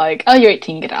deal. Oh, you're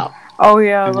 18, get out. Oh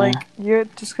yeah, you're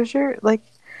just because you're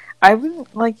I wouldn't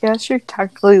yes, you're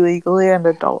technically legally an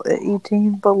adult at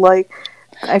 18, but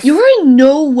you were in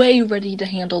no way ready to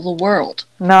handle the world.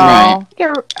 No,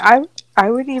 right.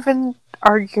 I would even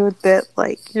argue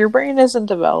that your brain isn't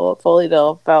fully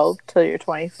developed till you're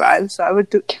 25, so I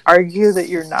would argue that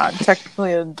you're not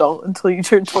technically an adult until you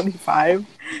turn 25.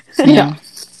 Yeah.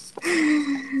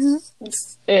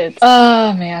 It's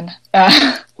oh man.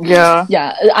 Yeah.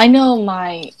 I know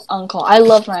my uncle. I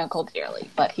love my uncle dearly,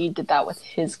 but he did that with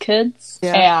his kids,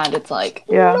 and it's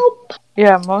nope.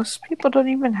 Yeah, most people don't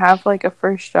even have a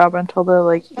first job until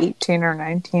they're 18 or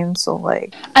 19. So I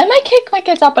might kick my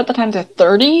kids out by the time they're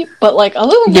 30, but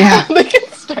other than that, they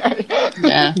can start.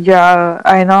 Yeah,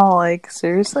 I know.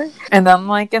 Seriously. And then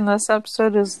in this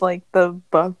episode is the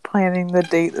Buck planning the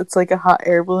date. It's a hot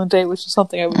air balloon date, which is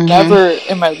something I would never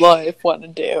in my life want to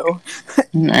do.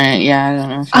 Yeah, I don't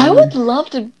know. I would love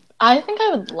to. I think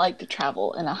I would like to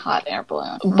travel in a hot air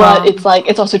balloon, but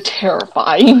it's also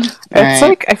terrifying. It's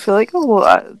like I feel like a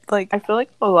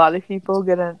lot of people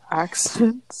get in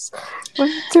accidents when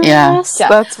doing this. Yeah.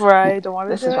 That's where I don't want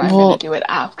to do it. This is why I'm going to do it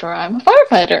after I'm a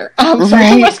firefighter. So I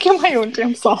can rescue my own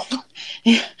damn self.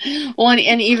 Well,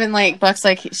 and even like Buck's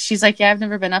like, she's like, yeah, I've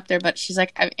never been up there, but she's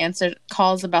like, I've answered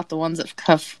calls about the ones that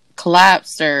have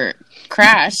collapsed or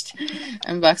crashed,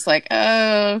 and Buck's like,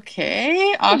 oh,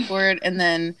 okay, awkward. And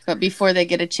then, but before they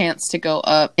get a chance to go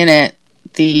up in it,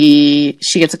 she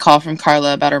gets a call from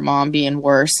Carla about her mom being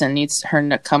worse and needs her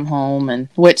to come home, and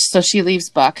so she leaves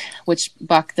Buck, which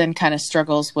Buck then kind of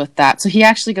struggles with that. So he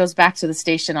actually goes back to the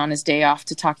station on his day off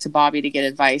to talk to Bobby to get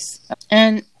advice,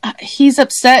 and he's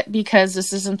upset because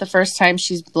this isn't the first time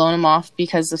she's blown him off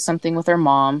because of something with her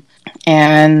mom.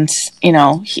 And,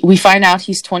 we find out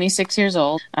he's 26 years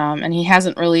old, and he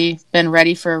hasn't really been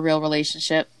ready for a real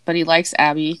relationship, but he likes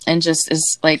Abby and just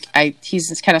is like,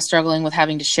 he's kind of struggling with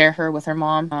having to share her with her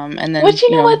mom. And then, which, you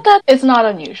know what, that is not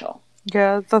unusual.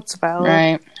 Yeah, that's valid.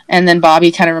 Right. And then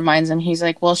Bobby kind of reminds him, he's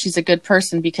like, well, she's a good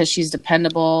person because she's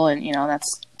dependable, and,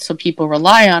 that's so people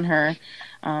rely on her.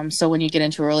 So when you get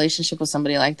into a relationship with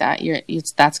somebody like that,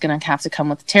 that's going to have to come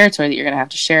with the territory that you're going to have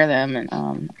to share them.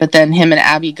 And but then him and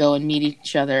Abby go and meet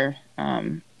each other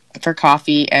for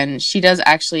coffee, and she does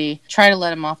actually try to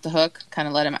let him off the hook, kind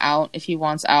of let him out if he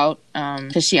wants out,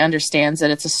 because she understands that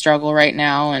it's a struggle right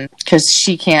now, and because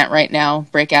she can't right now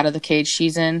break out of the cage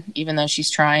she's in, even though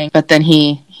she's trying. But then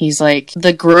he's like,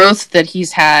 the growth that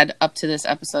he's had up to this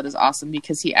episode is awesome,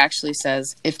 because he actually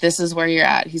says, if this is where you're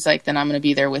at, he's like, then I'm going to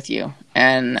be there with you.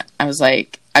 And I was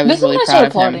like, I was really proud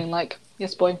of him. Like,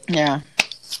 yes, boy. Yeah.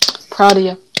 Proud of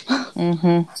you.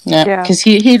 Mm-hmm. Yeah, because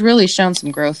he'd really shown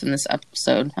some growth in this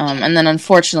episode. And then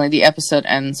unfortunately the episode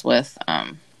ends with,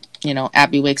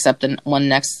 Abby wakes up one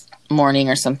next morning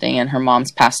or something, and her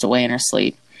mom's passed away in her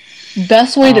sleep.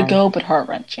 Best way to go, but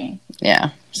heart-wrenching.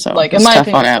 Yeah. So, like, in my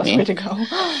opinion, best way to go.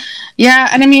 Yeah,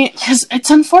 and I mean, because it's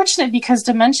unfortunate, because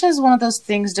dementia is one of those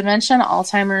things. Dementia and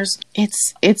Alzheimer's,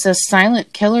 it's a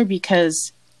silent killer,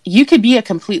 because you could be a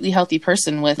completely healthy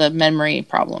person with memory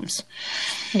problems.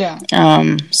 Yeah.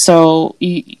 So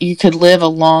you could live a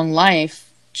long life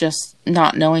just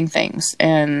not knowing things,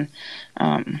 and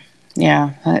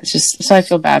it's just, so I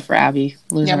feel bad for Abby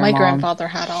losing her my mom. grandfather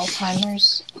had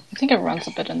Alzheimer's. I think it runs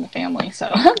a bit in the family, so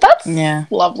that's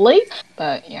lovely.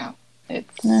 But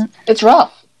it's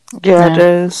rough. Yeah, it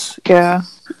is. Yeah.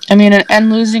 I mean,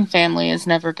 and losing family is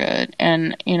never good,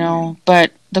 and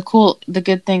but the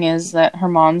good thing is that her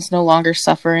mom's no longer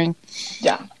suffering.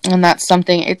 Yeah. And that's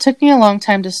something, it took me a long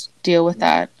time to deal with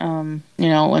that,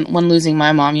 when losing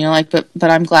my mom, but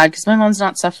I'm glad, because my mom's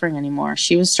not suffering anymore.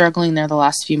 She was struggling there the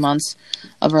last few months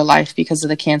of her life because of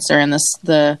the cancer and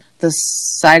the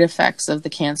side effects of the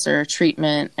cancer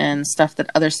treatment and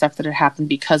other stuff that had happened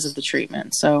because of the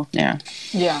treatment. So, yeah.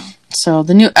 Yeah. So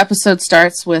the new episode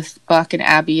starts with Buck and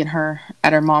Abby and her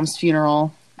at her mom's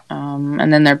funeral.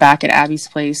 And then they're back at Abby's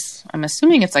place. I'm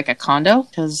assuming it's like a condo,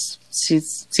 because she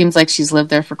seems like she's lived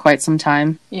there for quite some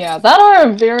time. Yeah, that are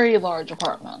a very large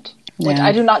apartment. Which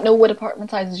I do not know what apartment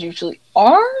sizes usually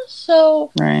are,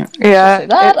 so... Right. Yeah, say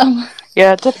that.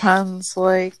 It depends,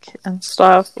 and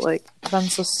stuff.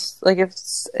 Depends, if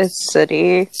it's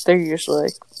city, they're usually,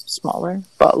 smaller.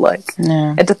 But,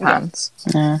 it depends.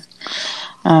 Yeah.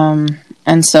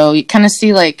 And so you kind of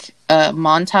see, a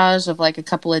montage of a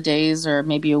couple of days or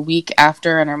maybe a week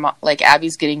after, and her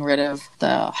Abby's getting rid of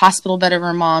the hospital bed of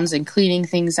her mom's and cleaning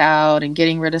things out and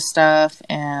getting rid of stuff,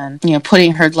 and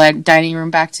putting her dining room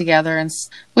back together, and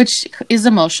which is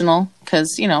emotional,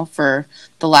 because for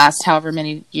the last however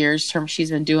many years she's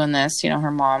been doing this,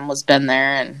 her mom was been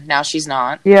there and now she's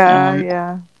not.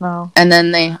 No. And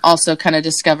then they also kind of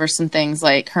discover some things,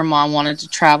 like her mom wanted to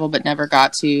travel but never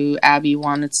got to. Abby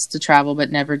wanted to travel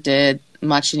but never did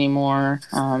much anymore.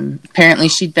 Apparently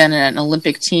she'd been an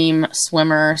Olympic team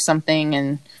swimmer or something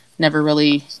and never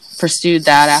really pursued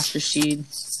that after she'd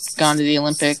gone to the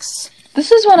Olympics.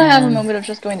 This is when I have a moment of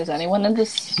just going, does anyone in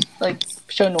this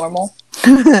show normal?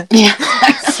 Yeah.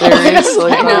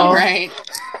 Seriously. I know, right?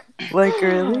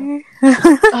 Really?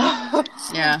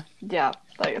 Yeah. Yeah.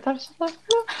 But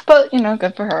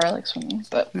good for her. I like swimming.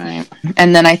 But right.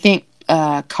 And then I think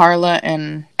Carla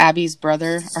and Abby's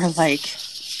brother are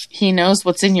he knows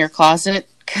what's in your closet,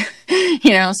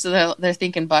 so they're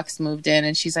thinking Buck's moved in,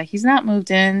 and she's like, he's not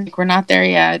moved in. We're not there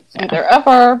yet. There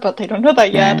ever, but they don't know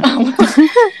that yet.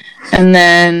 And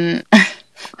then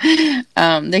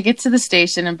they get to the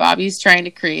station, and Bobby's trying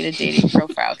to create a dating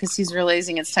profile because he's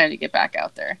realizing it's time to get back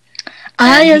out there.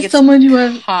 As someone who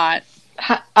has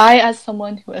I, as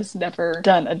someone who has never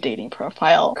done a dating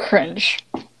profile, cringe.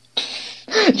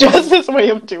 Just his way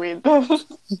of doing this.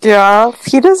 Yeah,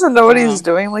 he doesn't know what he's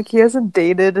doing. Like, he hasn't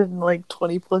dated in like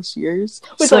 20 plus years.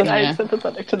 Which, so, like, I'm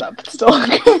sympathetic to that, but still.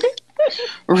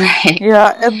 Right.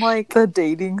 Yeah, and like the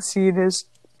dating scene has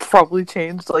probably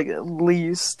changed like at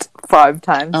least 5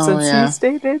 times since he's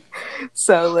dated.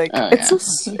 So like it's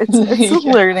a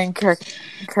learning curve.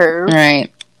 Right.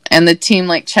 And the team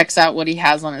like checks out what he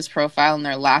has on his profile and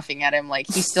they're laughing at him like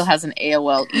he still has an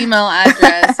AOL email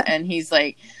address and he's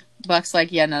like Buck's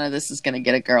like, yeah, none of this is gonna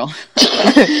get a girl.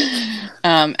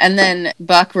 And then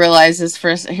Buck realizes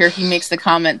here he makes the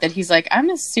comment that he's like, I'm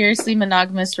in a seriously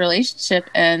monogamous relationship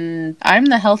and I'm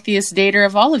the healthiest dater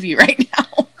of all of you right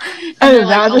now. And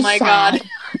like, oh my god.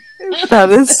 That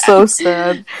is so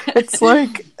sad. It's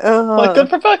like, good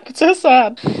for Buck. It's so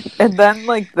sad. And then,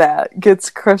 like, that gets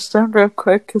crushed down real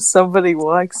quick because somebody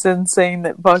walks in saying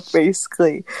that Buck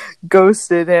basically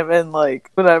ghosted him and, like,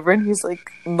 whatever. And he's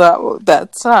like,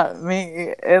 that's not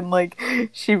me. And, like,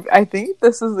 I think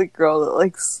this is the girl that,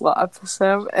 like, slaps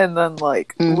him and then,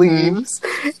 like, leaves.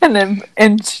 And then,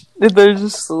 they're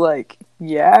just like,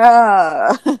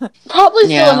 yeah. Probably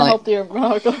still in a healthier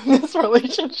monogamous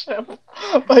relationship.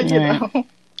 But, you know.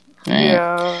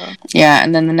 Right. Yeah,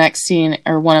 and then the next scene,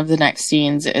 or one of the next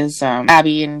scenes, is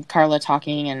Abby and Carla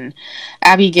talking, and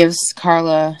Abby gives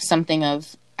Carla something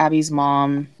of Abby's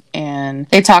mom, and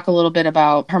they talk a little bit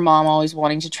about her mom always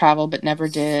wanting to travel but never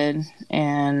did,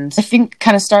 and I think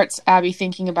kind of starts Abby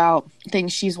thinking about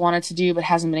things she's wanted to do but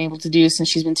hasn't been able to do since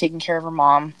she's been taking care of her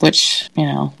mom, which, you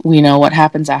know, we know what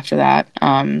happens after that.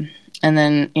 And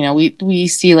then, you know, we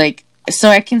see, like, so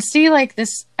I can see, like,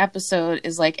 this episode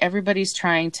is, like, everybody's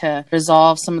trying to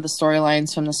resolve some of the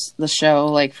storylines from the show,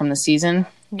 like, from the season.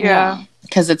 Yeah.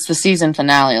 Because it's the season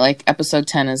finale. Like, episode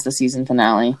 10 is the season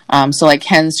finale. So, like,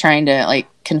 Ken's trying to, like,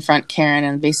 confront Karen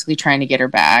and basically trying to get her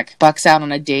back. Buck's out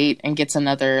on a date and gets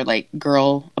another, like,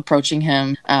 girl approaching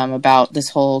him about this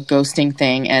whole ghosting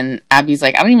thing. And Abby's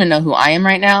like, I don't even know who I am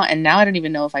right now. And now I don't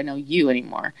even know if I know you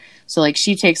anymore. So, like,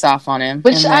 she takes off on him.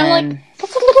 Which I'm like,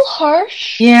 that's a little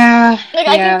harsh. Yeah. Like,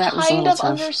 I can kind of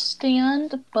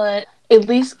understand, but at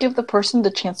least give the person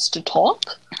the chance to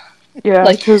talk. Yeah,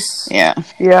 like, because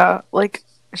like,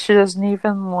 she doesn't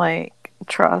even, like,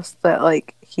 trust that,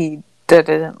 like, he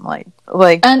didn't, like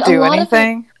and do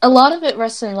anything. A lot of it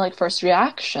rests in, like, first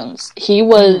reactions. He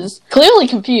was clearly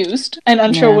confused and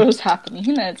unsure what was happening,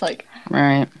 and it's like...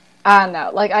 Right. I don't know.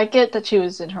 Like, I get that she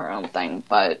was in her own thing,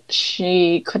 but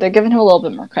she could have given him a little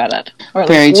bit more credit. Or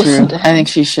very true. I think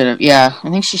she should have. Yeah, I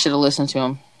think she should have listened to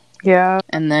him. Yeah.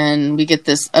 And then we get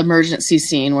this emergency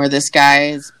scene where this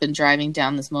guy has been driving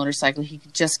down this motorcycle. He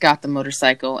just got the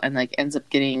motorcycle and, like, ends up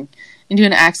getting into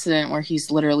an accident where he's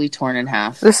literally torn in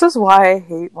half. This is why I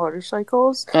hate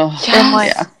motorcycles. Oh, and,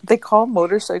 like, they call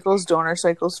motorcycles donor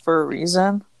cycles for a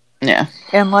reason. Yeah.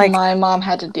 And, like... My mom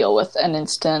had to deal with an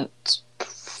instant...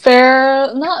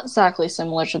 not exactly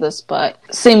similar to this, but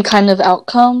same kind of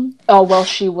outcome while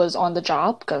she was on the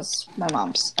job, because my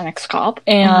mom's an ex-cop,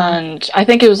 and I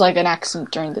think it was like an accident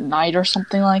during the night or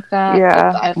something like that. Yeah.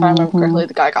 If I remember correctly,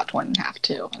 the guy got torn in half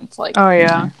too, and it's like, oh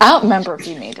yeah, I don't remember if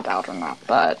he made it out or not,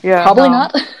 but probably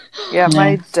not. Yeah,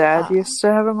 my dad used to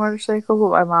have a motorcycle,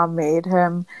 but my mom made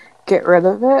him get rid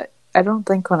of it. I don't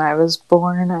think when I was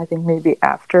born. I think maybe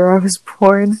after I was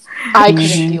born. I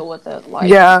couldn't deal with it. Like,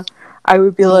 yeah. I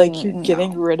would be like, you're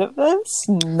getting rid of this?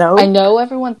 No. I know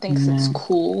everyone thinks it's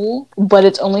cool, but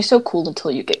it's only so cool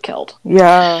until you get killed.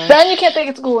 Yeah. Then you can't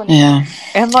think it's cool anymore. Yeah.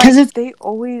 And, like, they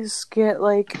always get,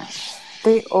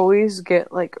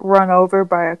 run over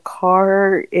by a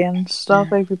car and stuff,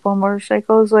 like, people on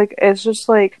motorcycles. Like, it's just,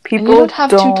 like, people and you would have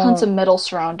 2 tons of metal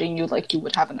surrounding you like you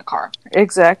would have in a car.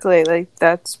 Exactly. Like,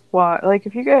 that's why, like,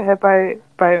 if you get hit by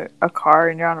a car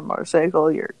and you're on a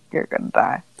motorcycle, you're gonna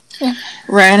die. Yeah.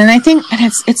 Right, and I think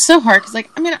it's so hard because, like,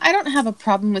 I mean, I don't have a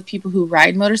problem with people who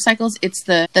ride motorcycles. It's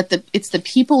the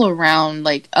people around,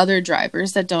 like, other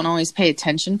drivers that don't always pay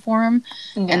attention for them,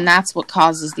 and that's what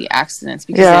causes the accidents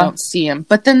because they don't see them.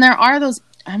 But then there are those.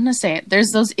 I'm gonna say it. There's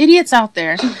those idiots out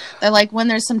there that, like, when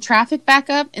there's some traffic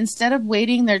backup, instead of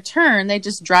waiting their turn, they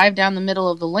just drive down the middle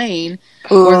of the lane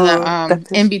or the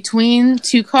in between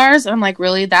 2 cars. I'm like,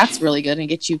 really? That's really good and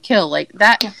get you killed like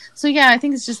that. Yeah. So yeah, I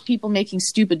think it's just people making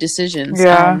stupid decisions.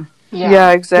 Yeah,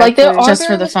 exactly. Like, there are just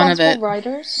for the fun of it.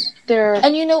 Riders.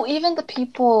 And you know, even the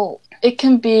people. It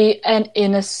can be an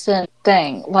innocent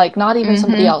thing, like not even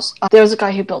somebody else. There was a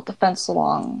guy who built the fence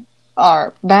along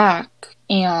our back.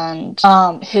 And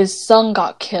his son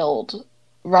got killed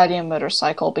riding a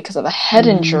motorcycle because of a head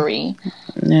injury.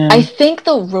 Yeah. I think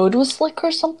the road was slick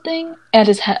or something, and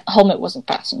his helmet wasn't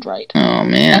fastened right. Oh,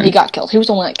 man. And he got killed. He was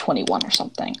only like 21 or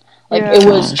something. Like, it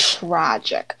was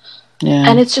tragic. Yeah.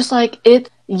 And it's just like,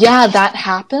 that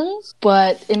happens,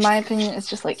 but in my opinion, it's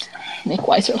just like, make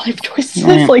wiser life choices.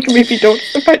 Right. Like, maybe don't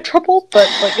fight trouble, but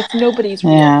like, it's nobody's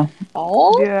real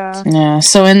fault. Yeah. Yeah.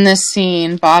 So in this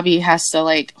scene, Bobby has to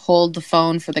like hold the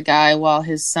phone for the guy while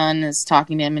his son is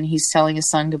talking to him, and he's telling his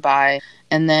son goodbye.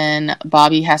 And then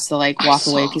Bobby has to like walk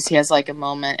away because he has like a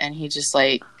moment, and he just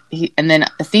like, and then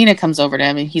Athena comes over to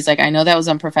him, and he's like, I know that was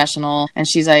unprofessional. And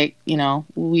she's like, you know,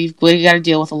 we got to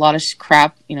deal with a lot of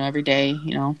crap, you know, every day,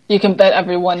 you know. You can bet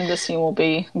everyone in the scene will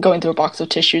be going through a box of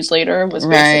tissues later. Was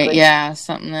right, basically... yeah,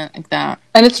 something like that.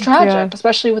 And it's tragic,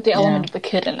 especially with the element of the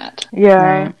kid in it. Yeah.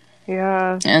 Right.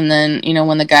 Yeah. And then, you know,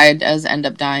 when the guy does end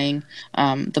up dying,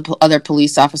 the other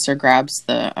police officer grabs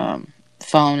the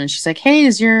phone, and she's like, hey,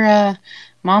 is your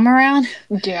mom around?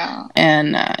 Yeah.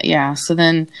 And so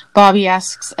then Bobby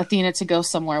asks Athena to go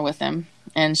somewhere with him,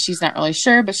 and she's not really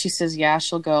sure, but she says yeah,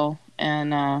 she'll go.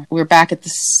 And we're back at the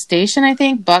station, I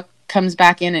think. Buck comes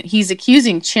back in, and he's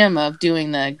accusing Chim of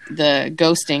doing the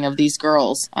ghosting of these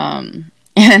girls. And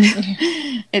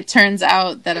it turns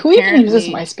out that who apparently even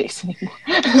uses MySpace anymore?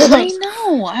 I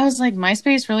know. I was like,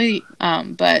 MySpace really,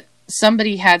 but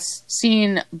somebody had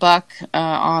seen Buck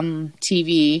on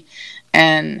TV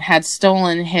and had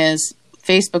stolen his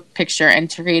Facebook picture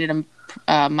and created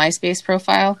a MySpace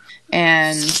profile.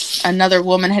 And another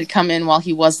woman had come in while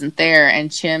he wasn't there, and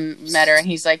Chim met her, and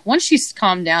he's like, once she's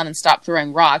calmed down and stopped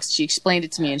throwing rocks, she explained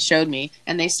it to me and showed me,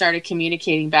 and they started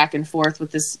communicating back and forth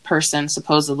with this person,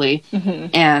 supposedly,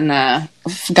 and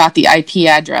got the IP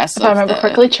address. If I remember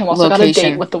correctly, Chim also got a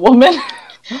date with the woman.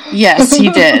 Yes, he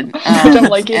did. Which I'm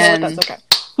like, you know what, that's okay.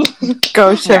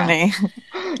 Go Chimney.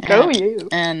 Go you.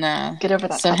 And get over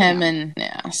that. So him and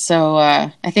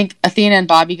I think Athena and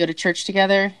Bobby go to church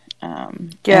together.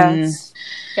 Yes.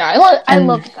 I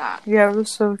loved that. Yeah, it was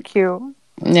so cute.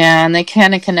 Yeah, and they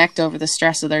kind of connect over the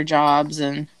stress of their jobs,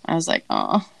 and I was like,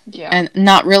 oh. Yeah. And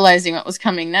not realizing what was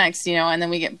coming next, you know, and then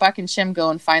we get Buck and Chim go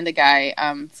and find the guy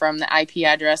from the IP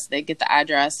address. They get the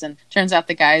address, and turns out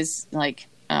the guy's like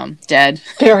dead.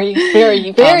 Very,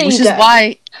 very, very which dead. is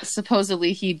why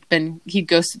supposedly he'd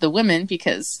ghosted the women,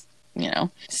 because, you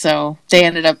know, so they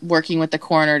ended up working with the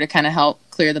coroner to kind of help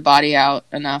clear the body out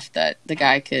enough that the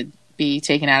guy could be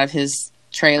taken out of his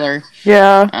trailer.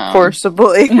 Yeah,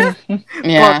 forcibly.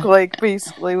 Yeah. Buck, like,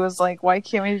 basically was like, why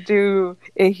can't we do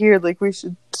it here? Like, we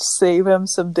should save him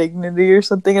some dignity or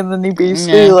something. And then he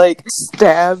basically, like,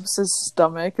 stabs his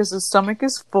stomach, because his stomach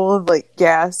is full of, like,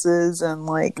 gases and,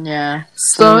 like,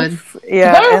 stuff.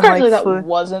 Yeah, and, like, that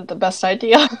wasn't the best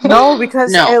idea. No,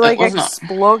 because it like,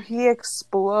 he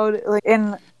exploded, like,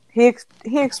 and he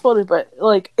exploded, but,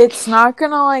 like, it's not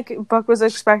gonna, like, Buck was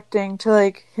expecting to,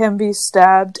 like, him be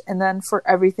stabbed and then for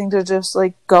everything to just,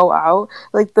 like, go out.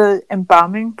 Like, the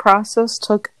embalming process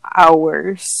took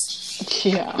hours.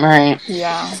 Yeah. Right.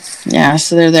 Yeah. Yeah,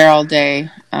 so they're there all day.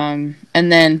 And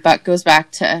then Buck goes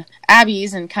back to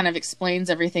Abby's and kind of explains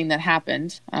everything that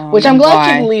happened. Which I'm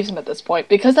glad he believes him at this point,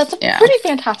 because that's a pretty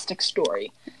fantastic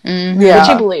story. Mm-hmm. Yeah. Which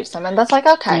he believes him, and that's like,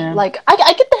 okay, like, I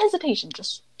get the hesitation,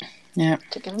 just... Yeah.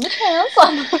 To give him a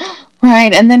chance.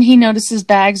 Right, and then he notices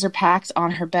bags are packed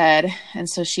on her bed, and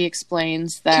so she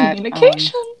explains that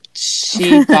communication.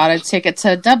 She got a ticket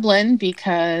to Dublin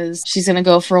because she's going to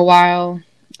go for a while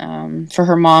for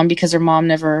her mom, because her mom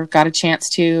never got a chance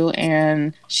to,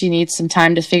 and she needs some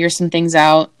time to figure some things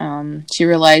out. She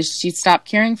realized she'd stopped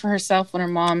caring for herself when her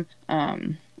mom,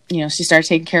 she started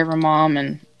taking care of her mom,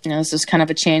 and this was kind of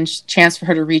a chance for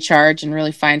her to recharge and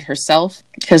really find herself,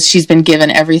 because she's been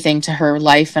given everything to her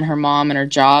life and her mom and her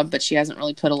job, but she hasn't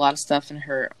really put a lot of stuff in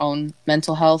her own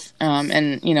mental health.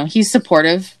 And he's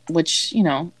supportive, which,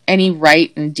 any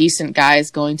right and decent guy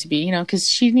is going to be, because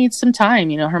she needs some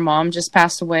time. Her mom just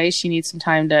passed away. She needs some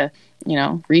time to,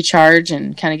 recharge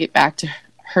and kind of get back to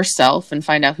herself and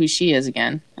find out who she is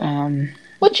again.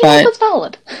 Which, that's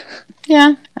valid.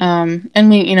 Yeah. And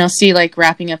we, see, like,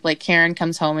 wrapping up, like, Karen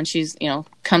comes home and she's,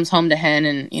 comes home to Hen,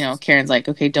 and, Karen's like,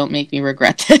 okay, don't make me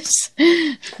regret this.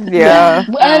 Yeah.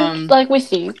 And, like, we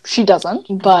see, she doesn't,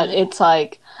 but it's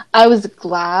like, I was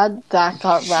glad that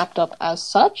got wrapped up as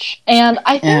such. And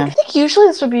I think usually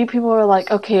this would be people who are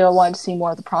like, okay, I want to see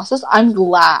more of the process. I'm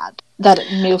glad that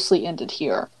it mostly ended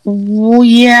here. Well,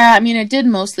 yeah, I mean, it did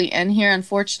mostly end here.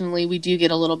 Unfortunately, we do get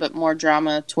a little bit more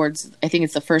drama towards, I think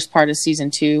it's the first part of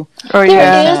season 2. Oh,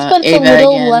 yeah. There is, but it's a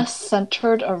little less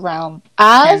centered around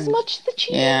as much the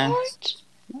cheating part.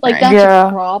 Like, Right. that's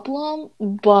a problem,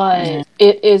 but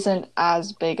it isn't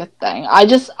as big a thing.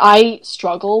 I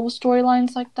struggle with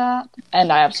storylines like that,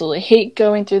 and I absolutely hate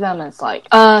going through them, and it's like,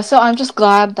 so I'm just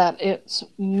glad that it's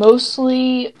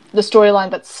mostly the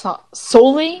storyline that's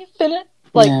solely finished,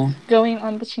 going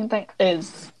on the Sheen thing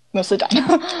is mostly done.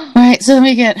 Right, so then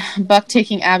we get Buck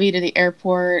taking Abby to the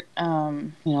airport.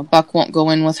 Buck won't go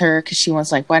in with her because she was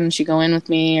like, why don't you go in with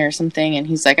me or something? And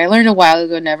he's like, I learned a while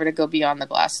ago never to go beyond the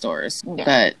glass doors. Yeah.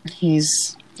 But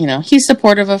he's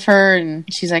supportive of her, and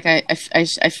she's like, I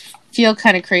feel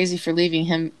kind of crazy for leaving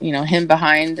him, him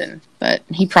behind, but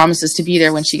he promises to be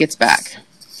there when she gets back.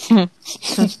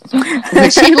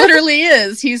 Which he literally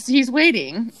is. He's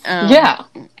waiting.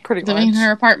 Pretty much. Living in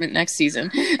her apartment next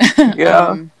season.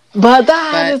 But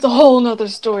that is a whole nother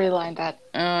storyline.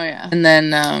 Oh, yeah. And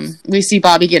then we see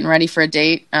Bobby getting ready for a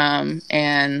date,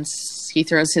 and he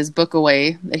throws his book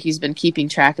away that he's been keeping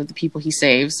track of the people he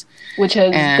saves.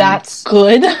 That's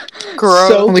good.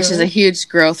 Growth. Which is a huge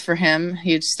growth for him,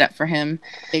 huge step for him.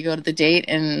 They go to the date,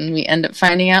 and we end up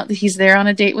finding out that he's there on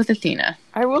a date with Athena.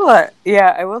 I will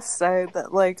say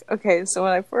that, okay, so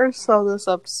when I first saw this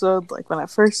episode, when it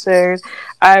first aired,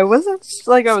 I was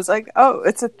like, oh,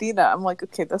 it's Athena. I'm like,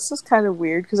 okay, this is kind of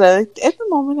weird, because at the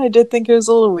moment I did think it was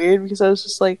a little weird, because I was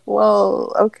just like,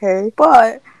 well, okay,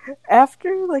 but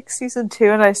after season 2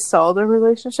 and I saw the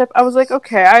relationship, I was like,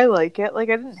 okay, I like it. I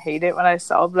didn't hate it when I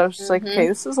saw it, but I was just like, okay,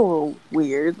 this is a little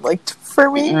weird,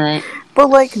 for me. Right. But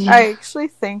I actually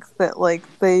think that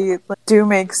they do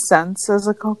make sense as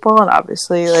a couple, and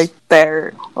obviously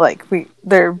they're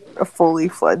a fully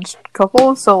fledged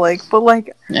couple. So I do like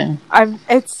it.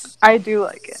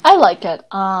 I like it.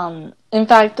 In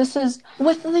fact, this is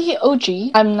with the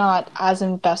OG. I'm not as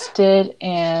invested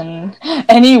in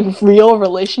any real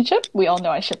relationship. We all know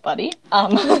I ship Buddy.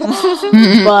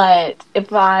 But if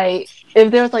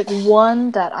there's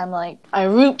one that I'm I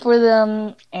root for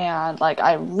them and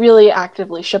I really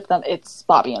actively ship them, it's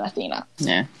Bobby and Athena.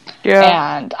 Yeah.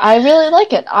 And I really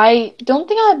like it. I don't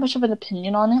think I had much of an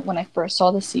opinion on it when I first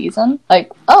saw the season.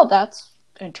 Oh, that's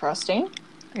interesting.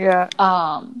 Yeah.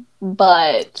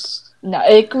 But no,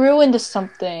 it grew into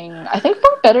something I think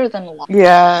far better than a lot.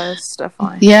 Yes,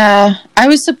 definitely. Yeah, I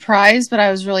was surprised, but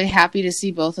I was really happy to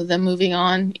see both of them moving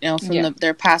on, from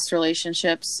their past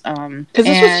relationships. Because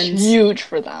this was huge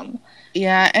for them.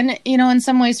 Yeah, and in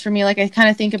some ways for me, I kind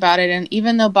of think about it, and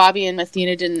even though Bobby and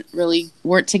Athena didn't really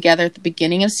work together at the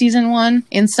beginning of season 1,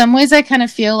 in some ways I kind of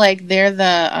feel like they're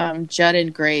the Judd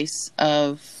and Grace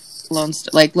of Lone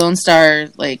Star, Lone Star,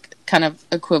 kind of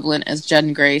equivalent as Judd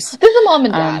and Grace. They're the mom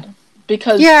and dad.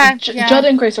 Because Judd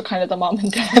and Grace are kind of the mom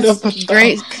and dad of the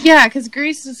show. Because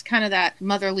Grace is kind of that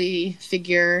motherly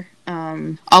figure,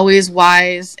 always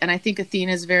wise, and I think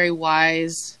Athena's very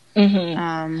wise.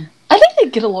 Mm-hmm. I think they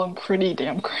get along pretty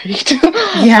damn great.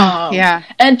 Yeah.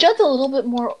 And Judd's a little bit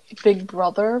more big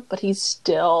brother, but he's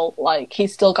still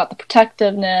got the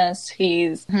protectiveness.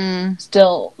 He's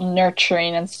still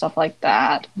nurturing and stuff like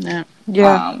that. Yeah.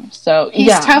 So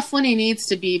he's tough when he needs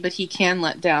to be, but he can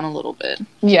let down a little bit.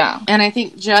 Yeah. And I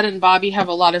think Judd and Bobby have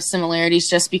a lot of similarities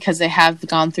just because they have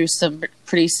gone through some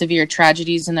pretty severe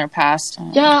tragedies in their past.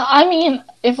 Yeah, I mean,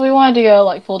 if we wanted to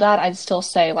go full dad, I'd still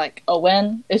say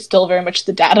Owen is still very much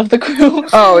the dad of the crew.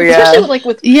 Oh yeah. Especially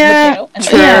with Mateo. And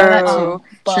true.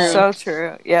 But, so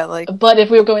true. Yeah, But if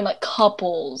we were going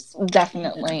couples,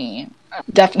 definitely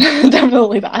that.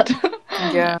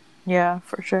 Yeah,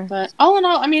 for sure. But all in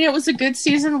all, I mean, it was a good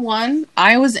season 1.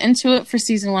 I was into it for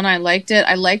season 1. I liked it.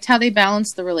 I liked how they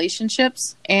balanced the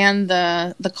relationships and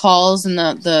the calls and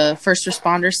the first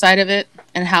responder side of it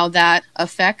and how that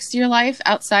affects your life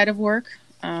outside of work.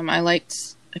 I liked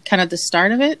kind of the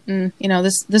start of it, and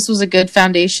this was a good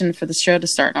foundation for the show to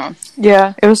start on.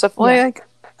 Yeah, it was definitely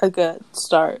a good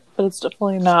start, but it's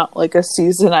definitely not a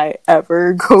season I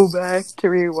ever go back to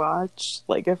rewatch.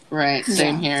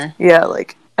 Same here. Yeah,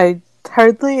 I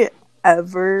hardly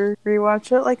ever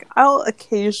rewatch it. I'll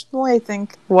occasionally, I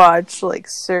think, watch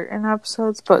certain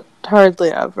episodes, but hardly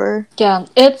ever. Yeah,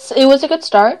 it was a good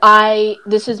start.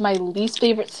 This is my least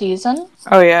favorite season.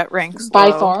 Oh yeah, it ranks by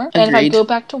low. far. Agreed. And if I go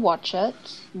back to watch it,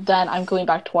 then I'm going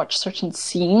back to watch certain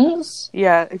scenes.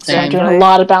 Yeah, exactly. I'm doing a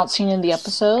lot of bouncing in the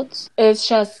episodes. It's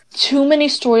just too many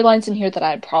storylines in here that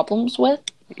I had problems with.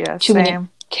 Yeah, too many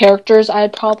characters I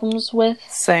had problems with.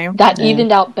 Same. That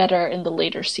evened out better in the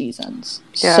later seasons.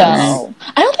 Yeah. So,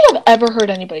 I don't think I've ever heard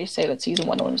anybody say that season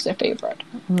 1 was their favorite.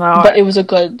 No. But it was a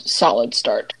good, solid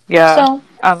start. Yeah. So,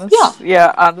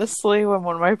 Honestly, when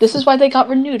one of my This is why they got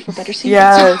renewed for better seasons.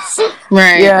 yes,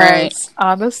 Right.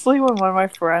 Honestly, when one of my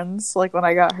friends, like when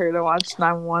I got her to watch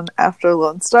 911 after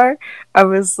Lone Star, I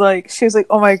was like, she was like,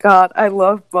 "Oh my god, I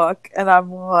love Buck," and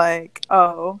I'm like,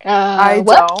 "Oh, I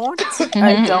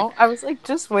don't." I was like,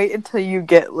 "Just wait until you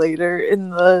get later in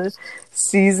the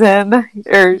season,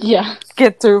 or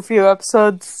get through a few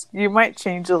episodes. You might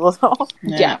change a little."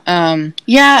 Yeah,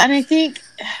 and I think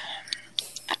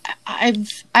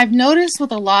I've noticed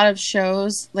with a lot of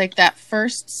shows, like that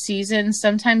first season,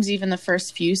 sometimes even the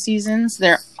first few seasons,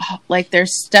 they're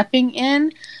stepping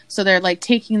in, so they're like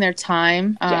taking their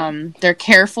time. They're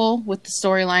careful with the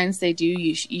storylines they do.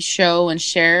 You show and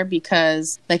share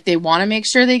because like they want to make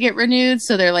sure they get renewed,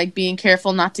 so they're like being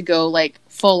careful not to go like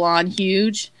full on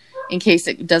huge in case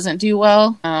it doesn't do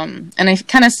well. And I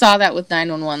kind of saw that with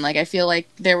 911. Like I feel like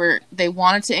they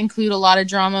wanted to include a lot of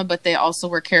drama, but they also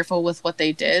were careful with what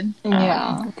they did.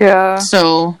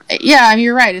 So I mean,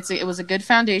 you're right. It was a good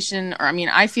foundation, or I mean,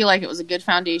 I feel like it was a good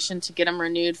foundation to get them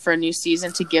renewed for a new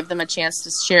season, to give them a chance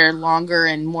to share longer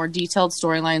and more detailed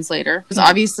storylines later. Because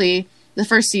obviously the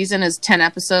first season is 10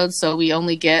 episodes, so we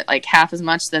only get like half as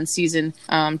much than season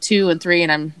 2 and 3,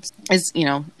 and is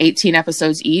 18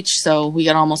 episodes each, so we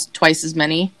got almost twice as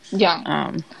many.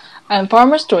 And far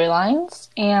more storylines,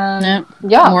 and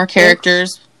more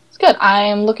characters. It's good. I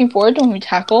am looking forward to when we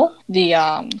tackle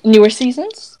the newer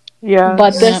seasons.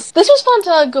 But this was fun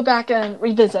to go back and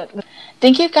revisit.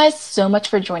 Thank you guys so much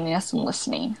for joining us and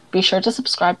listening. Be sure to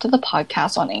subscribe to the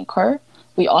podcast on Anchor.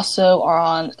 We also are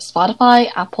on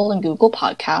Spotify, Apple, and Google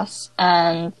Podcasts,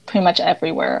 and pretty much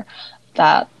everywhere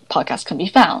that podcasts can be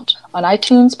found. On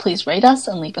iTunes, please rate us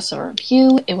and leave us a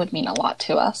review. It would mean a lot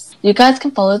to us. You guys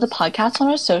can follow the podcast on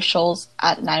our socials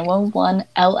at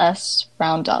 911LS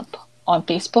Roundup on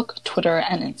Facebook, Twitter,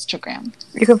 and Instagram.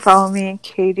 You can follow me,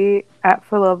 Katie, at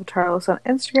For Love of Tarlos on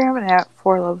Instagram and at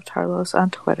For Love of Tarlos on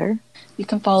Twitter. You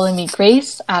can follow me,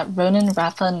 Grace, at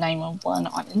RonanRatha911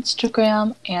 on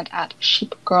Instagram and at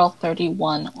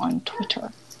SheepGirl31 on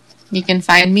Twitter. You can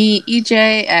find me,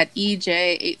 EJ, at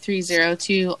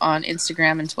EJ8302 on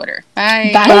Instagram and Twitter.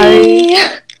 Bye.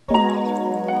 Bye.